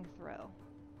saving throw.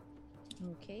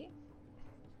 Okay.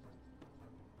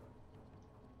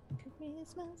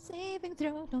 Charisma saving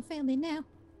throw. Don't fail me now.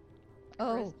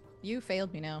 Oh, you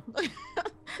failed me now.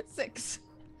 6.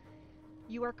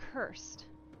 You are cursed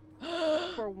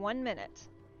for 1 minute.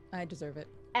 I deserve it.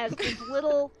 As this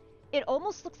little, it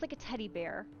almost looks like a teddy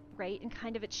bear, right, in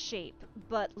kind of its shape,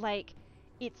 but like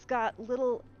it's got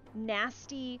little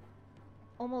nasty,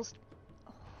 almost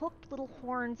hooked little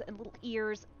horns and little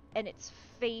ears, and its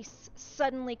face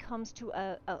suddenly comes to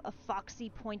a foxy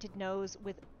pointed nose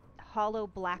with hollow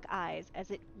black eyes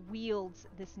as it wields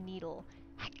this needle.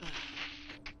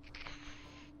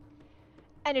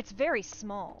 And it's very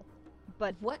small,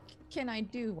 but What can I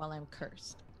do while I'm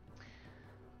cursed?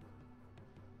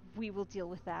 we will deal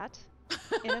with that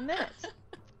in a minute.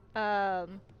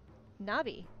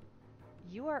 Nabi,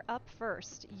 you are up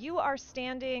first. You are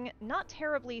standing not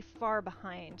terribly far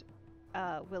behind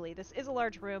Willie. This is a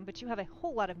large room, but you have a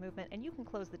whole lot of movement, and you can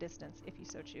close the distance if you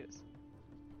so choose.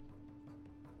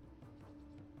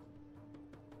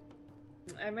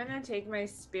 I'm gonna take my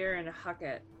spear and huck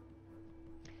it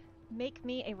Make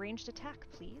me a ranged attack,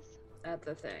 please. at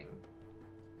the thing.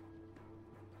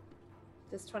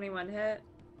 Does 21 hit?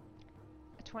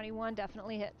 A 21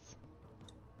 definitely hits.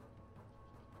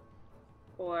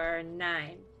 Or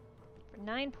 9? For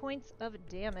 9 points of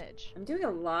damage. I'm doing a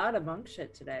lot of monk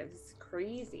shit today. This is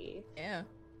crazy. Yeah.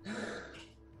 The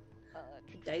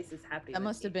dice is happy. That with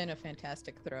must have me. been a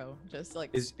fantastic throw. Just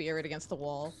like Is- spear it against the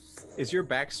wall. Is your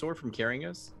back sore from carrying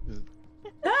us?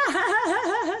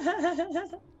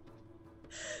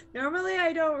 Normally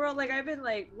I don't roll. Like I've been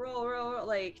like roll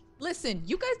like. Listen,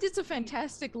 you guys did some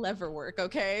fantastic lever work,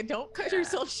 okay? Don't cut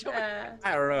yourself short.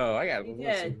 I don't know. I got You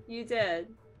did. You did.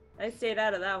 I stayed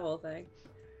out of that whole thing.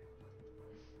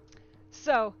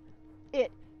 So,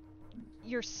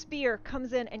 your spear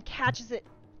comes in and catches it,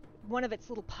 one of its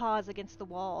little paws against the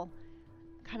wall,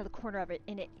 kind of the corner of it,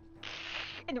 and it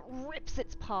rips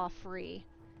its paw free,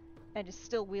 and is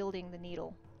still wielding the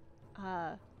needle.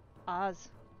 Oz,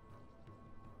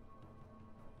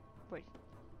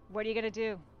 what are you gonna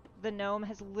do? The gnome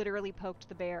has literally poked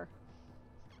the bear.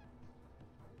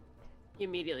 He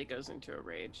immediately goes into a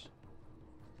rage.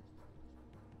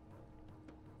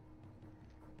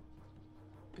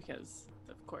 Because,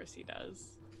 of course, he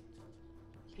does.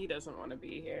 He doesn't want to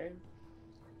be here.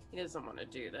 He doesn't want to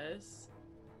do this.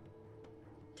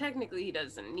 Technically, he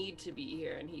doesn't need to be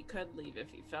here, and he could leave if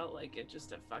he felt like it, just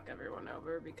to fuck everyone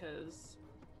over, because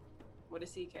what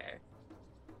does he care?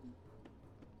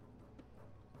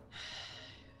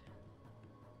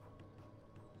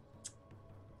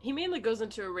 He mainly goes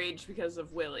into a rage because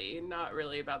of Willie, not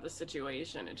really about the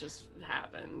situation. It just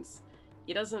happens.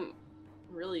 He doesn't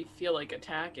really feel like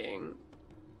attacking.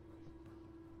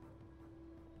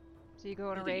 So you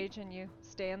go in a rage and you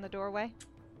stay in the doorway?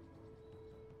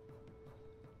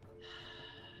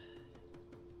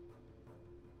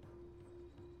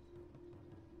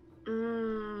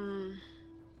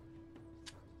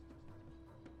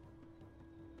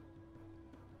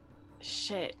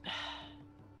 Shit.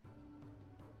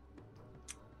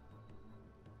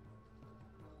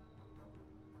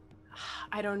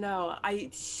 I don't know.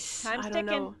 Time's I don't ticking.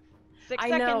 know. 6 I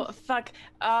seconds. know. Fuck.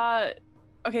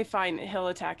 Okay, fine. He'll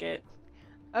attack it.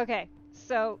 Okay,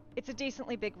 so it's a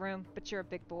decently big room, but you're a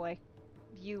big boy.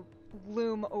 You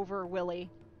loom over Willie.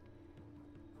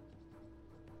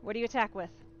 What do you attack with?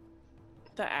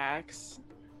 The axe.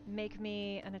 Make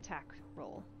me an attack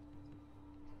roll.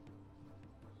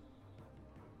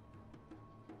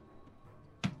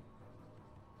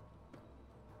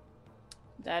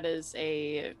 That is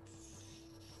a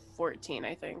 14,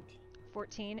 I think.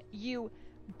 14. You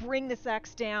bring this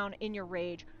axe down in your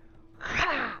rage,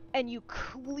 and you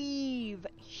cleave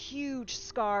huge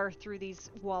scar through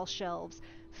these wall shelves.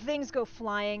 Things go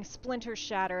flying, splinters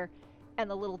shatter, and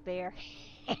the little bear,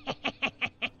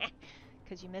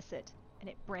 because you miss it, and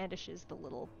it brandishes the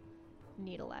little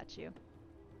needle at you.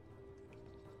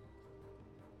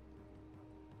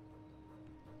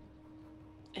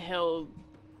 He'll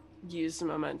use the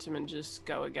momentum and just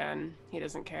go again. He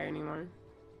doesn't care anymore.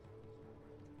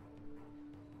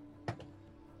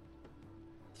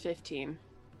 15.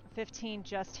 15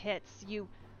 just hits. You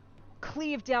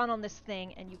cleave down on this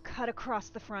thing, and you cut across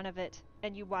the front of it,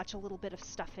 and you watch a little bit of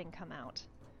stuffing come out.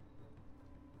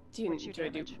 Do What's your I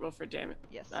do damage? roll for damage?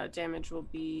 Yes. Damage will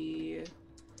be...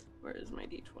 Where is my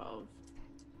d12?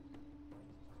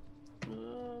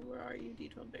 Where are you,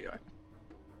 d12? There you are.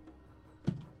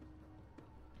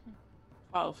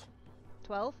 12.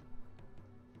 12?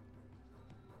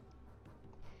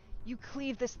 You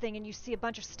cleave this thing and you see a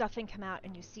bunch of stuffing come out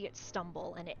and you see it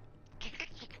stumble and it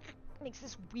makes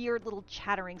this weird little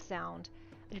chattering sound.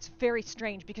 And it's very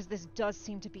strange because this does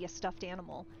seem to be a stuffed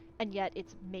animal and yet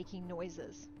it's making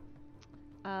noises.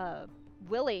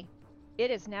 Willie,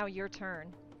 it is now your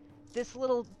turn. This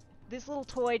little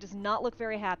toy does not look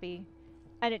very happy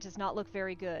and it does not look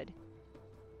very good.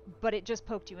 But it just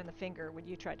poked you in the finger when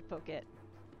you tried to poke it.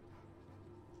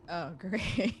 Oh,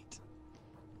 great.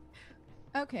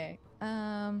 Okay.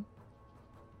 How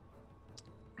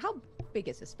big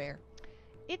is this bear?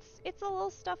 It's a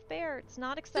little stuffed bear. It's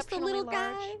not exceptionally little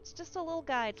large. guy? It's just a little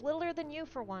guy. It's littler than you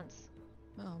for once.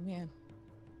 Oh man.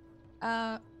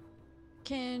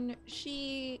 Can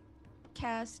she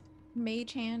cast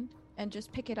Mage Hand and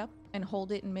just pick it up and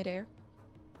hold it in midair?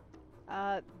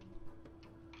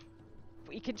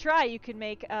 You can try. You can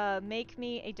make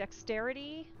me a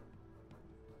dexterity.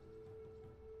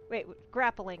 Wait,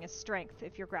 grappling is strength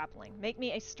if you're grappling. Make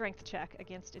me a strength check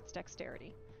against its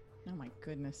dexterity. Oh my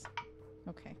goodness.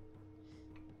 Okay.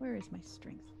 Where is my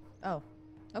strength? Oh,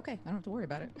 okay. I don't have to worry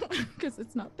about it because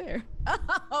it's not there.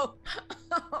 Oh,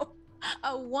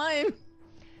 a 1.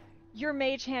 Your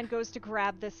mage hand goes to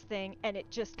grab this thing and it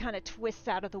just kind of twists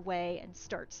out of the way and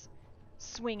starts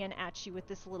swinging at you with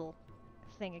this little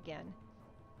thing again.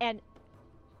 And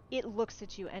it looks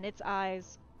at you and its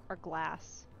eyes are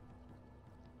glass.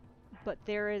 But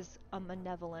there is a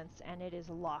malevolence and it is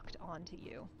locked onto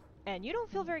you. And you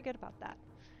don't feel very good about that.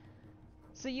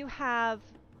 So you have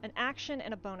an action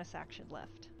and a bonus action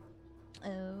left.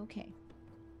 Okay.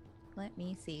 Let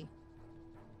me see.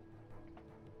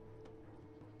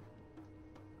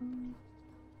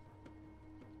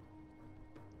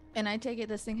 And I take it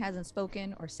this thing hasn't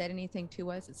spoken or said anything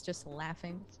to us. It's just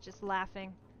laughing. It's just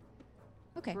laughing.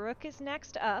 Okay. Brooke is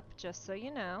next up, just so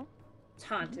you know.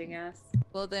 Taunting us.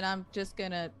 Well, then I'm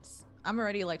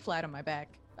already like flat on my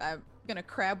back. I'm gonna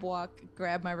crab walk,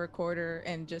 grab my recorder,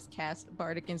 and just cast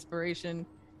Bardic Inspiration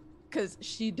because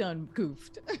she done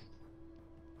goofed. So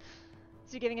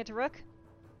you're giving it to Rook?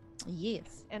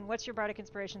 Yes. And what's your Bardic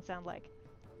Inspiration sound like?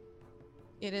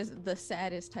 It is the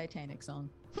saddest Titanic song.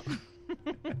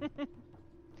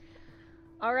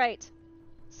 All right.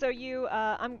 So you,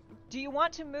 do you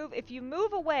want to move? If you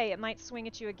move away, it might swing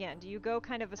at you again. Do you go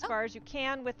kind of as far as you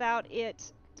can without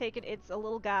it taking? It's a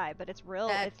little guy, but it's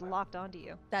it's locked onto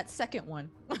you. That second one.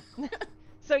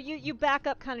 So you back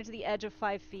up kind of to the edge of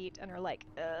 5 feet and are like,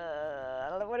 I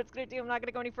don't know what it's gonna do. I'm not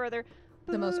gonna go any further.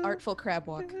 The most artful crab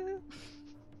walk.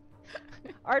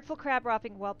 Artful crab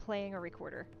walking while playing a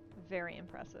recorder. Very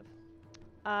impressive.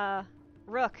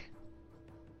 Rook.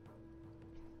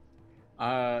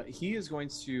 He is going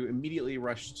to immediately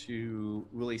rush to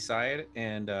Willie's side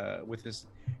and with his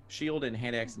shield and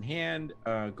hand axe in hand,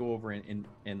 go over and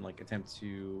like attempt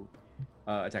to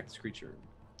attack this creature.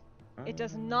 It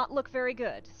does not look very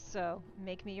good, so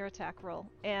make me your attack roll.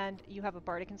 And you have a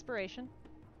Bardic Inspiration.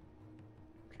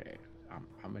 Okay,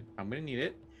 I'm gonna need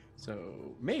it. So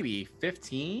maybe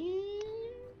 15.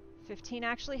 15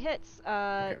 actually hits.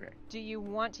 Okay. Do you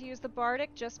want to use the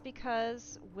Bardic just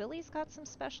because Willie's got some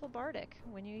special Bardic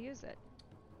when you use it?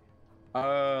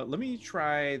 Let me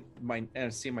try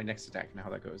see my next attack and how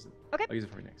that goes. Okay. I'll use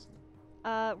it for my next.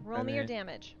 Roll me your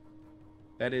damage.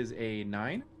 That is a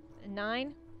 9.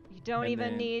 9. You don't And even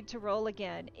then- need to roll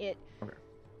again. It Okay.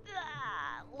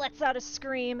 lets out a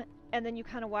scream, and then you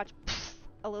kind of watch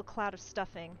a little cloud of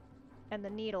stuffing, and the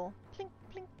needle, plink,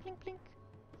 plink, plink, plink,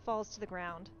 falls to the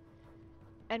ground.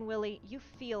 And Willie, you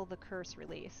feel the curse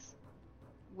release,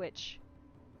 which,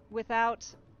 without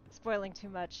spoiling too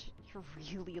much, you're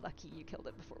really lucky you killed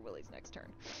it before Willie's next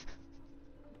turn.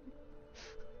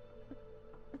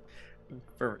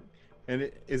 Perfect.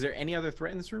 And is there any other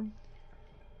threat in this room?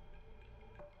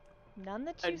 None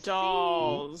that you see.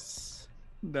 Dolls.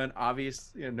 None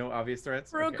obvious, no obvious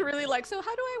threats. Brooke Okay. really like, so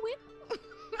how do I win?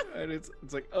 And it's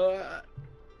like, okay,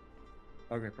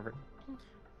 perfect.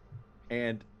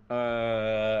 And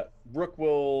Rook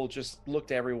will just look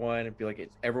to everyone and be like, "Is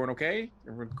everyone okay?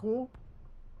 Everyone cool?"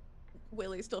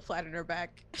 Willie's still flat on her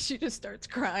back. She just starts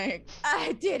crying.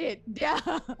 I did it. No.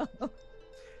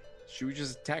 Should we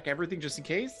just attack everything just in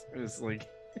case? It's like,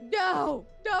 No,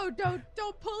 don't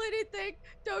pull anything.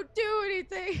 Don't do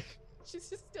anything. She's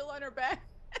just still on her back.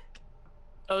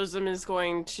 Ozem is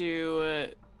going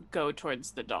to go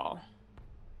towards the doll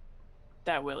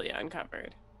that Willie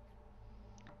uncovered.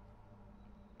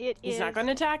 He's not going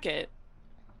to attack it.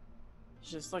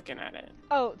 He's just looking at it.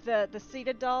 Oh, the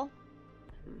seated doll?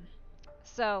 Mhm.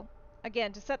 So,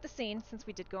 again, to set the scene, since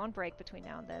we did go on break between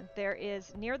now and then, there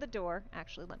is near the door,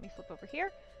 actually, let me flip over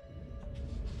here.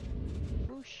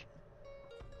 Whoosh.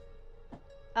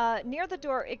 Near the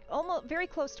door, almost very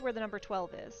close to where the number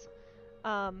 12 is,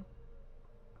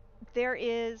 there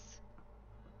is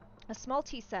a small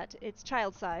tea set. It's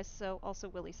child sized, so also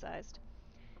Willie sized,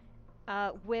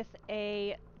 with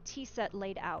a tea set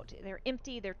laid out. They're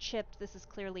empty, they're chipped. This is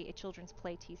clearly a children's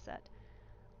play tea set.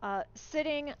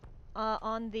 Sitting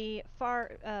on the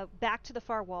far back to the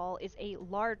far wall is a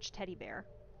large teddy bear.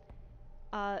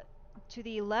 To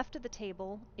the left of the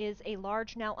table is a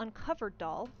large, now uncovered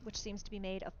doll, which seems to be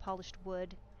made of polished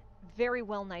wood, very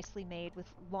well nicely made,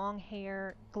 with long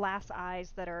hair, glass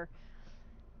eyes that are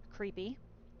creepy.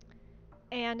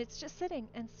 And it's just sitting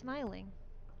and smiling.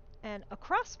 And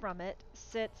across from it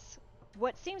sits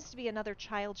what seems to be another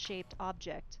child-shaped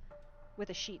object with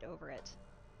a sheet over it.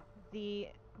 The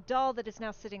doll that is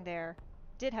now sitting there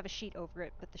did have a sheet over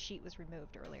it, but the sheet was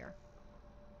removed earlier.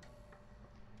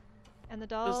 And the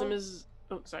doll... Ozem is...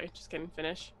 Oh, sorry, just kidding.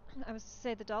 Finish. I was to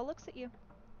say, the doll looks at you.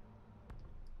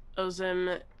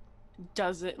 Ozem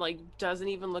doesn't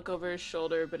even look over his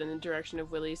shoulder, but in the direction of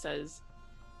Willie says,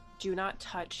 "Do not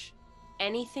touch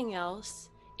anything else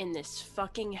in this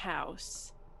fucking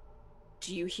house.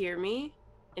 Do you hear me?"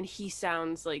 And he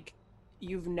sounds like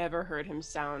you've never heard him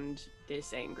sound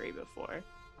this angry before.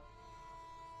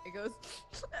 He goes,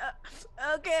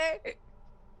 okay.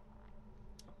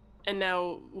 And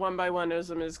now, one by one,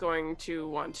 Ozem is going to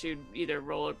want to either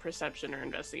roll a perception or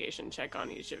investigation check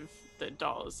on each of the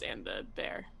dolls and the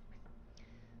bear.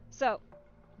 So,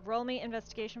 roll me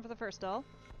investigation for the first doll.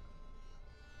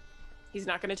 He's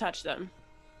not going to touch them.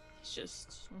 He's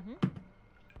just...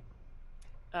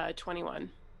 21.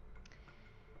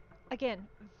 Again,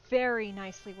 very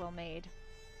nicely well made.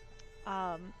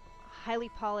 Highly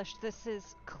polished. This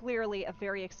is clearly a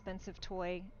very expensive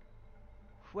toy.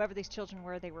 Whoever these children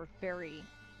were, they were very,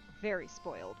 very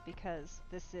spoiled, because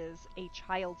this is a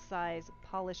child-size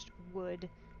polished wood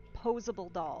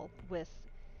posable doll with...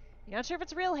 You're not sure if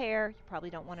it's real hair. You probably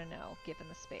don't want to know, given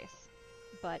the space.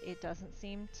 But it doesn't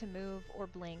seem to move or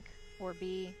blink or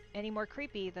be any more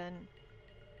creepy than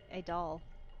a doll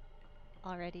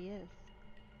already is.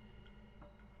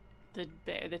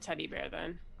 The teddy bear,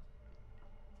 then.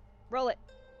 Roll it.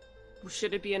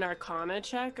 Should it be an Arcana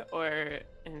check or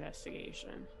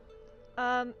investigation?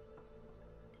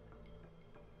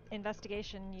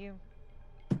 Investigation, you...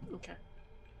 Okay.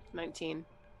 19.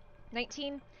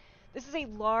 19. This is a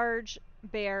large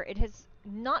bear. It has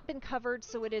not been covered,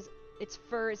 so its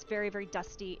fur is very, very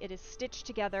dusty. It is stitched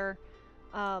together,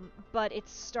 but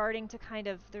it's starting to kind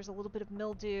of... There's a little bit of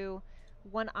mildew.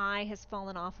 One eye has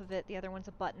fallen off of it. The other one's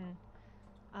a button.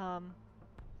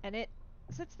 And it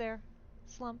sits there,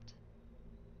 slumped.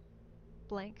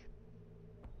 Blank.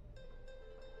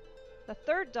 The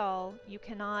third doll you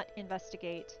cannot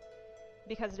investigate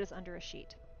because it is under a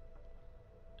sheet.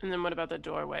 And then what about the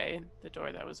doorway? The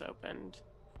door that was opened?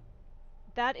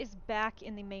 That is back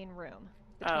in the main room.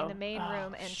 Between the main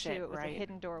room and shit, 2, it was right. a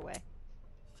hidden doorway.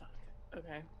 Fuck.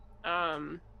 Okay.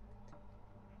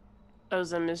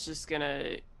 Ozem is just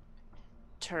gonna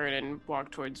turn and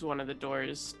walk towards one of the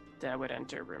doors that would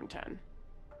enter room 10.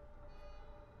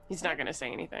 He's not gonna say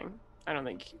anything. I don't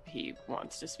think he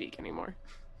wants to speak anymore.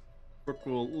 Brooke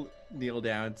will kneel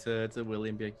down to Willie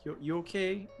and be like, you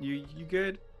okay? You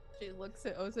good? She looks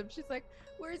at Ozim. She's like,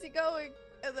 "Where is he going?"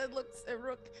 And then looks at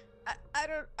Rook. I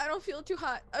don't feel too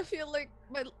hot. I feel like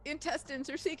my intestines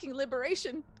are seeking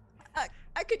liberation.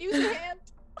 I could use a hand.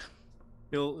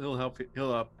 He'll help.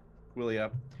 He'll up Willie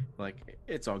up. Like,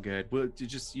 it's all good.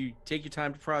 You take your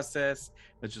time to process.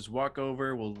 Let's just walk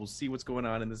over. We'll see what's going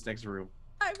on in this next room.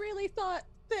 I really thought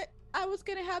that I was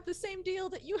gonna have the same deal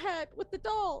that you had with the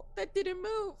doll that didn't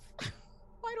move.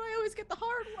 Why do I always get the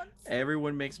hard ones?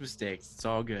 Everyone makes mistakes. It's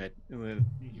all good. And then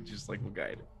you just like will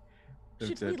guide it.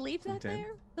 Should we leave that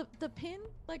there? The pin?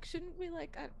 Like, shouldn't we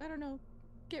I don't know,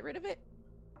 get rid of it?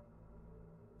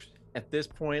 At this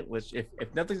point, let's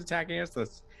if nothing's attacking us,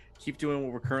 let's keep doing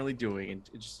what we're currently doing and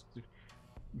just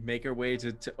make our way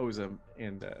to Ozim.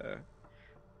 And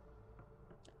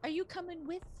Are you coming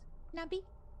with Nabi?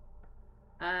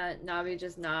 Navi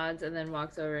just nods and then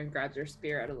walks over and grabs her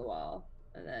spear out of the wall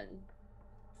and then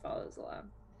follows along.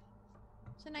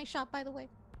 It's a nice shot, by the way.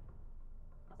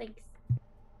 Thanks.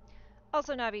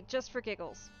 Also, Navi, just for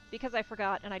giggles, because I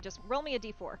forgot, and I just roll me a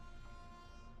d4.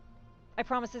 I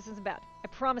promise this isn't bad. I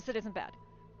promise it isn't bad.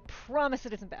 Promise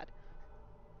it isn't bad.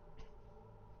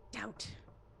 Doubt.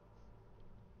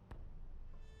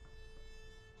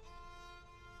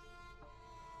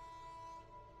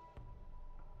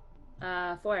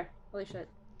 Four. Holy shit.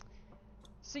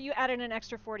 So you added an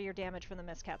extra 4 to your damage from the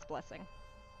Mistcat's Blessing,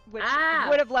 which Ah,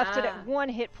 would have left it at 1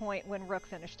 hit point when Rook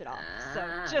finished it off. So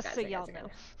just so gotcha, y'all gotcha, know.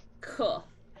 gotcha. Cool.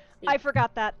 I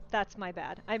forgot that. That's my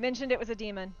bad. I mentioned it was a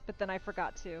demon, but then I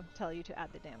forgot to tell you to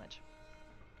add the damage.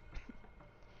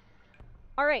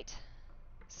 All right.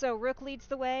 So Rook leads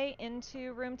the way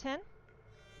into room 10.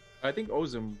 I think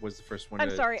Ozim was the first one. I'm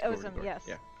sorry, to go over the Ozim, door. yes.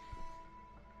 Yeah.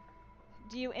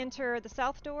 Do you enter the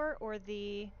south door or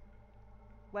the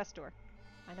west door?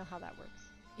 I know how that works.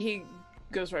 He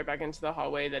goes right back into the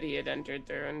hallway that he had entered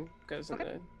through and goes in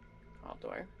Okay. the hall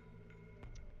door.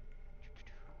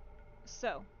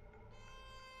 So,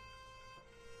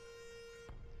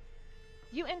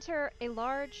 you enter a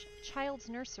large child's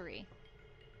nursery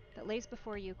that lays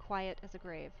before you quiet as a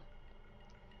grave.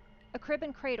 A crib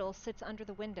and cradle sits under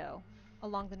the window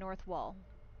along the north wall.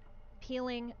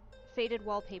 Peeling, faded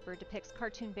wallpaper depicts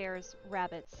cartoon bears,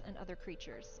 rabbits, and other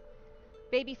creatures.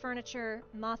 Baby furniture,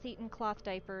 moth-eaten cloth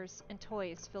diapers, and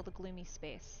toys fill the gloomy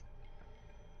space.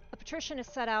 A patrician is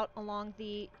set out along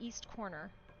the east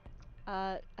corner,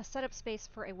 a setup space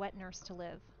for a wet nurse to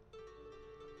live.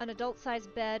 An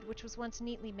adult-sized bed, which was once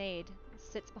neatly made,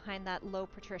 sits behind that low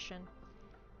patrician.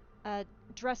 A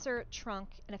dresser, trunk,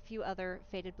 and a few other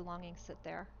faded belongings sit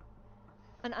there.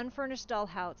 An unfurnished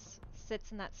dollhouse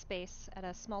sits in that space at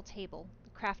a small table.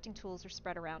 The crafting tools are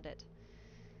spread around it.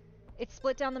 It's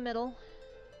split down the middle,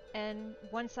 and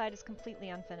one side is completely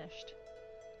unfinished.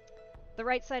 The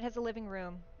right side has a living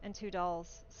room and 2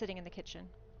 dolls sitting in the kitchen.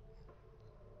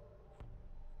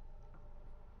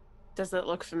 Does it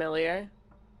look familiar?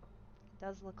 It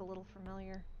does look a little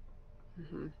familiar.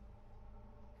 Mm-hmm.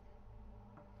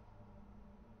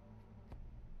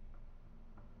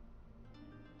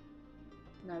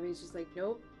 Navi's just like,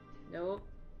 nope, nope,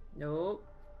 nope.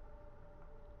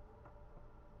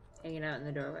 Hanging out in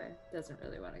the doorway. Doesn't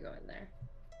really want to go in there.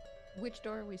 Which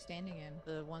door are we standing in?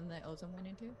 The one that Ozim went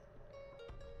into?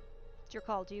 It's your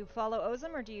call. Do you follow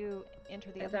Ozim or do you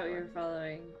enter the I other thought we door? were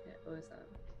following Ozim.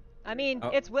 I mean, Oh.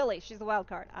 it's Willie. She's the wild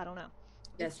card. I don't know.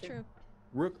 Yes, It's true.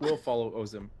 Rook will follow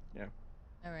Ozim. Yeah.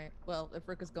 All right. Well, if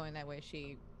Rook is going that way,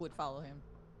 she would follow him.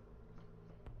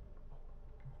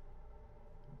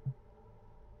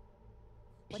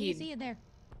 What do you see in there?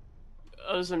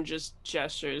 Ozim just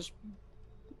gestures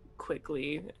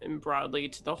quickly and broadly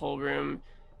to the whole room.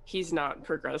 He's not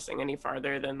progressing any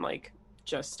farther than like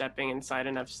just stepping inside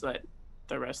enough so that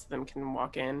the rest of them can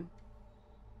walk in.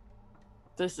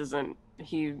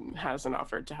 He hasn't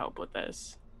offered to help with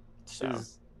this. So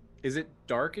Is it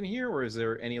dark in here or is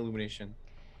there any illumination?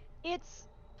 It's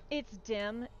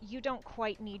dim. You don't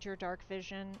quite need your dark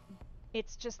vision.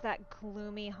 It's just that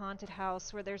gloomy haunted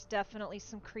house where there's definitely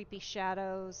some creepy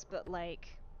shadows, but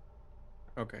like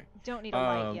Okay. don't need a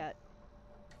light yet.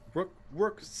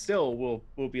 Rook still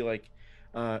will be like,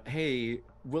 hey,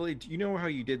 Willie, do you know how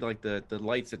you did like the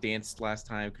lights that danced last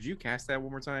time? Could you cast that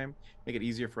one more time? Make it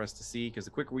easier for us to see, because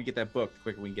the quicker we get that book, the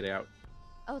quicker we can get it out.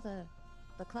 Oh, the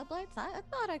club lights? I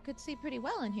thought I could see pretty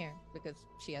well in here because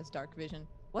she has dark vision.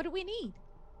 What do we need?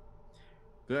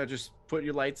 Good, just put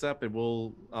your lights up and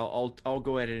I'll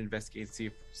go ahead and investigate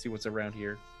and see what's around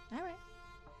here. All right.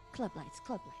 Club lights,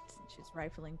 club lights. And she's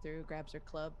rifling through, grabs her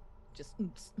club, just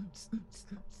oomps, oomps, oomps,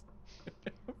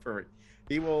 oomps. Perfect.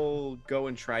 He will go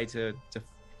and try to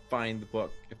find the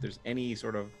book. If there's any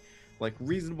sort of like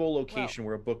reasonable location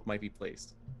where a book might be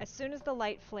placed. As soon as the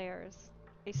light flares,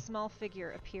 a small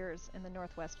figure appears in the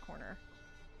northwest corner.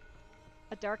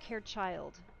 A dark-haired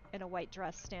child in a white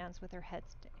dress stands with her head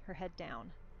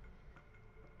down.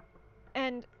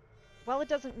 And while it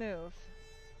doesn't move,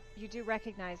 you do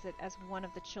recognize it as one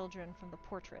of the children from the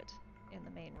portrait in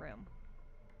the main room.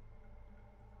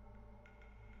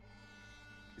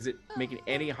 Is it making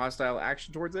any hostile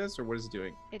action towards us, or what is it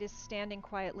doing? It is standing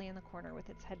quietly in the corner with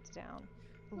its head down.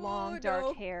 Long,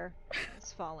 dark hair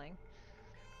is falling.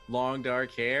 Long, dark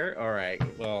hair? Alright,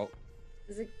 well...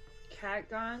 Is the cat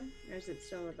gone, or is it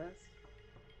still with us?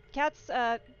 Cat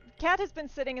has been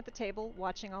sitting at the table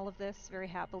watching all of this very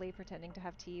happily, pretending to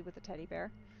have tea with a teddy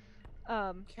bear.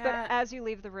 But as you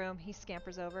leave the room, he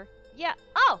scampers over. Yeah.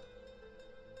 Oh!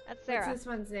 That's Sarah. What's this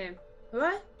one's name?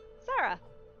 What? Sarah.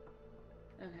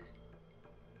 Okay.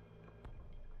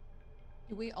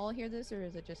 Do we all hear this, or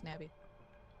is it just Nabby?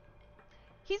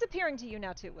 He's appearing to you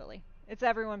now too, Willie. It's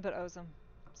everyone but Ozum.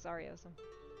 Sorry, Ozum.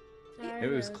 Sorry, It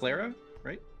was Rose. Clara,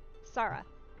 right? Sarah.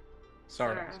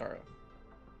 Sarah.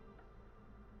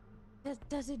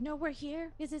 Does it know we're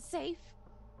here? Is it safe?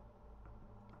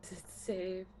 Is it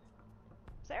safe?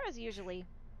 Sarah's usually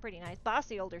pretty nice.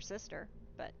 Bossy older sister,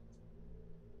 but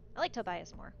I like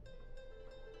Tobias more.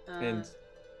 And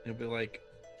it'll be like,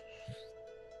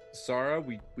 Sarah,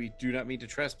 we do not mean to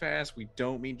trespass. We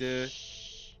don't mean to...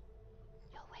 Shh.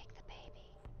 You'll wake the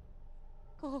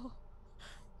baby. Oh.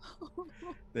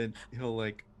 Then he'll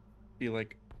like be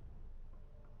like,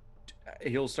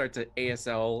 he'll start to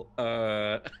ASL,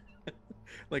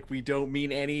 like, we don't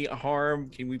mean any harm.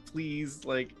 Can we please,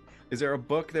 like, is there a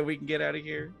book that we can get out of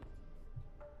here?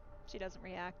 She doesn't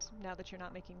react now that you're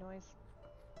not making noise.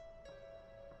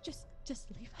 Just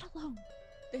leave it alone.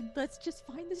 Then let's just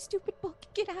find the stupid book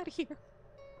and get out of here.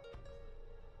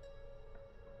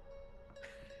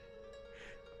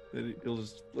 Then he'll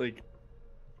just look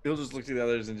to the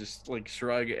others and just like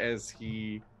shrug as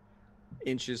he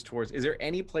inches towards. Is there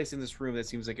any place in this room that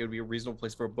seems like it would be a reasonable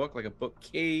place for a book, like a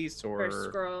bookcase or Or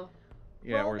scroll.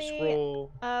 Yeah, Roll or a me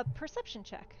scroll. A perception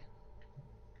check.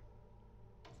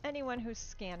 Anyone who's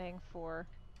scanning for.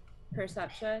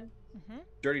 Perception.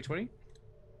 Dirty 20?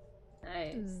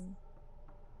 Nice.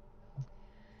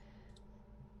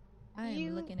 I am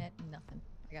You- looking at nothing.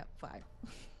 I got 5.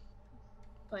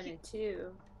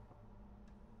 22.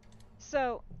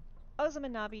 So, Ozum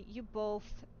and Nabi, you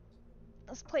both.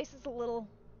 This place is a little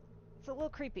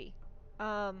creepy.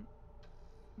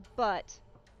 But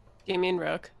Damien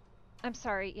Rook. I'm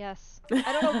sorry. Yes,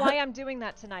 I don't know why I'm doing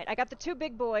that tonight. I got the two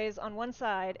big boys on one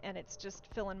side, and it's just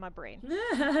filling my brain.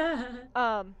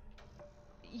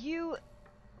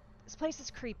 This place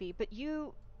is creepy, but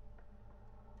you've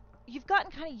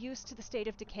gotten kind of used to the state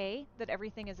of decay that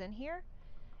everything is in here,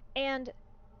 and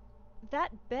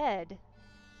that bed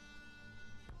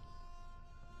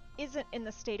isn't in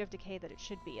the state of decay that it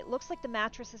should be. It looks like the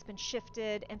mattress has been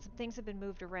shifted and some things have been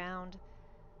moved around.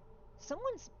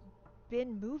 Someone's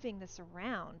been moving this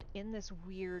around in this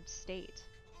weird state.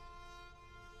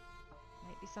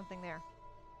 Might be something there.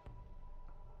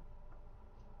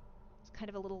 It's kind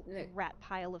of a little rat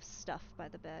pile of stuff by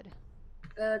the bed.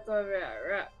 Look over at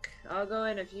Rook. I'll go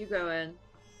in if you go in.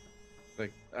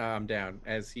 Like, I'm down.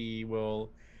 As he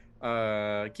will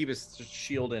keep his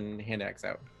shield and hand axe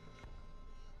out.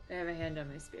 I have a hand on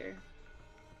my spear.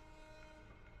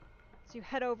 So you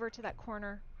head over to that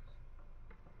corner.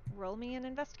 Roll me an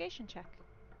investigation check.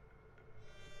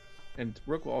 And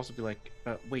Rook will also be like,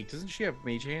 wait, doesn't she have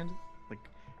mage hand? Like,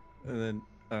 and then,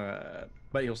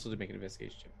 but he'll still make an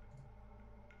investigation check.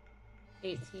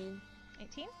 18.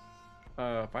 18?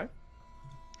 5?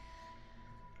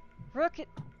 Rook,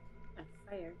 On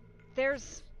fire.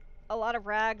 there's a lot of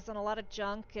rags and a lot of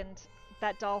junk, and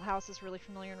that dollhouse is really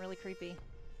familiar and really creepy.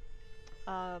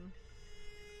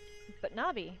 But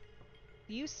Nabi,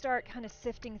 you start kind of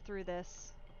sifting through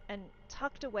this, and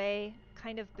tucked away,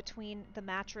 kind of between the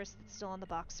mattress that's still on the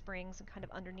box springs and kind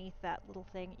of underneath that little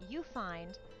thing, you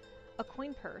find a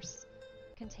coin purse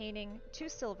containing 2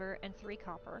 silver and 3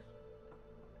 copper,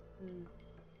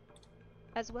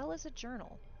 as well as a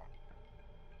journal.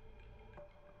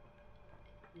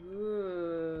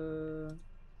 Ooh.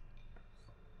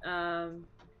 Can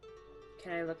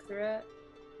I look through it?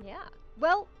 Yeah.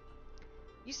 Well,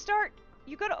 you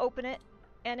go to open it,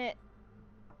 and it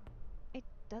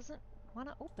doesn't want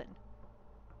to open.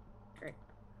 Great.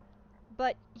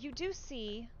 But you do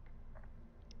see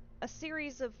a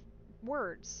series of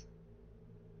words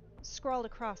scrawled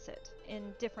across it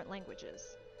in different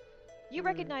languages. You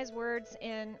recognize words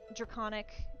in Draconic,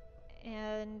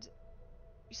 and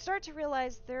you start to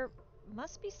realize they're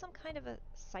must be some kind of a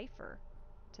cipher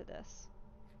to this,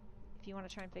 if you want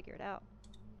to try and figure it out.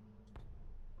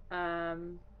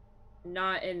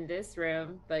 Not in this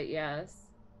room, but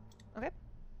yes. Okay.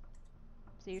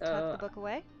 So you tuck the book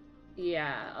away?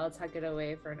 Yeah, I'll tuck it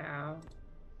away for now.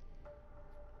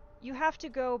 You have to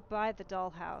go by the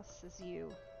dollhouse as you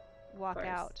walk course.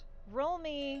 out. Roll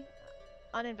me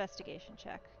an investigation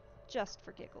check, just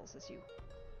for giggles, as you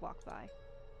walk by.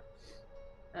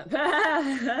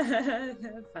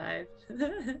 5.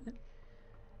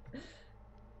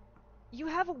 You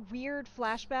have a weird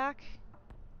flashback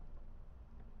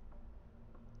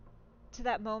to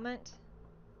that moment,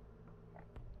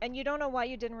 and you don't know why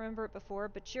you didn't remember it before,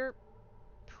 but you're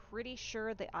pretty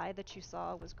sure the eye that you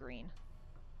saw was green.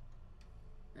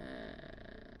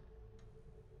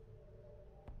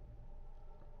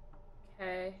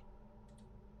 Okay.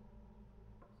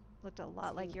 Looked a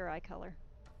lot like your eye color.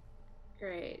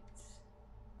 Great.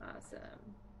 Awesome.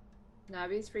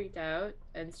 Nabi's freaked out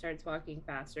and starts walking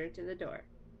faster to the door.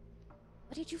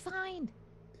 What did you find?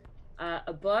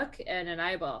 A book and an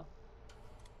eyeball.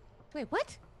 Wait,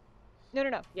 what?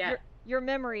 No. Yeah. Your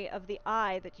memory of the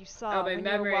eye that you saw my when you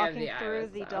were memory of walking the eye through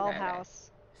was- the okay, dollhouse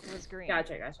was green.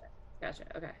 Gotcha.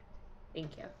 Okay.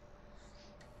 Thank you.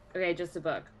 Okay, just a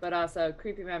book, but also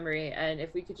creepy memory. And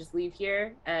if we could just leave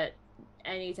here at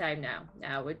any time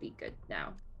now would be good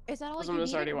now. Is that all you Someone was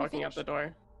needed? already We walking out the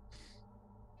finished?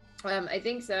 door. I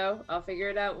think so. I'll figure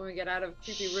it out when we get out of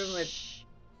creepy room with. Shh.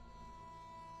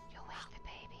 You'll wake the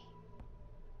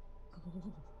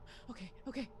baby. Oh,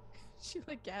 okay. She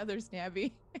like gathers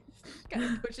Nabby, kind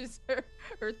of pushes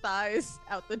her thighs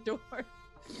out the door.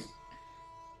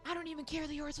 I don't even care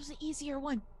that yours was an easier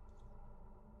one.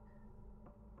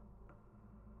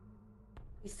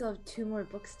 We still have 2 more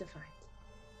books to find.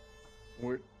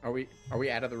 Are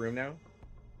we out of the room now?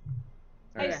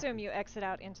 I Okay. assume you exit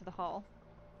out into the hall.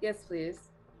 Yes, please.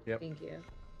 Yep. Thank you.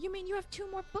 You mean you have 2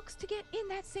 more books to get in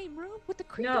that same room with the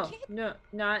creepy No, kid? not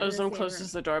in the Ozone same closes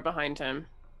room. the door behind him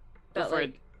But, before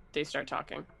like- they start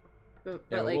talking. But,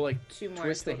 Yeah, like, we'll like 2 more.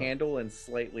 twist the total. handle and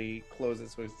slightly close it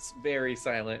so it's very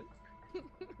silent.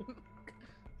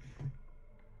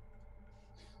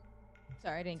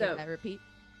 Sorry, I didn't So- get that. Repeat.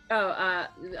 Oh, I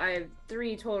have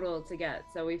 3 total to get.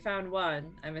 So we found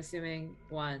 1. I'm assuming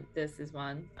 1. This is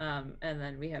 1. And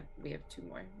then we have 2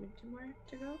 more. We have 2 more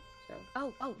to go. So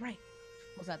Oh, right.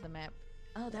 Was that the map?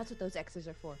 Oh, that's what those X's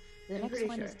are for. The I'm next pretty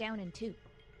one is sure. down in 2.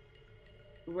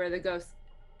 we're the ghost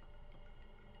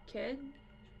kid.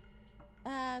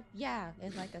 Yeah,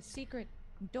 it's like a secret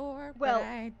door. Well, but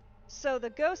I... So the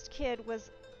ghost kid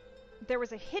there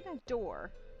was a hidden door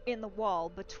in the wall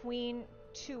between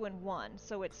 2 and 1,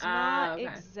 so it's not okay.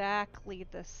 exactly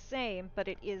the same, but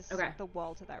it is Okay. the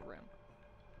wall to that room.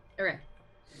 Okay.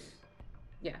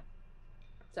 Yeah.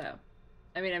 So,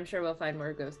 I mean, I'm sure we'll find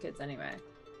more ghost kids anyway,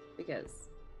 because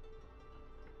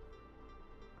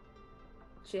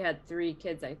she had 3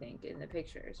 kids, I think, in the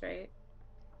pictures, right?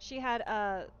 She had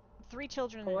 3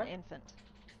 children 4? and an infant.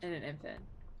 And an infant.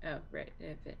 Oh, right, an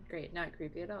infant. Great, not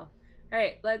creepy at all. All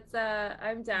right, let's.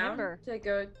 I'm down Remember- to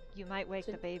go. You might wake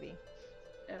To- the baby.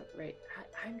 Oh, right.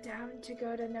 I'm down to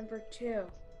go to number 2,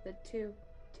 the two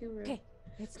room. Okay,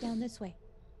 it's down this way.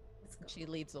 Let's go. She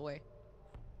leads the way.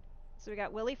 So we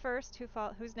got Willie first.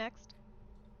 Who's next?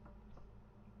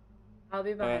 I'll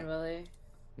be behind Willie.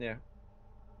 Yeah.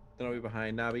 Then I'll be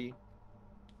behind Nabi.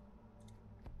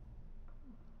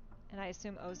 And I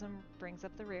assume Ozum brings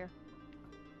up the rear.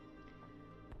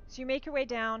 So you make your way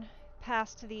down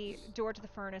past the door to the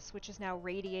furnace, which is now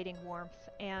radiating warmth,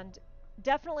 and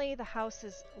definitely the house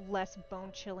is less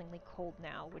bone-chillingly cold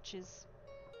now, which is...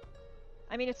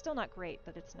 I mean, it's still not great,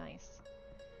 but it's nice.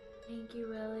 Thank you,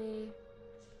 Willie.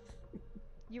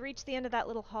 You reach the end of that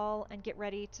little hall and get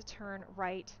ready to turn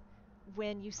right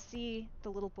when you see the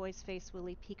little boy's face,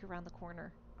 Willie, peek around the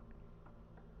corner.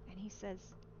 And he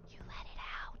says, "You let it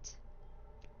out."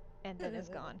 And then is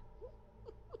gone.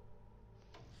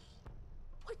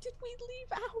 What did we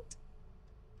leave out?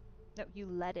 No, you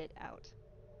let it out.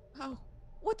 Oh,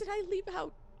 what did I leave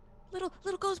out? Little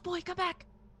ghost boy, come back.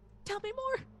 Tell me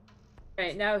more. All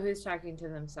right, now who's talking to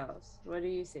themselves? What do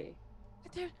you see?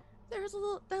 There's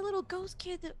that little ghost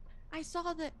kid that I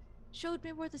saw that showed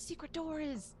me where the secret door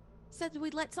is. Said that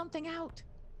we'd let something out.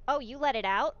 Oh, you let it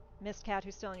out? Miss Cat,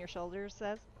 who's still on your shoulders,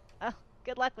 says. Oh,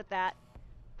 good luck with that.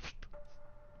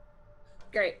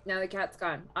 Great, now the cat's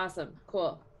gone. Awesome,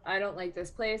 cool. I don't like this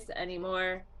place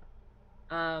anymore.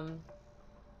 Yeah.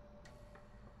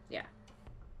 I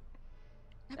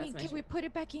That's mean, my can we shit. put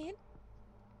it back in?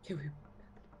 Can we?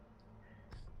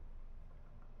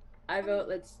 I vote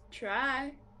let's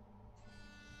try.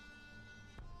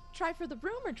 try for the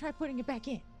room or try putting it back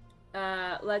in?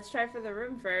 Let's try for the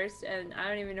room first, and I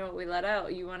don't even know what we let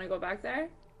out. You want to go back there?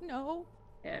 No.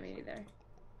 Yeah, me neither.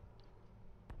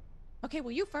 Okay,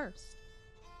 well, you first.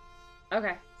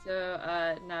 Okay, so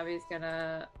Navi's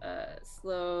gonna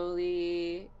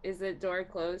slowly. Is the door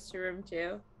closed to room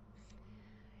 2?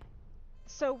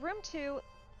 So room 2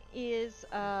 is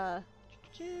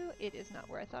it is not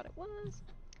where I thought it was.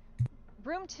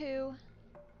 Room 2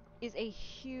 is a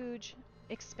huge,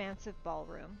 expansive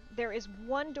ballroom. There is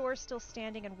one door still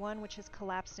standing and one which has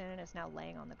collapsed in and is now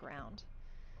laying on the ground.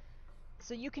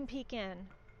 So you can peek in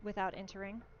without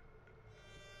entering,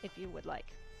 if you would like.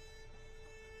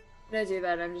 I'm gonna do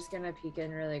that. I'm just gonna peek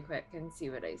in really quick and see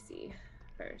what I see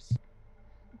first.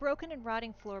 Broken and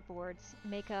rotting floorboards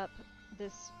make up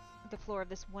the floor of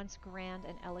this once grand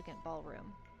and elegant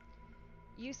ballroom.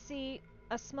 You see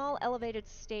a small elevated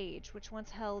stage which once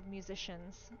held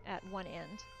musicians at one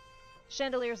end.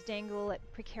 Chandeliers dangle at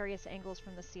precarious angles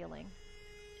from the ceiling.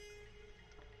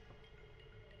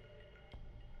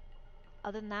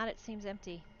 Other than that, it seems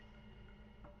empty.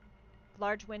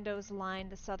 Large windows line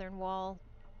the southern wall,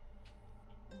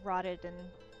 rotted and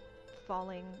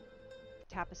falling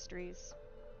tapestries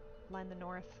line the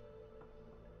north.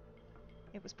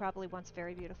 It was probably once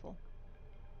very beautiful.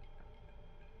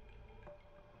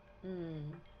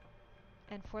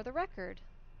 And for the record,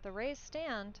 the raised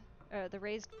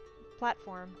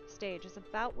platform stage is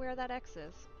about where that X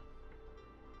is.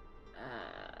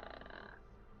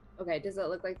 Okay, does it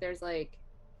look like there's like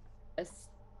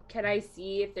can I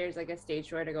see if there's like a stage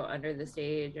door to go under the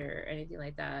stage or anything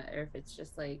like that, or if it's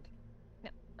just like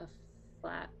a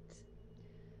flat?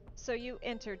 So you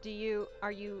enter.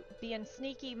 Are you being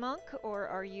sneaky monk, or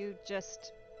are you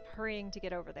just hurrying to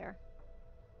get over there?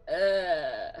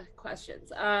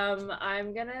 Questions.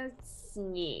 I'm gonna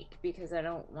sneak because I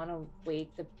don't want to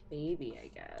wake the baby, I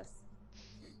guess.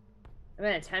 I'm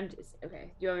gonna attempt to.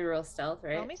 Okay, you want me to roll stealth,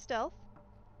 right? Roll me stealth.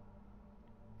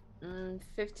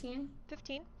 15.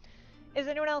 15. Is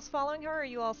anyone else following her, or are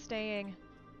you all staying,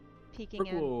 peeking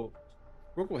in?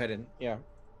 Rook will head in, yeah.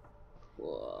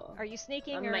 Cool. Are you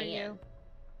sneaking, or are you?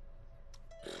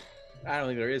 I don't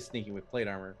think there is sneaking with plate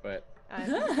armor, but...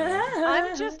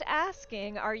 I'm just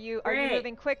asking, are you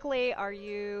moving quickly? Are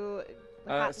you...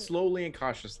 slowly and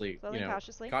cautiously. Slowly and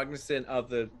cautiously? Cognizant of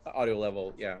the audio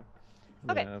level, yeah.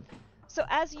 Okay. So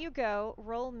as you go,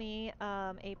 roll me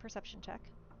a perception check.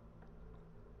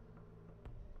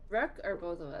 Rook or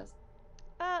both of us?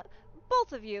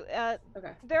 Both of you.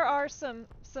 Okay. There are some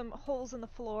holes in the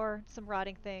floor, some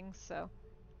rotting things, so...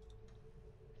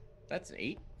 That's an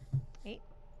 8. 8?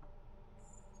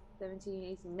 17,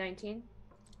 18, 19.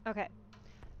 Okay.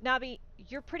 Nabi,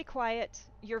 you're pretty quiet.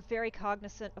 You're very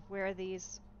cognizant of where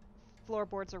these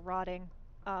floorboards are rotting.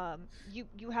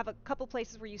 You have a couple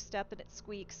places where you step and it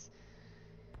squeaks.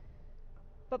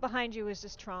 But behind you is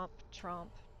just tromp,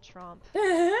 tromp, tromp.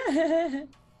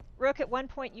 Rook, at one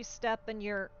point you step and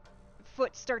your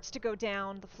foot starts to go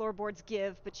down. The floorboards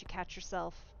give, but you catch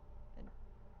yourself and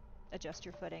adjust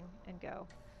your footing and go.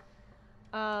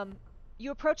 You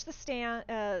approach the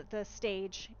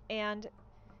stage, and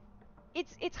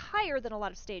it's higher than a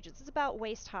lot of stages. It's about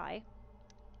waist high,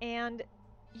 and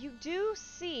you do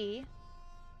see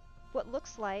what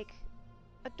looks like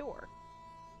a door.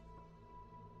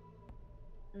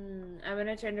 I'm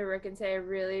gonna turn to Rook and say, I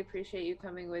really appreciate you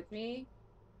coming with me,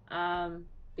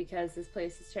 because this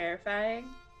place is terrifying.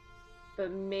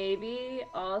 But maybe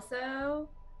also,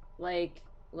 like,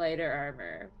 lighter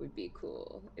armor would be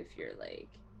cool if you're like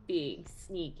being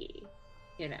sneaky,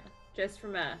 just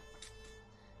from a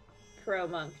pro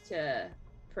monk to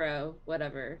pro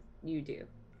whatever you do.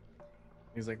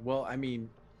 He's like, well, I mean,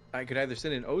 I could either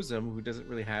send in Ozum, who doesn't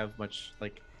really have much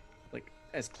like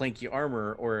as clanky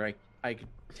armor, or I could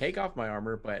take off my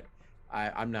armor, but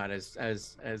I'm not as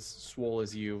swole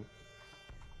as you.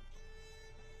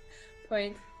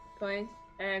 Point.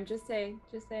 I'm just saying.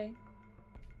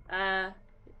 I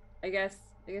guess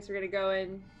we're gonna go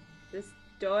in this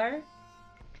door.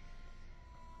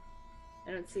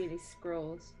 I don't see any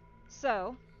scrolls.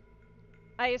 So,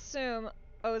 I assume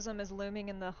Ozum is looming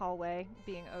in the hallway,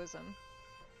 being Ozum.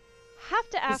 Have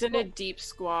to ask. He's in a deep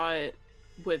squat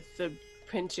with the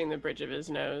pinching the bridge of his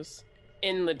nose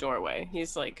in the doorway.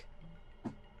 He's like,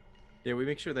 yeah, we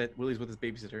make sure that Willie's with his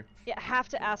babysitter. Yeah, have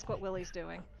to ask what Willie's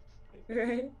doing.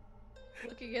 Right.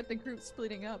 Looking at the group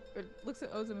splitting up, but looks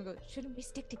at Ozum and goes, "Shouldn't we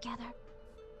stick together?"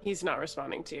 he's not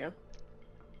responding to you.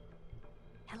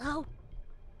 Hello?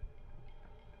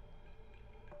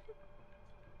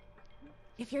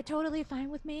 If you're totally fine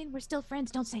with me and we're still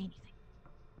friends, don't say anything.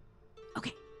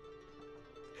 Okay.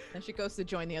 Then she goes to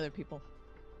join the other people.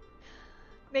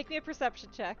 Make me a perception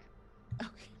check.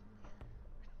 Okay.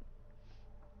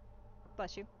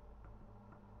 Bless you.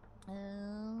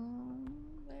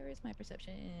 Where is my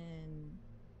perception?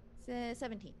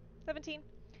 17. 17.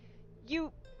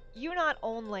 You not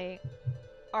only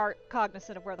are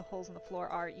cognizant of where the holes in the floor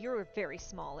are, you're very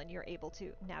small and you're able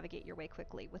to navigate your way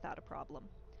quickly without a problem.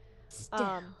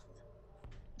 Stealth.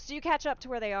 So you catch up to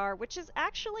where they are, which is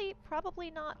actually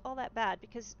probably not all that bad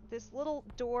because this little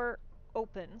door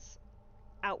opens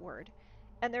outward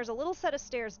and there's a little set of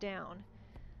stairs down.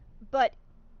 But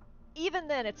even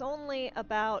then, it's only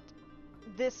about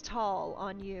this tall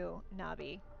on you,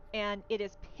 Nabi, and it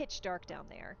is pitch dark down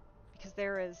there because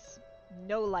there is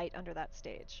no light under that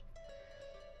stage.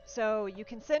 So you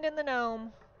can send in the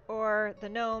gnome, or the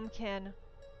gnome can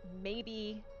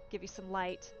maybe give you some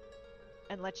light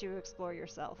and let you explore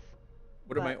yourself.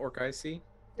 What do my orc eyes see?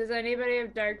 Does anybody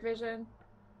have dark vision?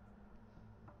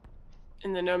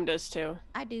 And the gnome does too.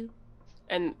 I do.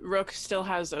 And Rook still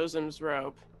has Ozum's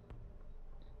rope.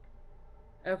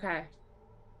 Okay. I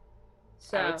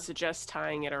So would suggest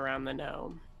tying it around the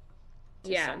gnome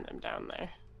to Yeah. send them down there.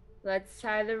 let's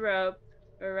tie the rope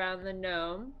around the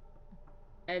gnome,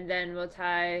 and then we'll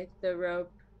tie the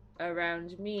rope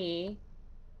around me,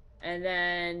 and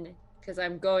then because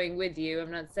I'm going with you, I'm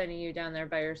not sending you down there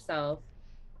by yourself.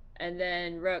 And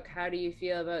then Rook, how do you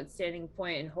feel about standing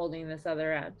point and holding this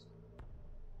other end?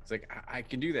 It's like I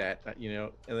can do that, you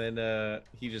know. And then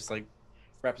he just like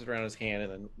wraps it around his hand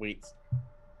and then waits.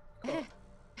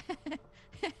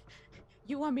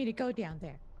 You want me to go down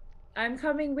there? I'm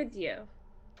coming with you.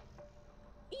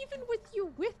 Even with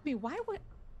you with me, why would...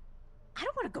 I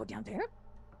don't want to go down there.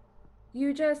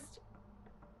 You just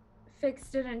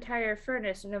fixed an entire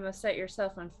furnace and almost set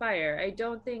yourself on fire. I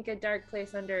don't think a dark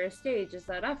place under a stage is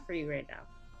that off for you right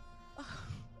now.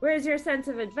 Where's your sense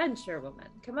of adventure, woman?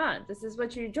 Come on, this is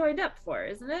what you joined up for,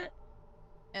 isn't it?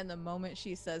 And the moment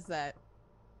she says that,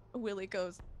 Willie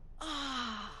goes,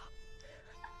 ah.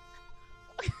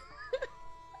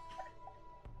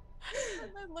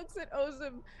 And then looks at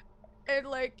Ozum, and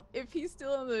like, if he's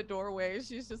still in the doorway,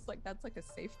 she's just like, that's like a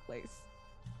safe place.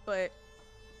 But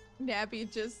Nabby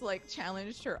just like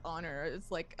challenged her honor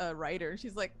as like a writer.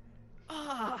 She's like,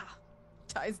 ah,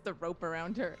 ties the rope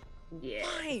around her. Yeah.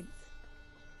 Fine.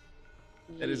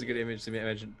 That is a good image to me.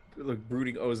 Imagine like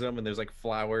brooding Ozum and there's like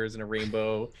flowers and a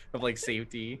rainbow of like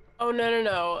safety. Oh,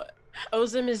 no.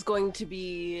 Ozum is going to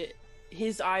be...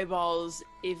 His eyeballs,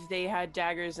 if they had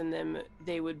daggers in them,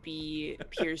 they would be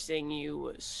piercing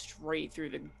you straight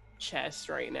through the chest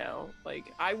right now.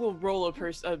 Like, I will roll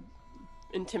a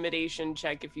intimidation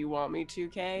check if you want me to,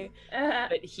 Kay.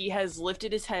 But he has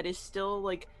lifted his head, is still,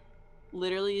 like,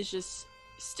 literally is just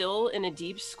still in a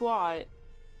deep squat,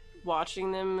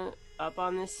 watching them up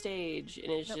on this stage,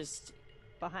 and is just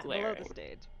below glaring. the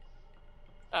stage.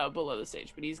 Oh, below the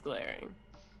stage, but he's glaring.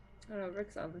 Oh no,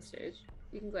 Rick's on the stage.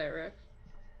 You can glare,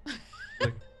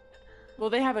 Rick. Well,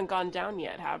 they haven't gone down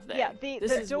yet, have they? Yeah,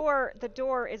 the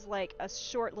door is like a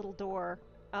short little door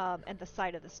at the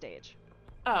side of the stage.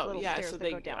 Oh, little yeah, stairs so that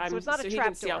they go down. So it's not a he trap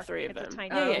can see all door, three of it's a them.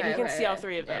 tiny Yeah, door. he can see all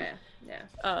three of them.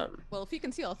 Yeah. Well, if he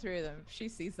can see all three of them, if she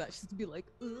sees that, she's gonna be like,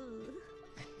 ugh.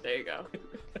 There you go.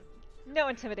 No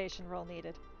intimidation roll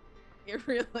needed. It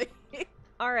really.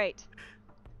 All right.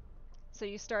 So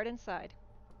you start inside.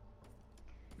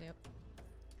 Yep.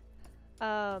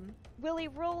 Willie,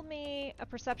 roll me a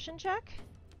perception check.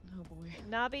 Oh boy.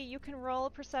 Nabi, you can roll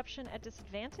a perception at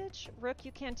disadvantage. Rook,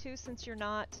 you can too, since you're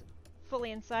not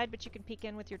fully inside, but you can peek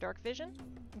in with your dark vision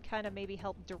and kind of maybe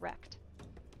help direct.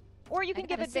 Or you can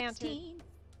give advantage. 16.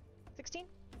 16?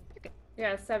 You're good.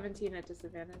 Yeah, 17 at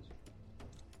disadvantage.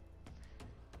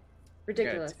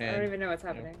 Ridiculous. I don't 10. even know what's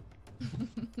happening.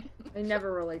 I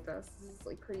never roll like this. This is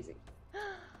like crazy.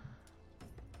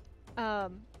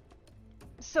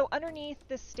 So underneath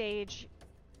this stage,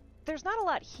 there's not a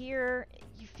lot here.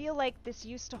 You feel like this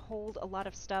used to hold a lot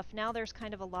of stuff. Now there's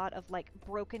kind of a lot of like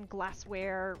broken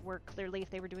glassware where clearly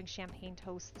if they were doing champagne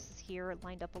toast, this is here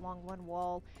lined up along one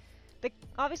wall. They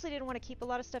obviously didn't want to keep a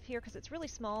lot of stuff here because it's really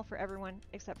small for everyone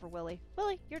except for Willie.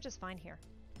 Willie, you're just fine here.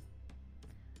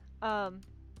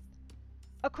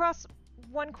 Across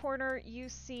one corner, you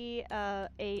see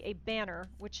a banner,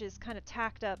 which is kind of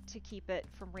tacked up to keep it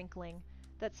from wrinkling,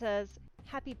 that says,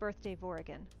 "Happy Birthday,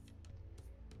 Vorrigan."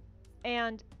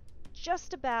 And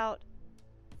just about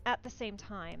at the same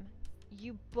time,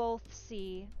 you both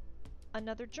see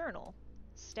another journal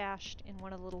stashed in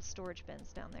one of the little storage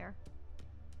bins down there.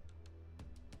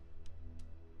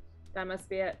 That must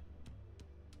be it.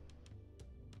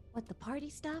 What, the party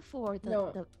stuff or the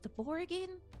No. the Borrigan?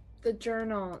 The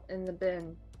journal in the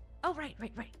bin. Oh, right.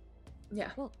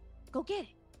 Yeah. Well, go get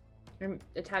it. I'm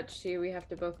attached to you. We have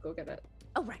to both go get it.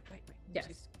 Oh, right. And Yes.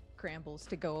 She scrambles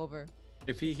to go over.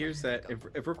 If he hears that,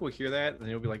 if Rook will hear that, then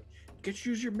he'll be like, "Get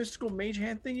you use your mystical mage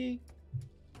hand thingy."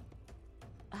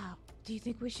 Oh, do you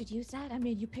think we should use that? I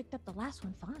mean, you picked up the last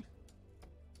one fine.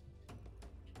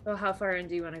 Well, how far in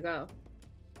do you want to go?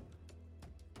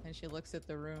 And she looks at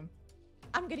the room.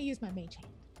 I'm gonna use my mage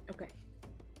hand. Okay.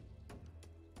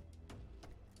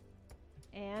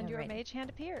 And I'm your ready. mage hand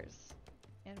appears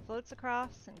and floats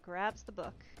across and grabs the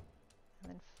book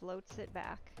and then floats it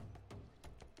back.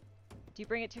 Do you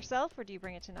bring it to yourself or do you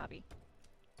bring it to Nabi?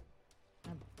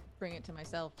 I bring it to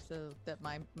myself so that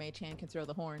my mage hand can throw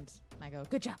the horns. And I go,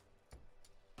 good job.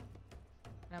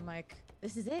 And I'm like,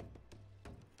 this is it?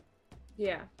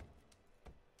 Yeah.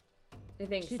 I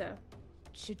think Should- so.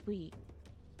 Should we,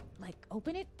 like,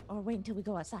 open it or wait until we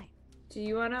go outside? Do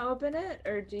you want to open it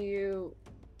or do you?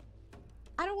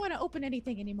 I don't want to open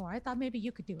anything anymore. I thought maybe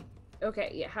you could do it.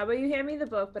 Okay, yeah. How about you hand me the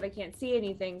book, but I can't see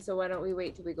anything, so why don't we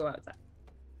wait till we go outside?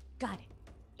 Got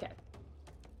it. Okay.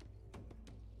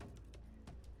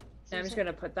 So I'm you just say-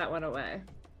 gonna put that one away.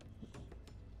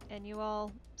 And you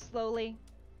all slowly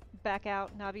back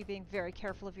out, Nabi being very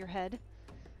careful of your head.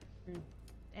 Mm.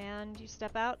 And you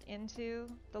step out into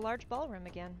the large ballroom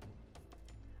again.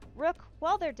 Rook,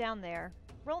 while they're down there,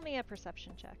 roll me a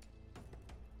perception check.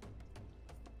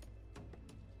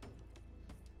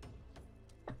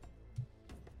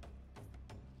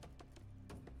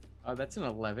 That's an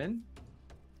 11.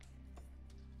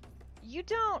 You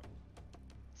don't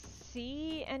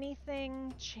see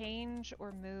anything change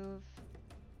or move,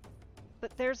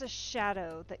 but there's a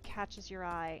shadow that catches your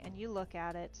eye, and you look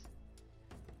at it,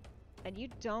 and you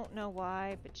don't know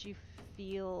why, but you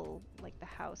feel like the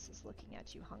house is looking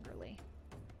at you hungrily.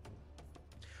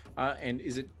 And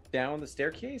is it down the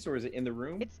staircase or is it in the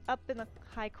room? It's up in the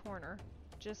high corner.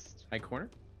 Just, High corner.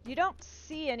 you don't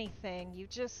see anything, you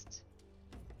just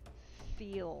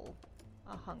feel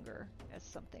a hunger as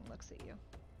something looks at you.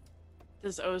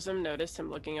 Does Ozum notice him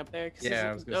looking up there? 'Cause Yeah,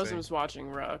 I was gonna say. Ozum's watching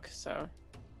Rook, so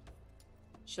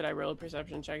should I roll a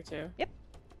perception check too? Yep.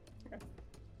 Okay.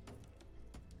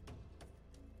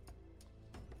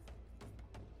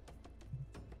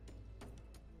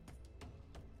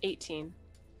 $18.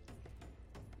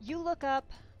 You look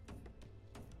up,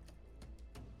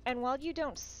 and while you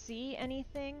don't see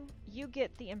anything, you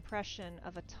get the impression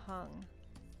of a tongue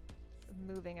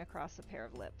moving across a pair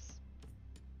of lips.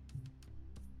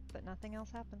 But nothing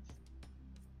else happens.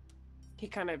 He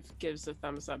kind of gives a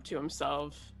thumbs up to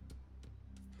himself.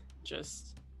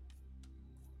 Just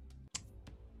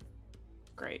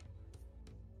great.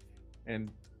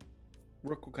 And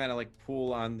Rook will kind of like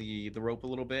pull on the rope a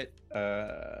little bit,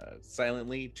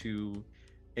 silently to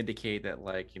indicate that,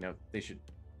 like, you know, they should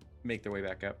make their way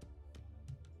back up.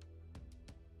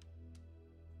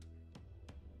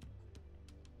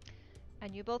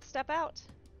 And you both step out.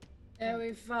 And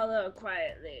we follow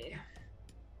quietly.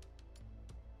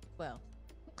 Well,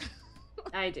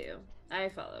 I do. I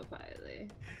follow quietly.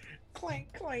 Clank,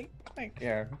 clank, clank.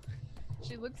 Yeah.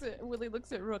 Willie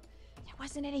looks at Rook. There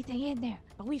wasn't anything in there,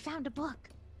 but we found a book.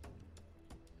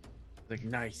 Like,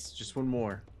 nice. Just one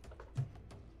more.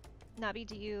 Nabi,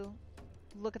 do you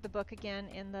look at the book again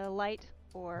in the light,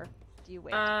 or do you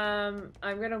wait? I'm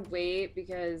gonna wait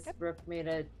because Rook made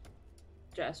a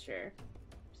gesture.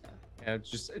 So Yeah,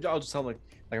 I'll just tell them, like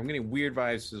I'm getting weird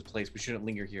vibes to this place. We shouldn't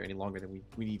linger here any longer than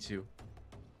we need to.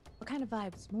 What kind of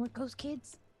vibes? More ghost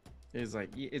kids? It's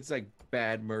like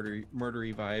bad murdery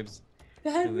vibes.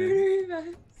 bad And then- murdery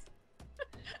vibes.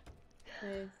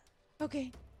 Nice.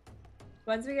 Okay.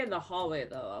 Once we get in the hallway,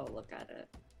 though, I'll look at it.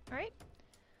 All right.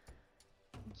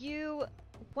 You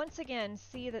once again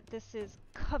see that this is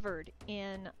covered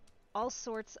in all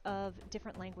sorts of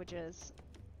different languages.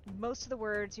 Most of the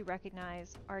words you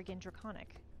recognize are again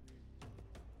Draconic.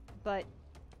 But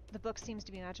the book seems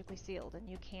to be magically sealed and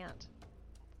you can't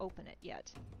open it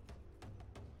yet.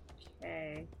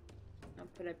 Okay. I'll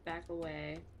put it back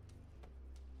away.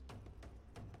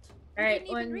 We All right,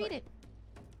 didn't even read it.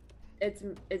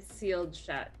 It's sealed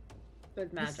shut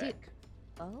with It's seal- magic.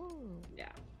 Oh.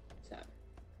 Yeah. So,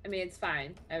 I mean, it's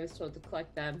fine. I was told to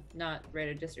collect them, not write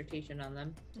a dissertation on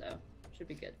them. So, should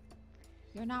be good.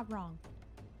 You're not wrong.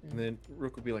 And then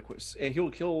Rook will be like, and he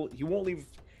won't leave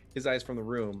his eyes from the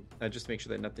room, just to make sure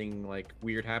that nothing like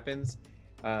weird happens.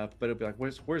 But it'll be like,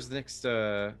 where's the next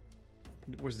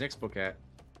book at?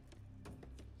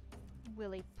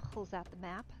 Willie pulls out the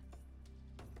map.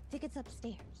 I think it's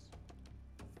upstairs.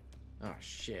 Oh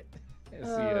shit!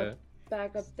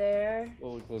 Back up there.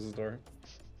 We'll close the door.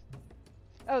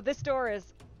 Oh, this door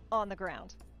is on the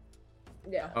ground.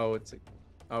 Yeah. Oh, it's like,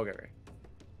 okay, right.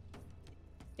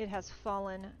 it has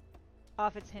fallen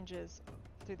off its hinges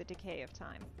through the decay of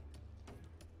time.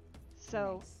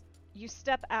 So Nice. you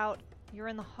step out, you're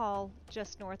in the hall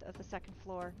just north of the second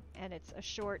floor, and it's a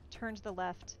short turn to the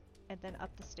left and then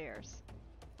up the stairs.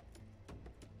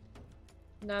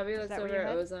 Navi Is looks that where over you're at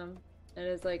headed? Ozum and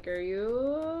is like, "Are you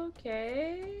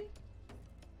okay?"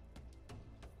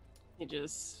 He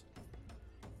just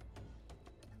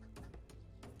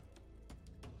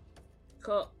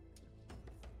Cool.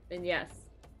 And yes,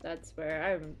 that's where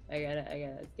I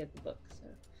gotta get the book. So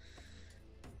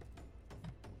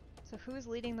So who's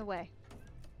leading the way?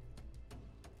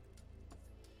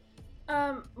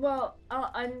 well,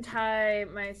 I'll untie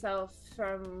myself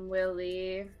from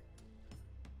Willie.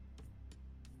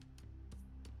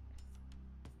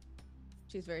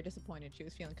 She's very disappointed. She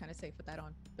was feeling kind of safe with that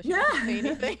on, but she doesn't say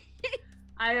anything.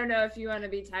 I don't know if you want to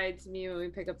be tied to me when we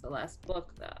pick up the last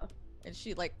book, though. And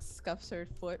she like scuffs her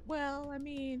foot. Well, I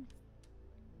mean,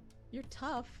 you're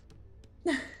tough.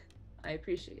 I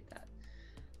appreciate that.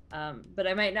 But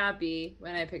I might not be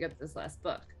when I pick up this last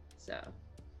book. So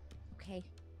Okay.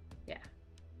 yeah,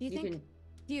 Do you think?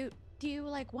 can. Do you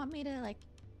like want me to like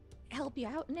help you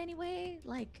out in any way?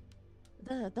 Like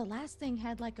the last thing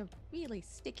had like a really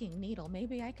sticking needle.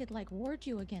 Maybe I could like ward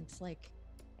you against like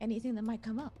anything that might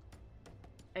come up.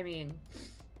 I mean,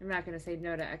 I'm not gonna say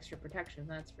no to extra protection.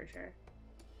 That's for sure.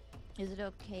 Is it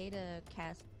okay to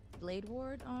cast Blade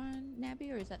Ward on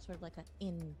Nabby, or is that sort of like a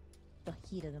in the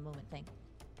heat of the moment thing?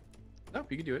 No,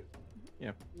 you can do it.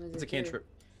 What does It's a it do? cantrip.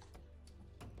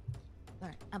 All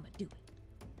right, I'm gonna do it.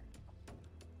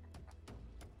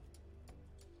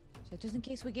 So just in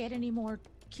case we get any more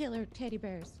killer teddy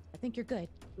bears, I think you're good.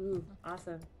 Ooh,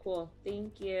 awesome, cool.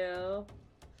 Thank you.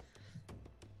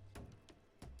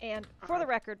 And for the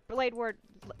record, Blade Ward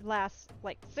lasts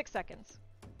like 6 seconds.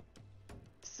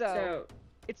 So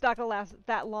it's not going to last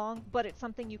that long, but it's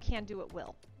something you can do at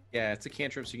will. Yeah, it's a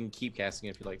cantrip, so you can keep casting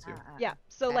it if you like to. Yeah.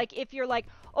 So Okay. like if you're like,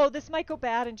 oh, this might go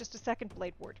bad in just a second,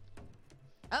 Blade Ward.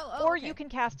 Oh, Or okay. you can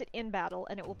cast it in battle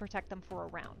and it will protect them for a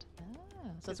round. Oh,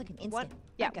 so it's like an One- instant.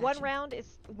 Yeah, I one gotcha.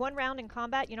 round in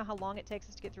combat. You know how long it takes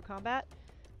us to get through combat?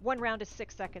 One round is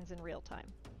 6 seconds in real time.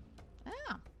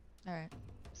 Oh, all right.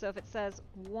 So if it says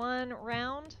 1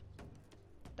 round,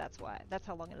 that's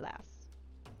how long it lasts.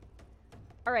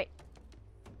 All right.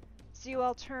 So you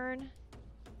all turn,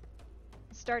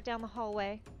 start down the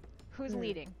hallway. Who's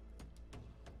leading?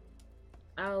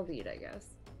 I'll lead, I guess.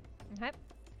 Okay.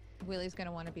 Willie's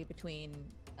gonna want to be between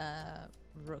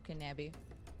Rook and Nabby.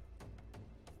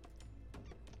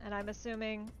 And I'm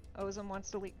assuming Ozum wants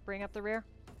to bring up the rear.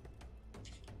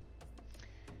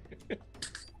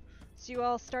 So you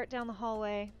all start down the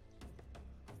hallway.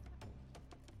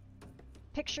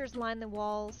 Pictures line the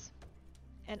walls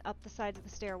and up the sides of the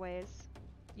stairways.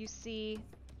 You see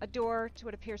a door to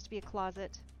what appears to be a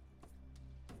closet.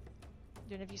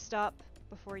 Do any of you stop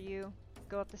before you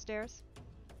go up the stairs?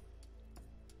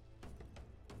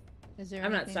 Is there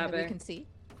I'm not anything that we stopping. can see?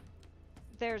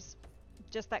 There's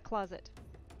just that closet.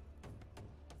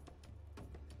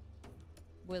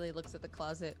 Willie looks at the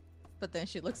closet, but then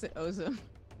she looks at Ozum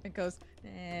and goes,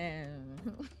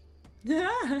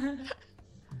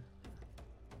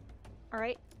 All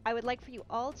right. I would like for you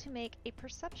all to make a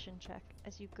perception check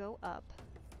as you go up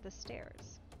the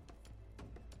stairs.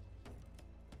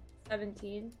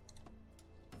 17.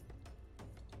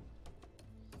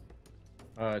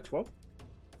 12?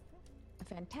 a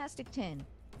fantastic 10.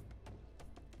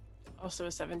 also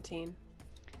a 17.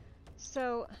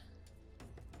 So,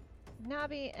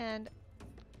 Nabi and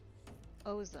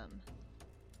Ozum,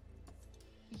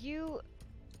 you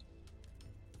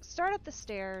start up the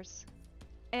stairs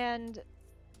and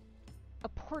a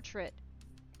portrait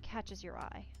catches your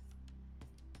eye.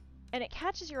 And it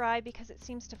catches your eye because it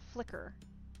seems to flicker.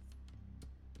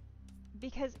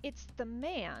 Because it's the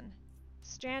man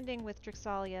standing with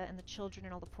Drixcilla and the children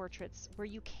and all the portraits where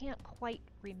you can't quite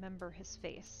remember his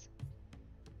face.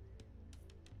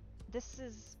 This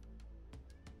is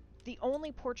the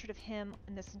only portrait of him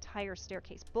in this entire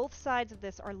staircase. Both sides of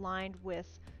this are lined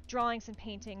with drawings and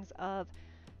paintings of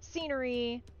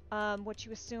scenery, what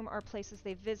you assume are places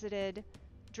they visited,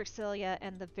 Drixcilla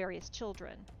and the various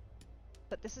children.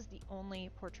 But this is the only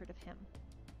portrait of him.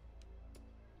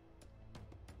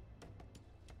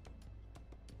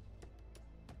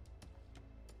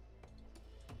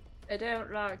 I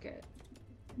don't like it.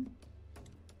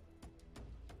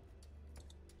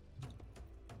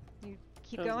 You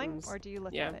keep going, Ozum's- or do you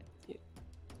look yeah. at it?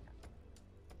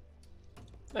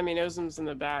 I mean, Ozum's in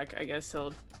the back. I guess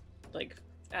he'll, like,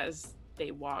 as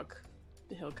they walk,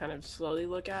 he'll kind of slowly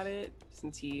look at it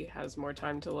since he has more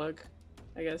time to look.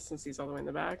 I guess since he's all the way in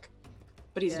the back.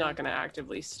 But he's Yeah. not going to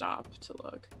actively stop to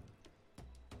look.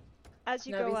 As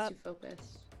you No, go he's up, too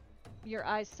focused. your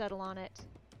eyes settle on it,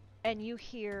 and you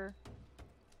hear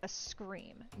a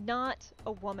scream. Not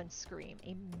a woman's scream,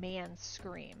 a man's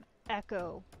scream,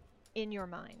 echo in your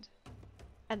mind.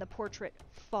 And the portrait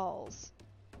falls,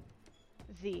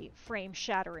 the frame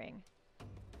shattering.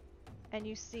 And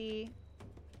you see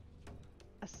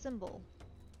a symbol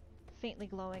faintly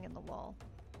glowing in the wall.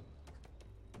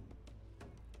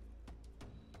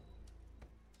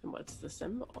 And what's the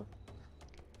symbol?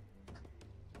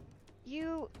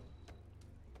 You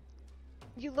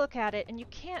look at it and you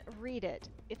can't read it.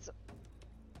 It's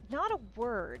not a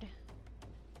word,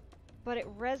 but it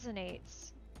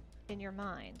resonates in your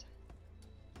mind.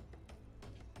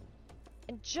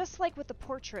 And just like with the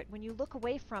portrait, when you look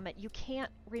away from it, you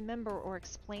can't remember or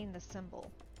explain the symbol.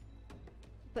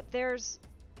 But there's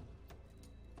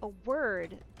a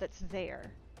word that's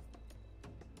there.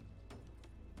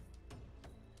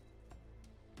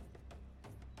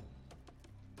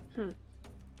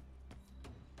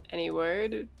 Any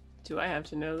word? Do I have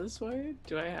to know this word?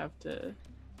 Do I have to...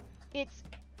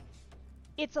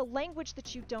 It's a language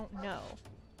that you don't know.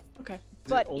 Okay. Is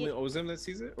But it only it- Ozim that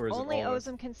sees it, or is Only it all of us?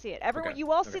 Ozim can see it. Everyone, Okay,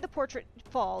 you all okay. see the portrait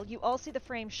fall. You all see the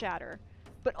frame shatter,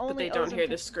 but only But they don't Ozim hear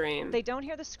can the scream. They don't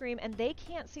hear the scream, and they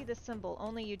can't see the symbol.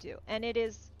 Only you do. And it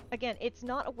is, again, it's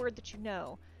not a word that you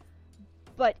know,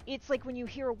 but it's like when you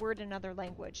hear a word in another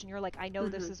language, and you're like, I know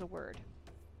this Mhm. is a word.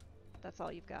 That's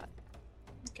all you've got.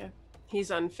 Okay.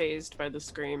 He's unfazed by the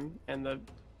scream and the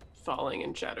falling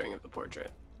and shattering of the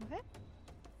portrait. Okay.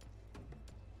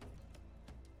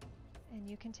 And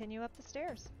you continue up the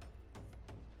stairs.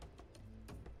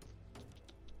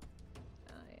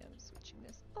 I am switching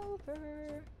this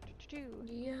over.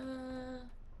 Yeah.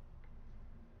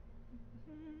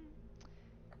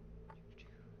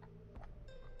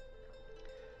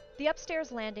 The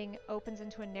upstairs landing opens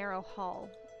into a narrow hall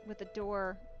with a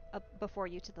door up before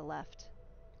you to the left.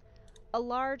 A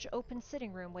large open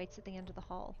sitting room waits at the end of the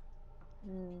hall.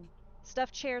 Mm.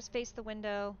 Stuffed chairs face the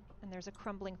window, and there's a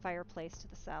crumbling fireplace to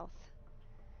the south.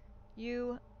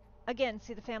 You, again,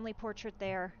 see the family portrait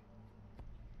there.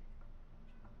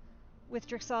 With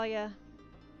Drixcilla,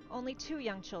 only 2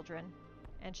 young children,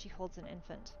 and she holds an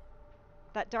infant.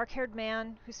 That dark-haired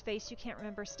man, whose face you can't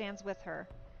remember, stands with her,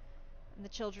 and the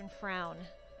children frown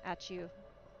at you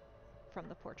from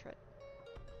the portrait.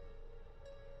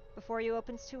 Before you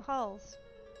opens 2 halls.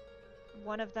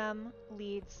 One of them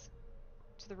leads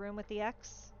to the room with the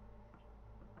X,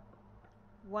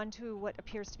 one to what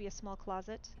appears to be a small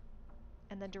closet,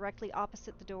 and then directly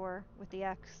opposite the door with the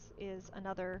X is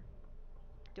another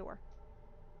door.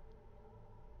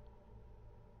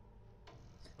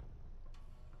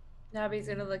 Nobby's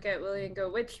gonna look at Willie and go,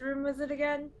 which room was it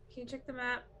again? Can you check the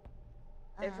map?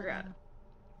 I forgot.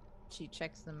 She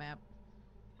checks the map.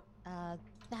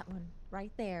 That one,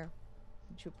 right there.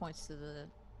 And she points to the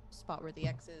spot where the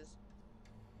X is.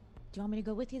 Do you want me to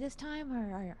go with you this time,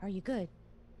 or are you good?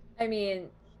 I mean,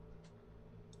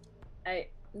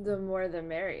 the more the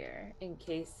merrier, in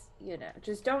case,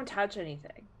 just don't touch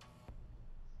anything.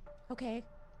 Okay.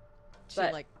 She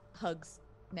But- like hugs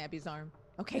Nabby's arm.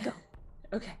 Okay, go.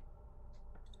 Okay.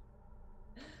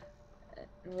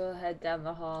 We'll head down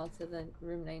the hall to the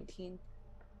room 19.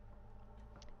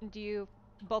 Do you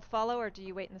both follow, or do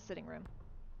you wait in the sitting room?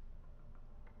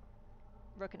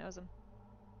 Rook and Ozim.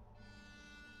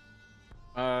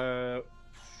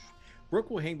 Rook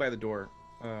will hang by the door,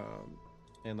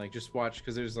 and like just watch,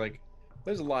 because there's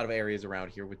a lot of areas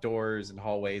around here with doors and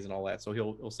hallways and all that. So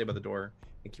he'll stay by the door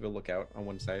and keep a lookout on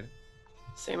one side.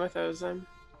 Same with Ozim.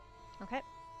 Okay.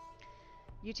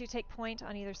 You 2 take point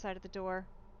on either side of the door,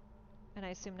 and I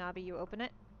assume, Nabi, you open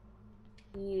it?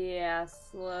 Yeah,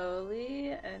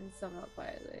 slowly and somewhat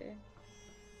quietly.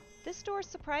 This door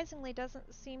surprisingly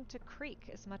doesn't seem to creak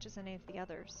as much as any of the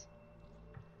others.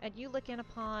 And you look in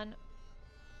upon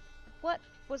what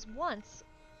was once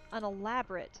an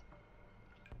elaborate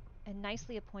and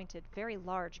nicely appointed, very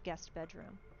large guest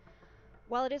bedroom.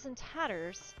 While it is in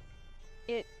tatters,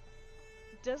 it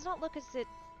does not look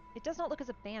as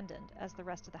abandoned as the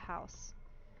rest of the house.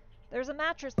 There's a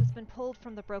mattress that's been pulled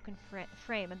from the broken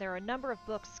frame, and there are a number of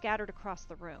books scattered across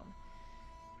the room.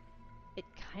 It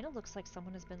kind of looks like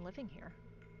someone has been living here.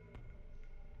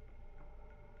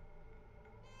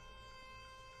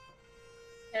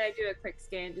 Can I do a quick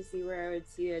scan to see where I would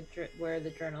see where the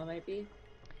journal might be?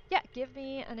 Yeah, give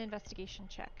me an investigation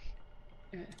check.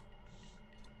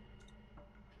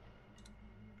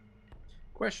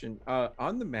 Question: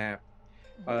 on the map,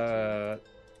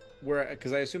 where,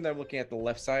 because I assume that I'm looking at the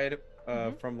left side,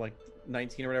 Mhm. from like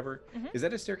 19 or whatever. Mhm. Is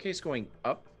that a staircase going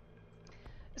up?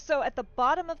 So at the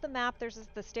bottom of the map, there's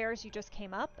the stairs you just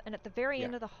came up, and at the very Yeah.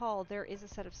 end of the hall, there is a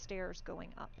set of stairs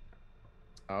going up.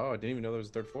 Oh, I didn't even know there was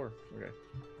a third floor. Okay.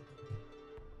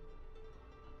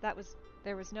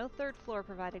 There was no third floor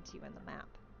provided to you in the map.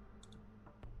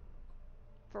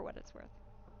 For what it's worth.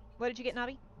 What did you get,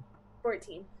 Nabi?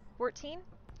 14. 14?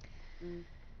 Mm.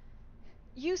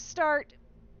 You start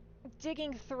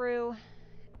digging through,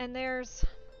 and there's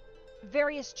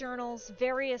various journals,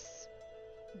 various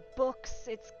books.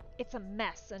 It's a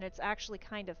mess, and it's actually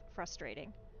kind of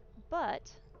frustrating.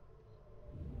 But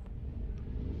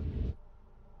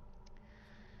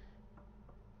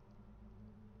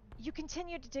you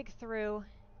continue to dig through,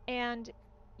 and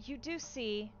you do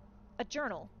see a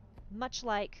journal, much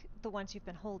like the ones you've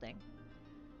been holding.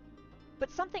 But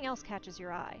something else catches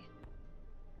your eye.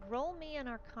 Roll me an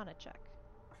Arcana check.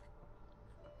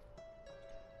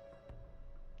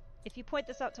 If you point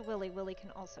this out to Willie, Willie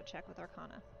can also check with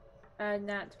Arcana.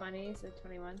 Nat 20, so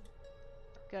 21.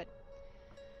 Good.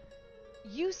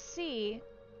 You see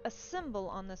a symbol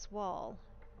on this wall,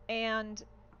 and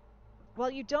while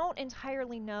you don't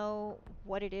entirely know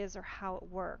what it is or how it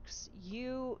works,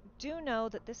 you do know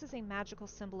that this is a magical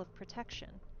symbol of protection.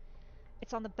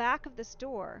 It's on the back of this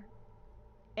door,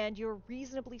 and you're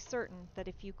reasonably certain that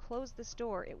if you close this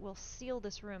door, it will seal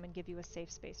this room and give you a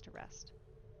safe space to rest.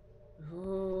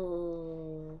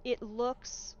 Ooh. It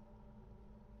looks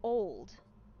old,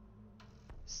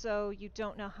 so you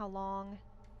don't know how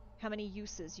many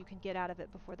uses you can get out of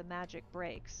it before the magic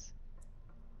breaks.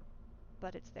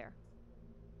 But it's there.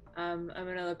 I'm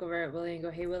gonna look over at Willie and go,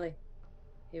 "Hey Willie,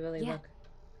 Yeah. look.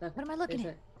 What am I looking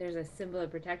at? There's a symbol of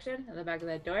protection on the back of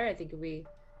that door. I think if we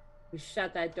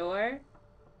shut that door,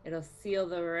 it'll seal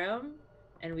the room,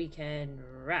 and we can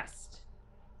rest."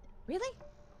 Really?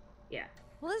 Yeah.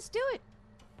 Well, let's do it.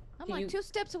 I'm Can like you- 2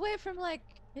 steps away from like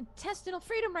intestinal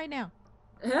freedom right now.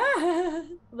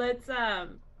 let's so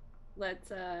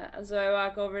I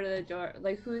walk over to the door.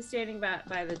 Like, who's standing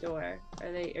by the door? Are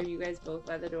you guys both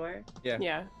by the door?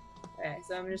 Yeah. Okay,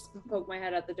 so I'm just gonna poke my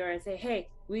head out the door and say, "Hey,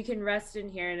 we can rest in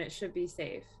here and it should be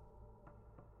safe."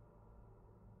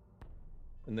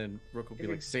 And then Rook will be If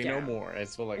like, you're say no down. more.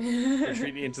 As we'll like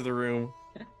retreat into the room.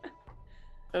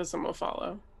 Ozum will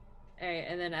follow. Alright,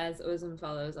 and then as Ozum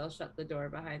follows, I'll shut the door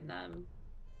behind them.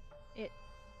 It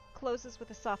closes with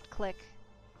a soft click,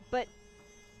 but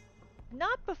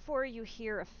not before you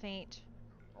hear a faint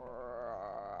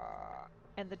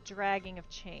and the dragging of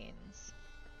chains.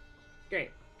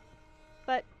 Great.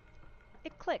 But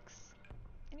it clicks,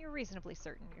 and you're reasonably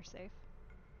certain you're safe.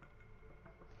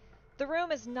 The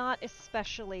room is not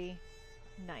especially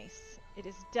nice. It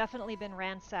has definitely been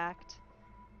ransacked,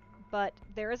 but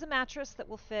there is a mattress that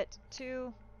will fit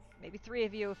 2, maybe 3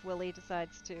 of you if Willie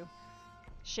decides to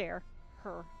share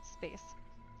her space.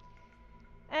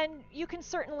 And you can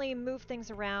certainly move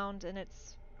things around, and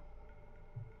it's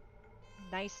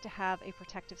nice to have a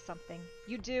protective something.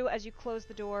 You do, as you close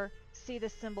the door, see the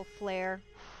symbol flare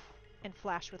and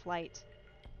flash with light,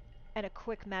 and a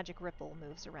quick magic ripple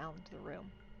moves around the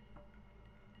room.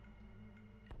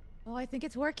 Oh, I think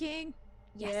it's working.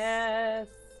 Yes.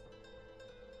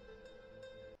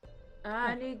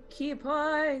 I need key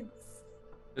points.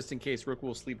 Just in case Rook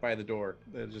will sleep by the door.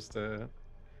 Just Nice.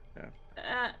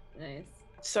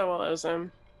 So will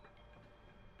Ozum.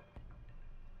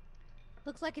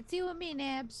 Looks like it's you and me,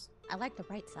 Nabs. I like the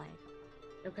right side.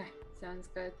 Okay, sounds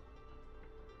good.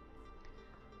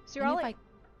 So you're And all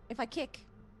if I kick,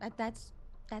 that's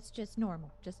just normal.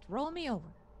 Just roll me over.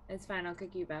 It's fine, I'll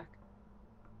kick you back.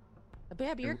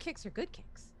 Babe, your kicks are good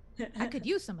kicks. I could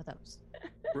use some of those.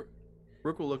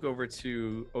 Rook will look over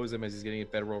to Ozum as he's getting his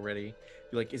bedroll ready.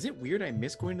 Be like, is it weird I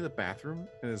miss going to the bathroom?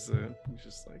 And he's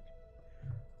just like...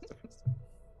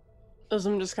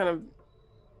 Ozum just kind of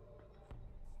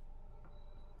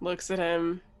looks at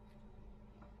him.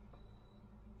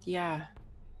 Yeah.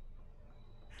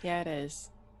 Yeah, it is.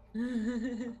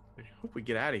 I hope we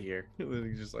get out of here. And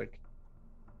then he just like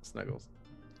snuggles.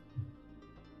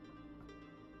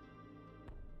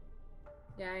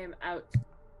 Yeah, I am out.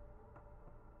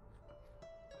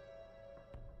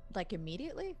 Like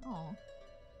immediately? Oh.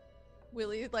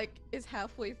 Willie like is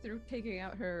halfway through taking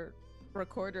out her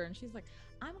recorder and she's like,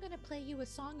 I'm gonna play you a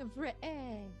song of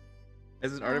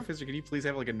As an artificer, can you please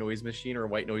have like a noise machine or a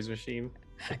white noise machine?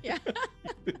 Yeah.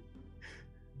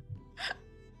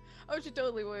 Oh, she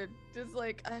totally would. Just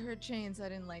like I heard chains, I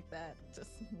didn't like that.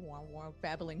 Just wah wah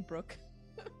babbling brook.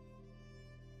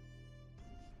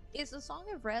 Is the Song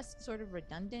of Rest sort of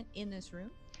redundant in this room?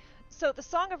 So the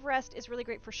Song of Rest is really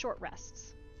great for short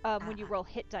rests, when you roll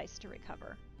hit dice to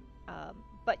recover.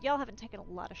 But y'all haven't taken a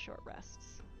lot of short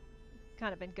rests,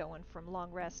 kind of been going from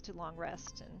long rest to long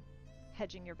rest and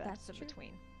hedging your bets That's in true.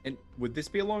 between. And would this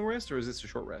be a long rest or is this a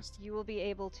short rest? You will be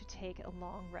able to take a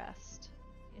long rest.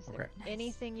 Is there Okay. Nice.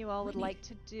 anything you all would We need like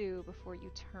to do before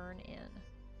you turn in?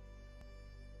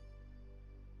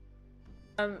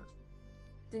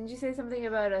 Didn't you say something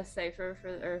about a cipher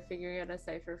or figuring out a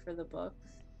cipher for the books?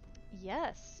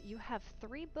 Yes, you have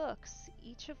 3 books,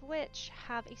 each of which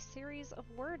have a series of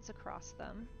words across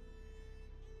them.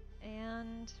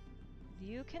 And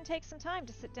you can take some time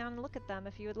to sit down and look at them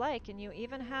if you would like, and you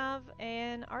even have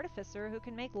an artificer who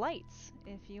can make lights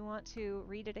if you want to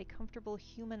read at a comfortable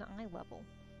human eye level.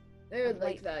 I would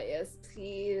Light. like that, yes,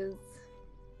 please.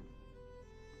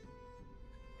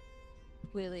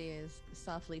 Willie is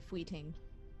softly fweeting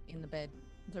in the bed.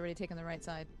 It's already taken the right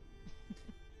side.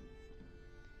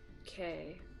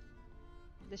 Okay.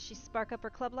 Does she spark up her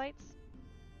club lights?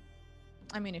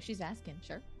 I mean, if she's asking,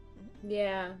 sure.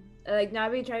 Yeah. Like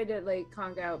Nabi tried to like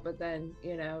conk out, but then,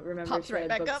 you know, remember Pops she right had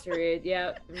back books up. to read.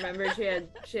 Yeah. Remember she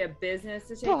had business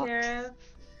to take care of.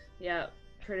 Yeah,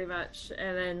 pretty much.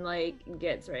 And then like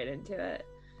gets right into it.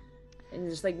 And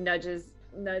just like nudges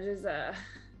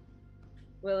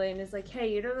Willie and is like,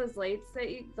 hey, you know those lights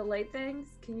the light things?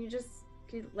 Can you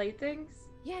light things?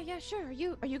 Yeah, sure. Are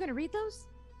you gonna read those?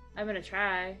 I'm gonna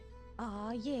try.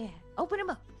 Aw, yeah. Open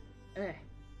them up. Okay.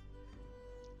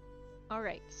 All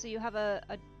right, so you have a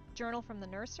journal from the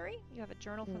nursery, you have a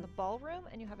journal from the ballroom,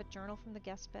 and you have a journal from the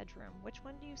guest bedroom. Which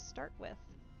one do you start with?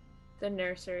 The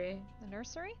nursery. The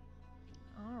nursery?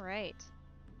 All right.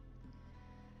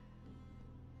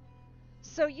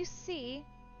 So you see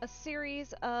a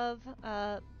series of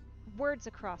words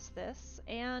across this,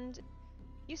 and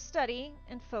you study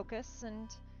and focus and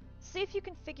see if you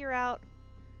can figure out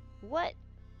what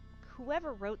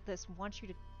whoever wrote this wants you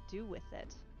to do with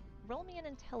it. Roll me an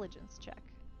intelligence check.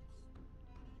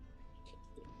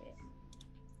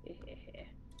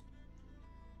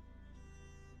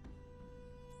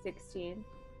 16.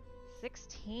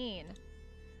 16.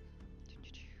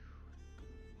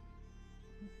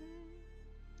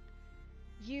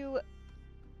 You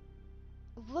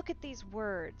look at these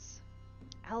words: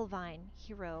 Alvine,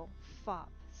 hero, fop,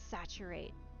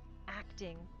 saturate,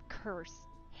 acting, curse,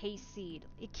 hayseed.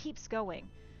 It keeps going.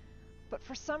 But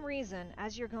for some reason,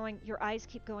 as you're going, your eyes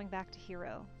keep going back to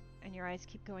hero, and your eyes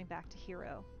keep going back to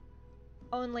hero.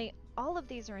 Only all of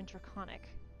these are in Draconic.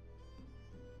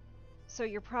 So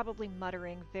you're probably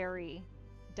muttering very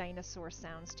dinosaur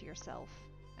sounds to yourself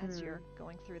as you're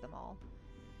going through them all.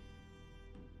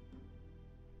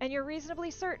 And you're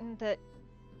reasonably certain that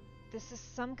this is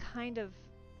some kind of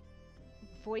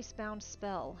voice-bound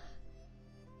spell.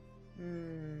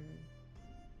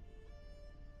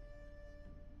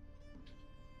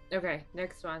 Okay,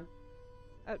 next one.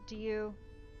 Oh, do you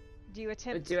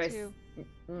attempt Do I to...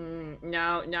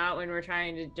 No, not when we're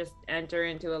trying to just enter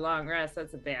into a long rest.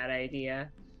 That's a bad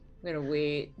idea. I'm gonna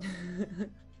wait.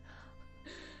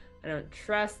 I don't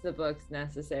trust the books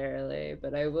necessarily,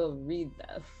 but I will read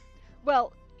them.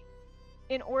 Well,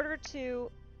 in order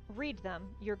to read them,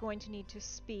 you're going to need to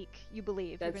speak, you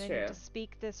believe. That's you're going to need true. to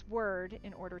speak this word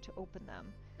in order to open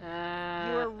them.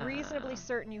 You You are reasonably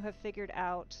certain you have figured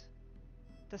out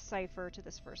the cipher to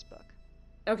this first book.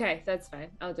 Okay, that's fine.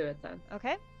 I'll do it then.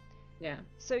 Okay? Yeah.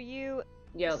 So you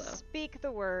YOLO. speak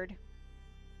the word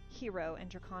hero and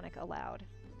Draconic aloud.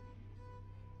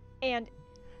 And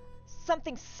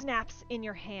something snaps in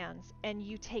your hands, and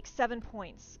you take 7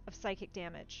 points of psychic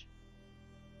damage.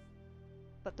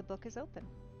 But the book is open.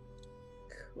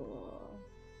 Cool.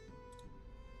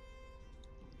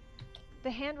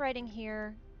 The handwriting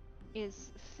here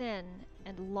is thin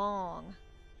and long,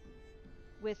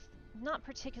 with not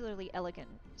particularly elegant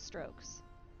strokes.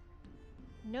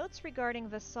 Notes regarding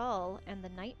Vassal and the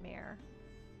Nightmare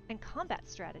and combat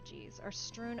strategies are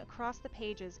strewn across the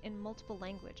pages in multiple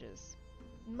languages,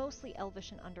 mostly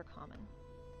Elvish and Undercommon.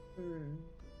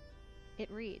 It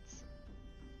reads,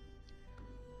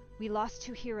 "We lost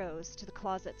 2 heroes to the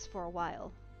closets for a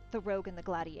while, the rogue and the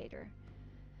gladiator.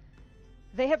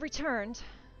 They have returned,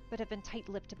 but have been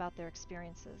tight-lipped about their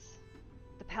experiences.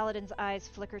 The paladin's eyes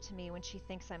flicker to me when she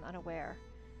thinks I'm unaware,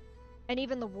 and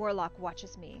even the warlock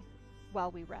watches me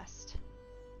while we rest.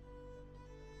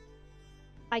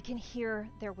 I can hear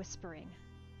their whispering.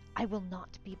 I will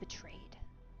not be betrayed.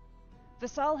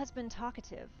 Vassal has been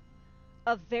talkative,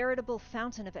 a veritable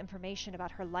fountain of information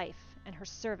about her life and her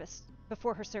service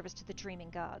before her service to the Dreaming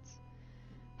Gods.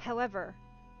 However,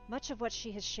 much of what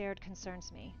she has shared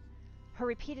concerns me. Her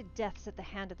repeated deaths at the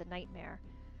hand of the Nightmare,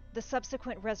 the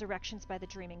subsequent resurrections by the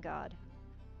Dreaming God,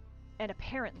 and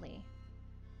apparently,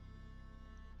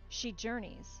 she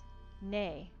journeys,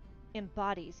 nay,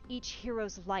 embodies each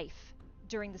hero's life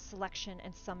during the selection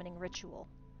and summoning ritual.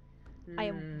 I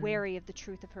am wary of the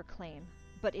truth of her claim,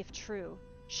 but if true,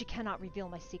 she cannot reveal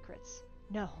my secrets.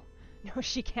 No,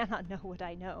 she cannot know what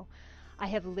I know. I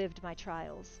have lived my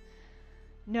trials.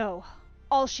 No,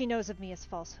 all she knows of me is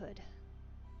falsehood.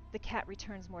 The cat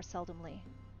returns more seldomly.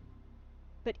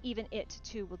 But even it,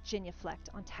 too, will genuflect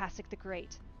on Tassac the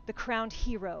Great, the crowned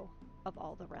hero of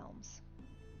all the realms.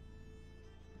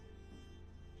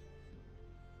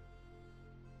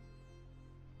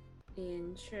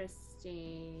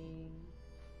 Interesting.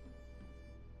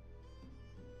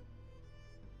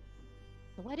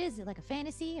 So what is it? Like a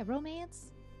fantasy, a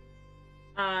romance?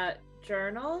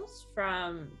 Journals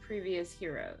from previous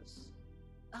heroes.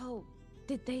 Oh,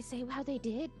 did they say how they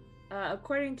did?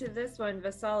 According to this one,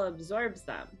 Vassal absorbs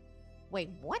them. Wait,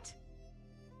 what?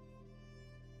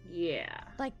 Yeah.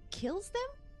 Like kills them?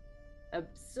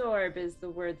 Absorb is the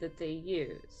word that they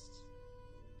used.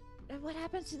 And what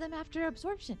happens to them after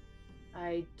absorption?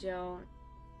 I don't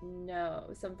know.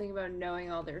 Something about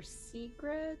knowing all their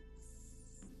secrets?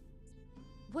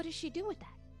 What does she do with that?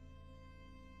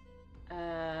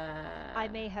 I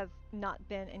may have not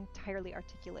been entirely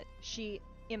articulate. She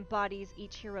embodies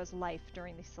each hero's life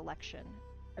during the selection.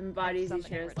 Embodies each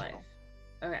summoning hero's life. ritual.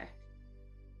 Okay.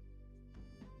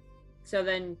 So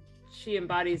then she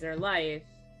embodies their life.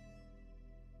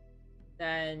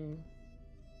 Then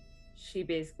she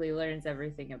basically learns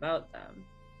everything about them.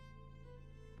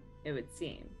 It would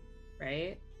seem,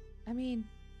 right? I mean,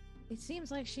 it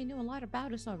seems like she knew a lot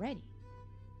about us already.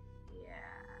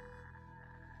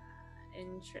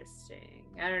 Interesting.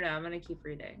 I don't know. I'm gonna keep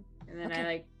reading, and then Okay.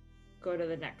 I go to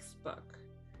the next book.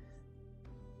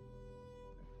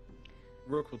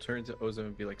 Rook will turn to Ozem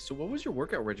and be like, "So, what was your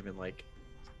workout regimen like?"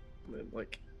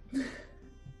 Like,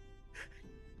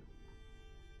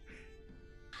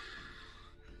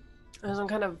 Ozone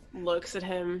kind of looks at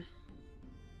him,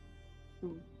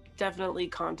 definitely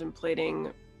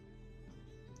contemplating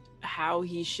how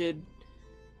he should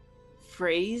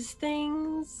phrase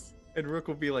things. and Rook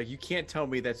will be like, "You can't tell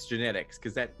me that's genetics,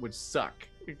 because that would suck.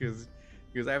 Because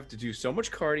I have to do so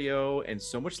much cardio and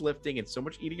so much lifting and so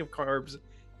much eating of carbs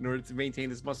in order to maintain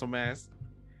this muscle mass."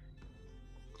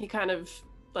 He kind of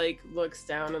like looks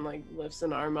down and like lifts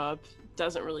an arm up.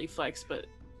 Doesn't really flex, but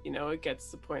you know, it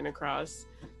gets the point across.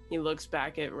 He looks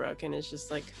back at Rook and is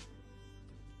just like,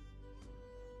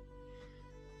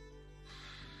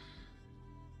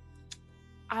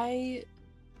 I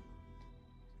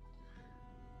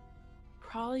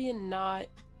probably not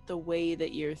the way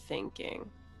that you're thinking.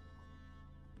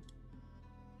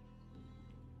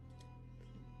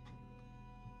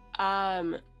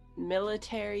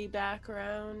 Military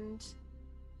background.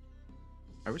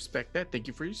 I respect that. Thank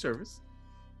you for your service.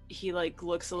 He like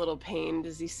looks a little pained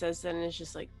as he says that, and it's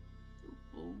just like,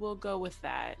 we'll go with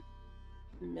that.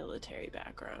 Military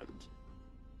background.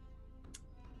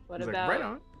 What He's about like, right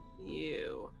on.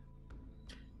 you?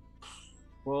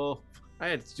 Well, I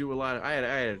had to do a lot of. I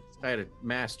had a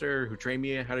master who trained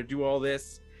me how to do all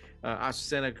this.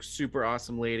 Asusena, super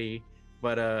awesome lady,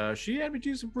 but she had me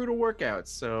do some brutal workouts.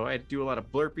 So I had to do a lot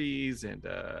of burpees and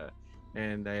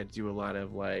I had to do a lot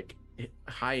of like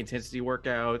high intensity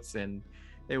workouts, and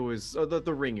it was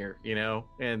the ringer, you know.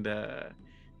 And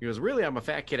he goes, "Really, I'm a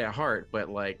fat kid at heart, but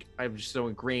like I'm just so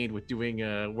ingrained with doing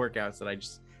workouts that I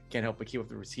just can't help but keep up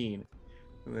the routine."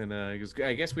 And then he goes,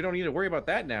 "I guess we don't need to worry about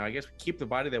that now. I guess we keep the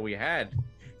body that we had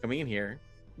coming in here."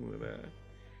 But,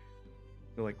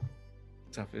 I feel like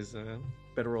tough is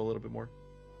better roll a little bit more.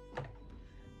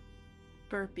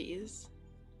 Burpees.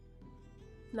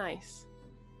 Nice.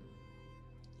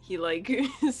 He like he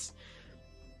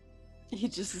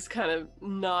just is kind of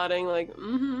nodding like,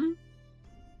 mm-hmm.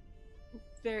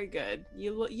 Very good.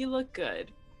 You look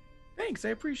good. Thanks, I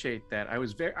appreciate that.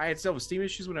 I had self-esteem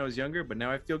issues when I was younger, but now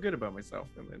I feel good about myself.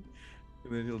 And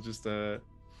then he'll just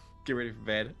get ready for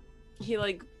bed. He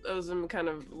like Ozem kind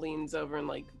of leans over and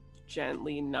like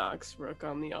gently knocks Rook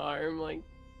on the arm, like,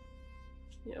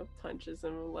 you know, punches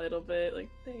him a little bit, like,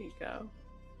 there you go.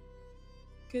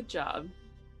 Good job.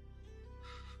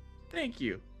 Thank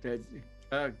you.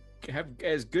 Have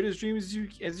as good as dreams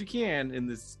as you can in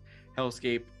this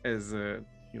hellscape as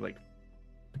he like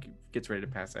gets ready to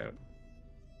pass out.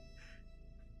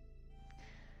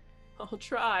 I'll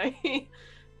try.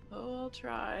 I'll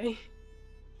try.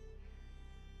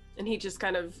 And he just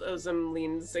kind of, Ozem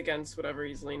leans against whatever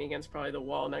he's leaning against, probably the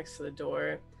wall next to the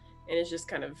door, and is just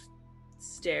kind of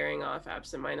staring off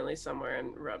absentmindedly somewhere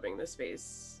and rubbing the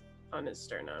space on his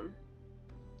sternum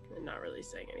and not really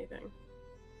saying anything.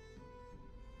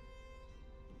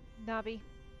 Nabi,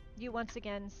 you once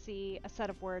again see a set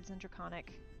of words in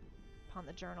Draconic. upon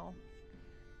the journal.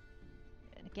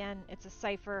 And again, it's a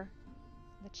cipher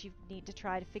that you need to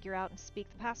try to figure out and speak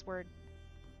the password.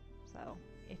 So,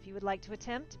 if you would like to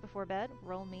attempt before bed,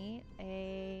 roll me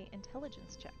a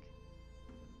intelligence check.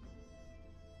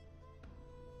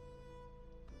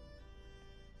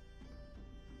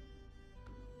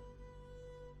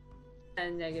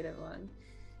 And -1.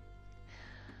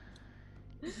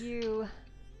 You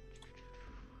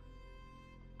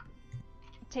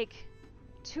take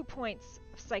 2 points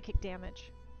of psychic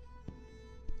damage.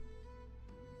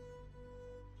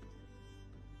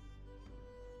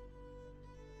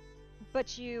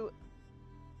 But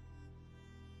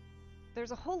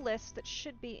there's a whole list that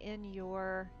should be in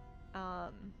your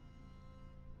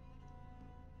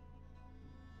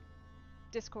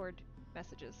Discord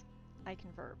messages. I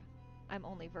can verb. I'm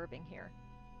only verbing here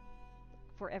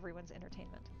for everyone's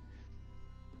entertainment.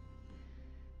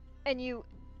 And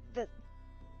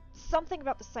something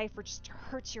about the cipher just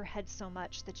hurts your head so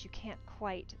much that you can't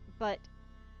quite, but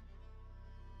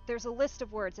there's a list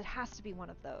of words. It has to be one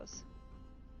of those.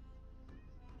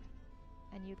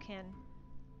 And you can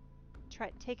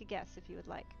take a guess if you would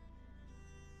like.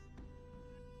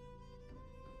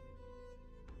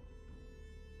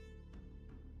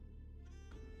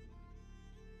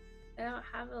 I don't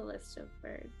have a list of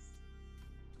words.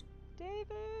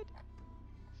 David!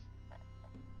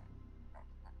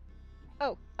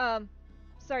 Oh,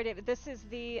 sorry, David. This is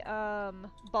the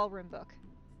ballroom book.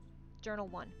 Journal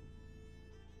 1.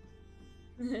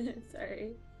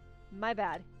 Sorry. My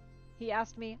bad. He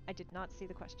asked me. I did not see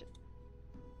the question.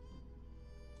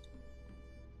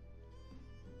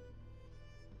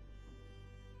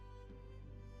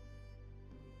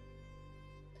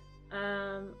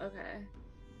 Okay.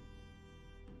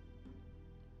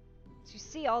 So you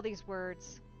see all these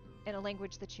words in a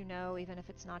language that you know, even if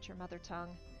it's not your mother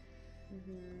tongue.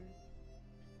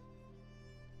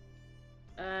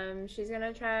 She's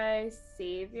gonna try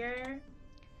savior.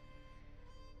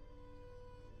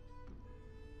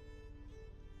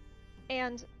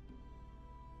 And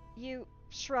you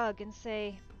shrug and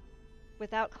say,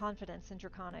 without confidence in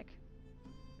Draconic,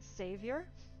 Savior?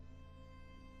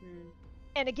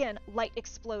 And again, light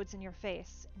explodes in your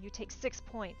face, and you take 6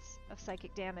 points of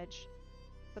psychic damage.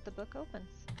 But the book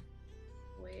opens.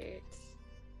 Wait.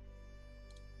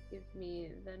 Give me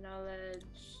the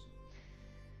knowledge.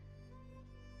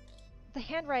 The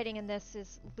handwriting in this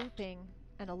is looping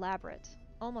and elaborate,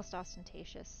 almost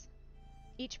ostentatious.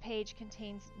 Each page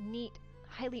contains neat,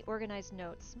 highly organized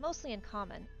notes, mostly in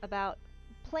common, about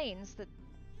planes that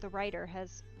the writer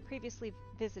has previously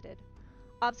visited,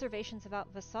 observations about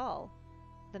Vassal,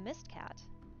 the Mist Cat,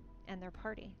 and their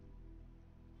party.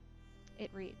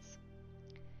 It reads,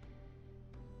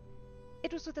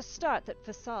 "It was with a start that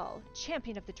Vassal,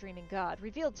 champion of the Dreaming God,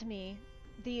 revealed to me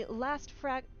the last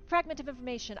fragment of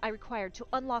information I required to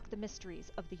unlock the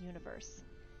mysteries of the universe.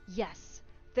 Yes,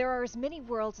 there are as many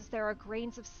worlds as there are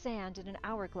grains of sand in an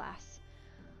hourglass.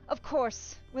 Of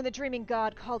course, when the Dreaming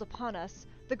God called upon us,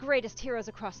 the greatest heroes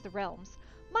across the realms,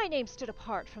 my name stood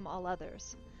apart from all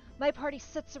others. My party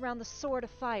sits around the Sword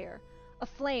of Fire, a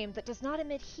flame that does not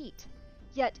emit heat,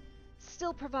 yet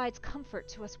still provides comfort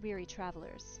to us weary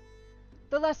travelers.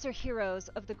 The lesser heroes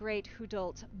of the great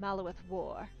Hudult Malowith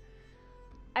War.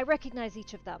 I recognize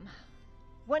each of them.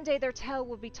 One day their tale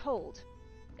will be told,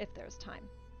 if there's time.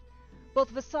 Both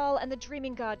Vassal and the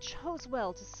Dreaming God chose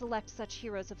well to select such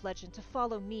heroes of legend to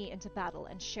follow me into battle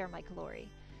and share my glory.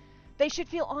 They should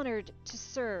feel honored to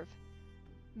serve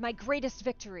my greatest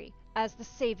victory as the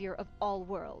savior of all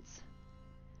worlds.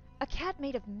 A cat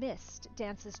made of mist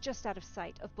dances just out of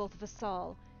sight of both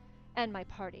Vassal and my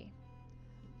party.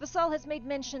 Vassal has made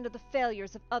mention of the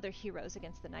failures of other heroes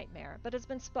against the nightmare, but has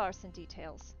been sparse in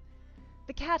details.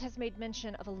 The cat has made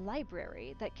mention of a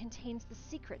library that contains the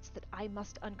secrets that I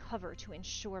must uncover to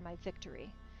ensure my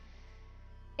victory.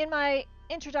 In my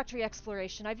introductory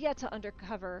exploration, I've yet to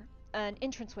uncover an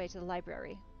entranceway to the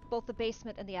library. Both the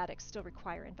basement and the attic still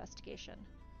require investigation."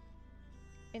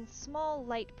 In small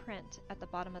light print at the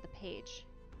bottom of the page,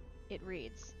 it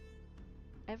reads,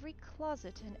 "Every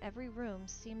closet in every room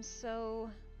seems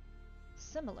so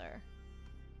similar.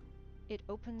 It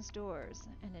opens doors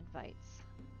and invites."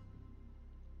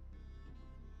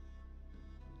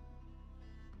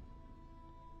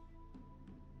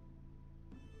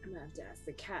 I'm gonna have to ask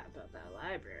the cat about that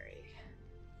library.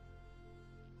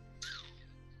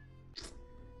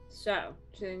 So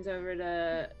she leans over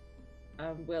to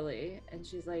Willie and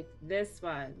she's like, "This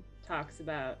one talks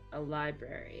about a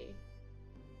library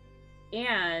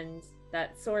and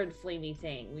that sword flamey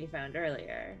thing we found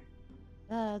earlier."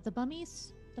 The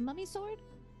mummy sword?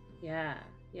 Yeah.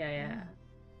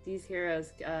 these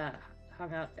heroes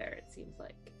hung out there, it seems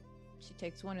like. She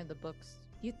takes one of the books.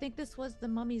 You think this was the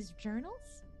mummy's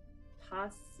journals?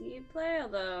 Possibly,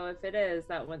 although if it is,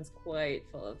 that one's quite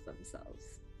full of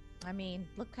themselves. I mean,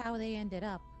 look how they ended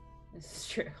up. This is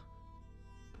true.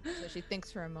 So she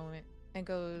thinks for a moment and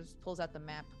pulls out the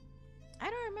map. I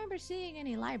don't remember seeing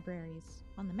any libraries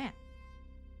on the map.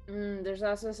 There's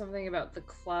also something about the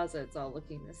closets all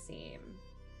looking the same.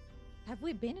 Have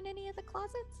we been in any of the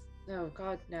closets? Oh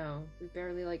god, no. We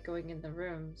barely like going in the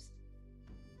rooms.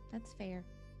 That's fair.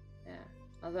 Yeah.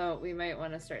 Although we might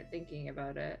want to start thinking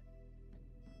about it.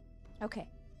 Okay,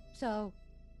 so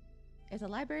if the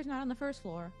library's not on the first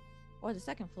floor or the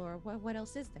second floor, what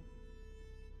else is there?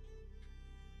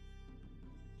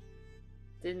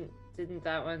 Didn't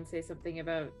that one say something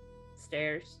about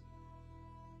stairs?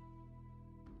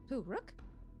 Who, Rook?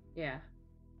 Yeah.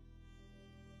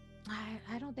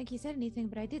 I don't think he said anything,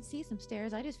 but I did see some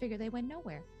stairs. I just figured they went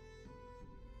nowhere.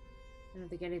 I don't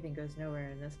think anything goes nowhere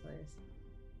in this place.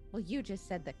 Well, you just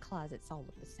said that closets all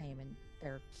look the same and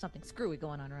there's something screwy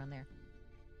going on around there.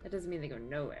 That doesn't mean they go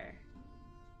nowhere.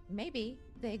 Maybe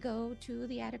they go to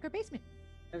the attic or basement.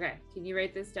 Okay, can you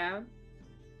write this down?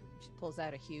 She pulls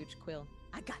out a huge quill.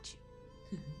 I got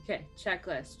you. Okay,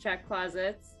 checklist. Check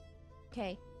closets.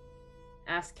 Okay.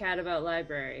 Ask Cat about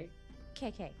library.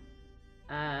 KK.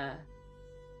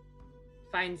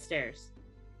 Find stairs.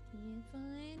 Can't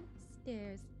find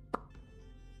stairs.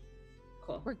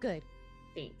 Cool. We're good.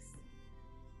 Thanks.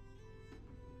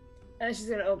 And she's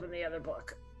gonna open the other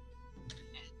book.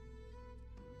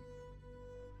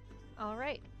 All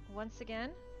right. Once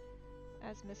again,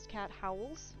 as Miss Cat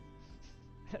howls.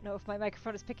 I don't know if my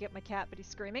microphone is picking up my cat, but he's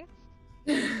screaming.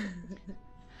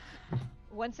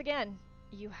 Once again,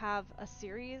 you have a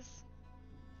series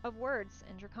of words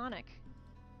in Draconic.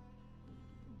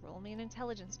 Roll me an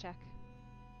intelligence check.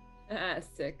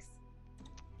 6.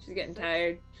 She's getting 6.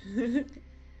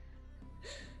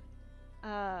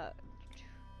 tired.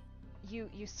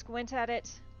 You squint at it,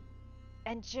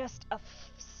 and just a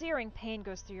searing pain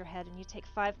goes through your head, and you take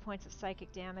 5 points of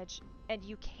psychic damage, and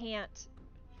you can't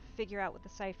figure out what the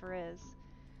cipher is.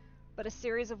 But a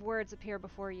series of words appear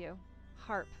before you.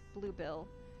 Harp, Bluebill,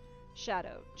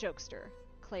 Shadow, Jokester,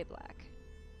 Clayblack,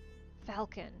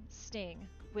 Falcon, Sting,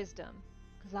 Wisdom,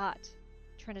 Glot,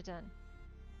 Trinidad.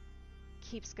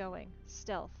 Keeps going.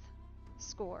 Stealth,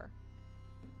 Score,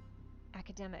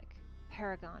 Academic,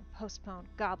 Paragon, Postpone,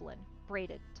 Goblin,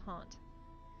 Braided, Taunt.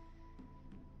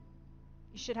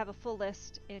 You should have a full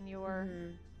list in your...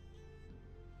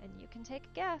 And you can take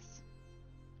a guess.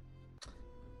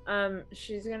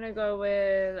 She's gonna go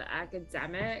with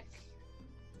academic.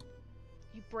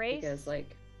 You brace. Because, like,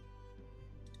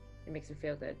 it makes her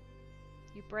feel good.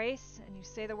 You brace and you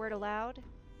say the word aloud,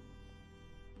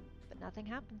 but nothing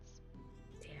happens.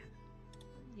 Damn.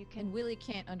 You can. And Willie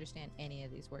can't understand any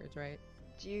of these words, right?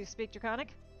 Do you speak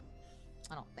Draconic?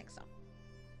 I don't think so.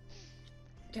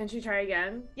 Can she try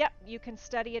again? Yep, you can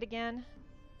study it again.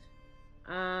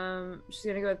 She's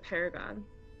gonna go with Paragon.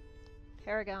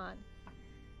 Paragon.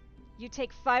 You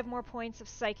take 5 more points of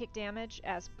psychic damage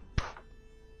as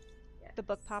the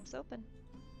book pops open.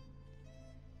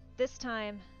 This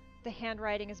time, the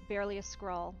handwriting is barely a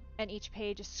scrawl, and each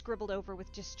page is scribbled over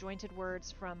with disjointed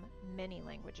words from many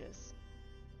languages.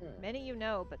 Many you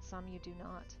know, but some you do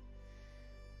not.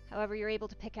 However, you're able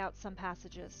to pick out some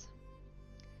passages.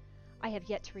 I have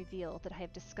yet to reveal that I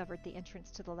have discovered the entrance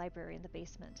to the library in the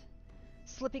basement.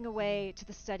 Slipping away to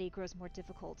the study grows more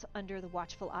difficult under the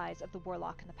watchful eyes of the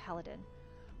warlock and the paladin.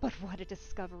 But what a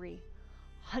discovery!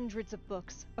 Hundreds of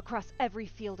books across every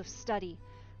field of study.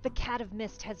 The Cat of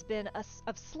Mist has been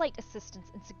of slight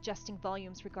assistance in suggesting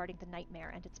volumes regarding the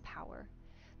nightmare and its power.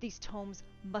 These tomes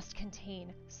must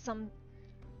contain some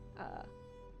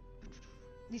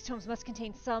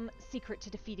secret to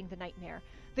defeating the nightmare,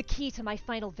 the key to my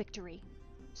final victory.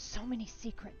 So many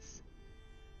secrets.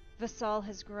 Vassal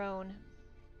has grown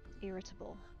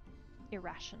irritable,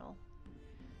 irrational.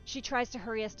 She tries to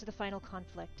hurry us to the final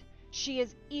conflict. She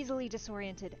is easily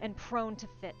disoriented and prone to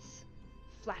fits.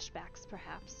 Flashbacks,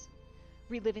 perhaps.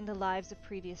 Reliving the lives of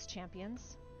previous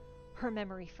champions. Her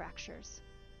memory fractures.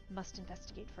 Must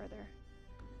investigate further.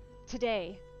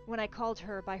 Today, when I called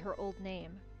her by her old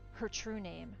name, her true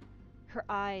name, her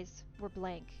eyes were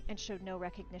blank and showed no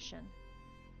recognition.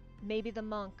 Maybe the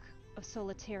monk of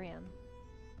Solitarium,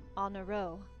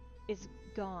 Honoro, is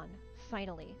gone,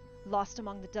 finally, lost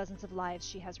among the dozens of lives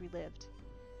she has relived.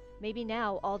 Maybe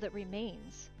now all that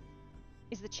remains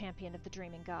is the champion of the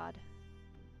dreaming god.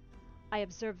 I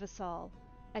observe Vassal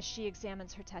as she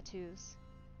examines her tattoos,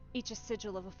 each a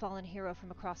sigil of a fallen hero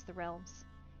from across the realms.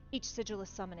 Each sigil a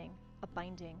summoning, a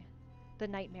binding. The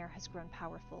nightmare has grown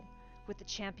powerful, with the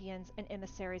champions and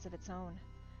emissaries of its own,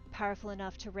 powerful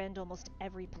enough to rend almost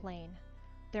every plane.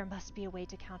 There must be a way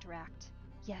to counteract.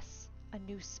 Yes, a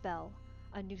new spell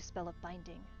of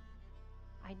binding.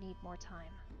 I need more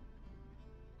time.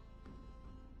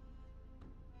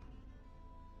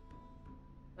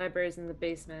 Library's in the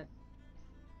basement.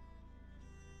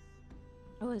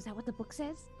 Oh, is that what the book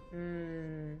says?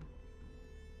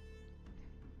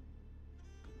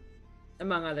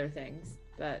 Among other things,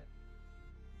 but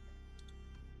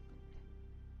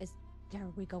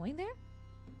Are we going there?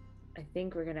 I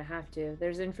think we're gonna have to.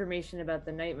 There's information about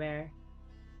the nightmare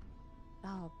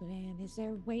Oh man, is there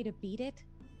a way to beat it?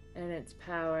 and its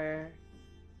power.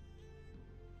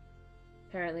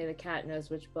 Apparently the cat knows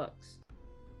which books.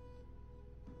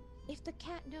 If the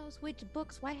cat knows which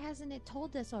books, why hasn't it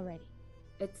told us already?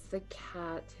 It's the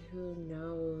cat who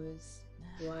knows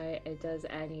why it does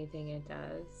anything it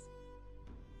does.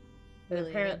 But Lily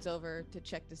apparently, leans over to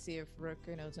check to see if Rook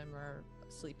and Ozim are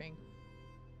sleeping.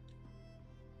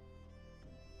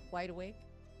 Wide awake,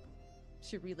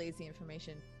 she relays the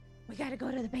information. We gotta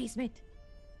go to the basement.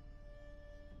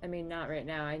 I mean, not right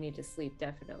now. I need to sleep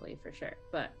definitely for sure.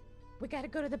 But We gotta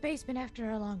go to the basement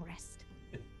after a long rest.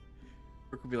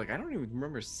 Brooke would be like, I don't even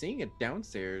remember seeing it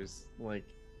downstairs. Like,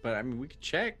 but I mean, we could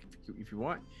check if you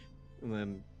want. And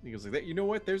then he goes like that. You know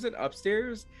what? There's an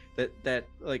upstairs that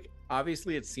like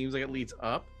obviously it seems like it leads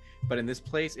up, but in this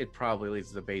place it probably leads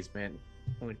to the basement.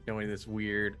 Like knowing this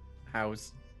weird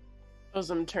house.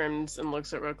 Ozim turns and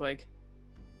looks at Rook like,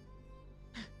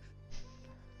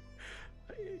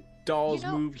 Dolls You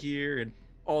know, move here and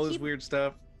all this he- weird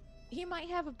stuff. He might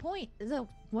have a point.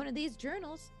 One of these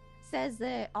journals says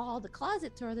that all the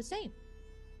closets are the same.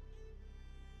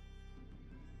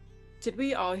 did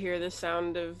we all hear the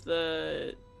sound of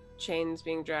the chains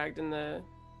being dragged in the...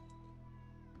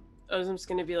 Ozim's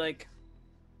gonna be like,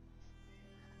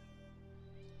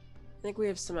 I think we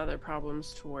have some other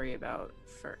problems to worry about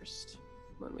first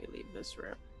when we leave this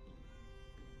room.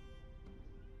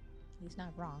 He's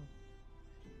not wrong.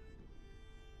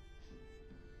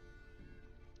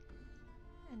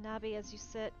 And Nabi, as you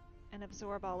sit and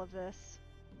absorb all of this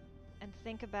and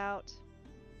think about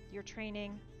your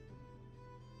training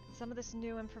and some of this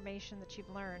new information that you've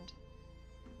learned,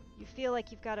 you feel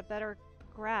like you've got a better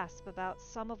grasp about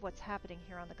some of what's happening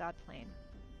here on the Godplane.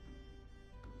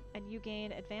 And you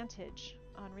gain advantage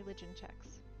on religion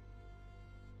checks.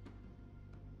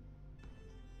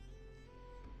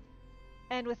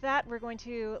 And with that, we're going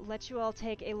to let you all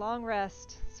take a long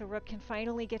rest so Rook can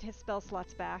finally get his spell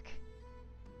slots back.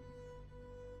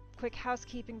 Quick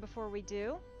housekeeping before we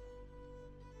do.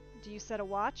 Do you set a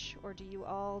watch or do you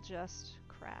all just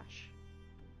crash?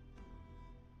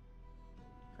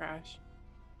 Crash.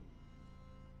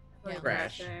 Yeah.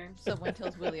 Crash. Someone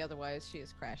tells Willie otherwise, she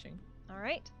is crashing. All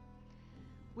right.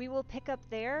 We will pick up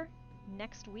there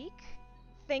next week.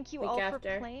 Thank you Week all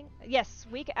after? for playing. Yes,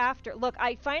 week after. Look,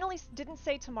 I finally didn't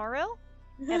say tomorrow,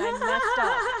 and I messed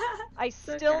up. I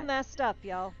still okay. messed up,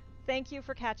 y'all. Thank you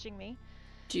for catching me.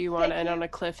 Do you want to Thank end you. on a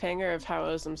cliffhanger of how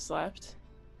Ozim slept?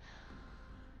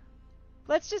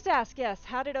 Let's just ask, yes,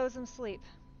 how did Ozim sleep?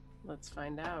 Let's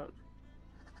find out.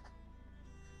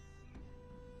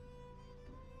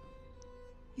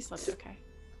 He slept okay.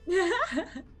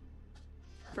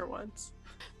 For once.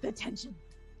 The tension.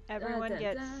 Everyone dun,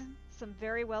 gets dun. some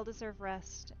very well-deserved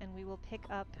rest, and we will pick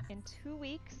up in 2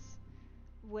 weeks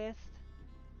with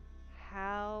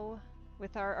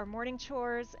our morning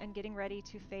chores and getting ready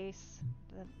to face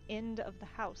the end of the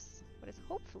house, what is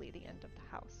hopefully the end of the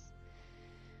house.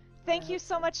 Thank you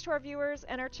so much to our viewers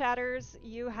and our chatters.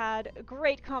 You had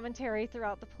great commentary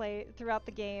throughout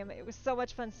the game. It was so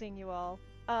much fun seeing you all.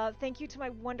 Thank you to my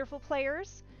wonderful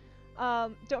players.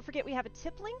 Don't forget we have a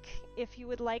tip link if you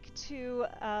would like to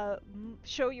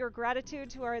show your gratitude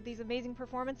to these amazing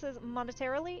performances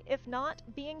monetarily. If not,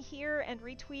 being here and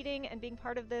retweeting and being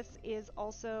part of this is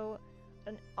also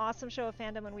an awesome show of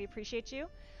fandom, and we appreciate you.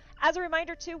 As a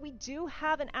reminder too, we do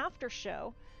have an after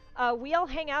show. We all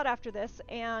hang out after this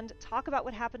and talk about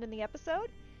what happened in the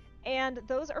episode. And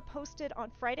those are posted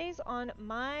on Fridays on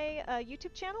my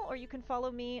YouTube channel, or you can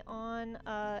follow me on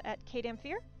at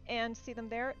KDamFear and see them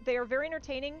there. They are very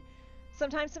entertaining.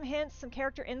 Sometimes some hints, some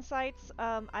character insights.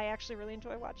 I actually really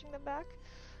enjoy watching them back.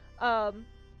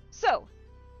 So,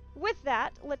 with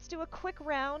that, let's do a quick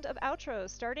round of outros,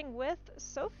 starting with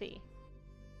Sophie.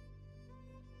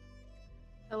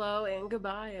 Hello and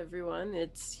goodbye, everyone.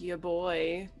 It's your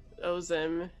boy,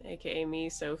 Ozim, aka me,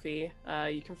 Sophie.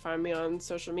 You can find me on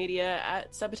social media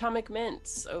at Subatomic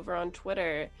Mints over on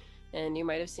Twitter. And you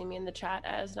might have seen me in the chat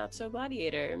as Not So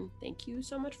Gladiator. Thank you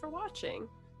so much for watching.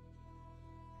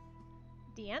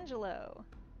 D'Angelo.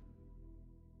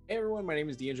 Hey everyone, my name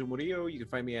is D'Angelo Murillo. You can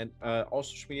find me on all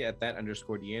social media at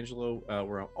 _D'Angelo,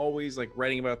 where I'm always like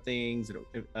writing about things and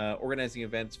organizing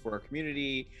events for our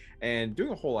community and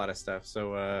doing a whole lot of stuff.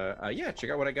 So yeah, check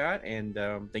out what I got, and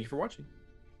thank you for watching.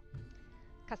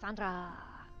 Cassandra.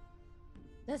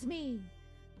 That's me.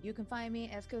 You can find me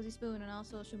as Cozy Spoon on all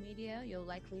social media. You'll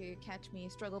likely catch me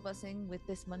struggle bussing with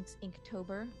this month's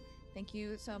Inktober. Thank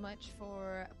you so much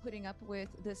for putting up with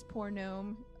this poor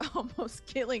gnome almost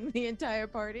killing the entire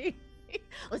party.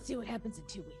 Let's see what happens in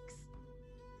 2 weeks.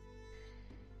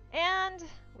 And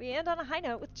we end on a high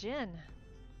note with Jin.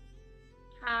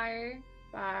 Hi,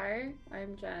 bye.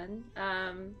 I'm Jen.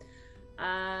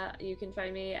 You can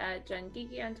find me at Jen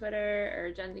Geeky on Twitter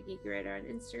or Jen the Geeky Writer on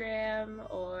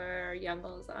Instagram or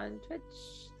Yumbles on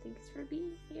Twitch. Thanks for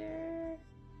being here.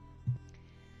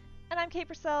 And I'm Kate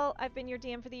Purcell. I've been your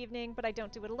DM for the evening, but I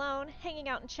don't do it alone. Hanging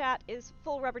out in chat is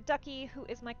Full Rubber Ducky, who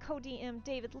is my co-DM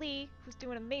David Lee, who's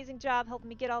doing an amazing job helping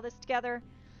me get all this together.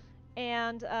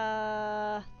 And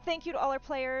thank you to all our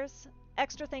players.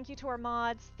 Extra thank you to our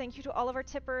mods. Thank you to all of our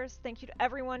tippers. Thank you to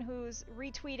everyone who's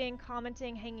retweeting,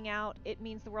 commenting, hanging out. It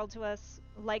means the world to us.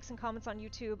 Likes and comments on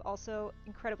YouTube also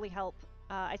incredibly help.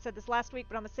 I said this last week,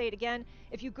 but I'm going to say it again.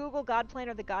 If you Google Godplane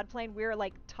or the Godplane, we're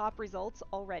like top results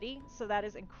already. So that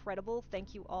is incredible.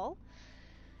 Thank you all.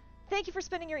 Thank you for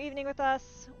spending your evening with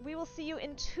us. We will see you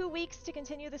in 2 weeks to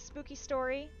continue this spooky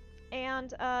story.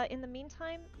 And in the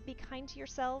meantime, be kind to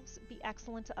yourselves. Be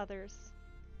excellent to others.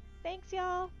 Thanks,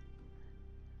 y'all.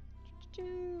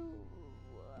 Choo-choo.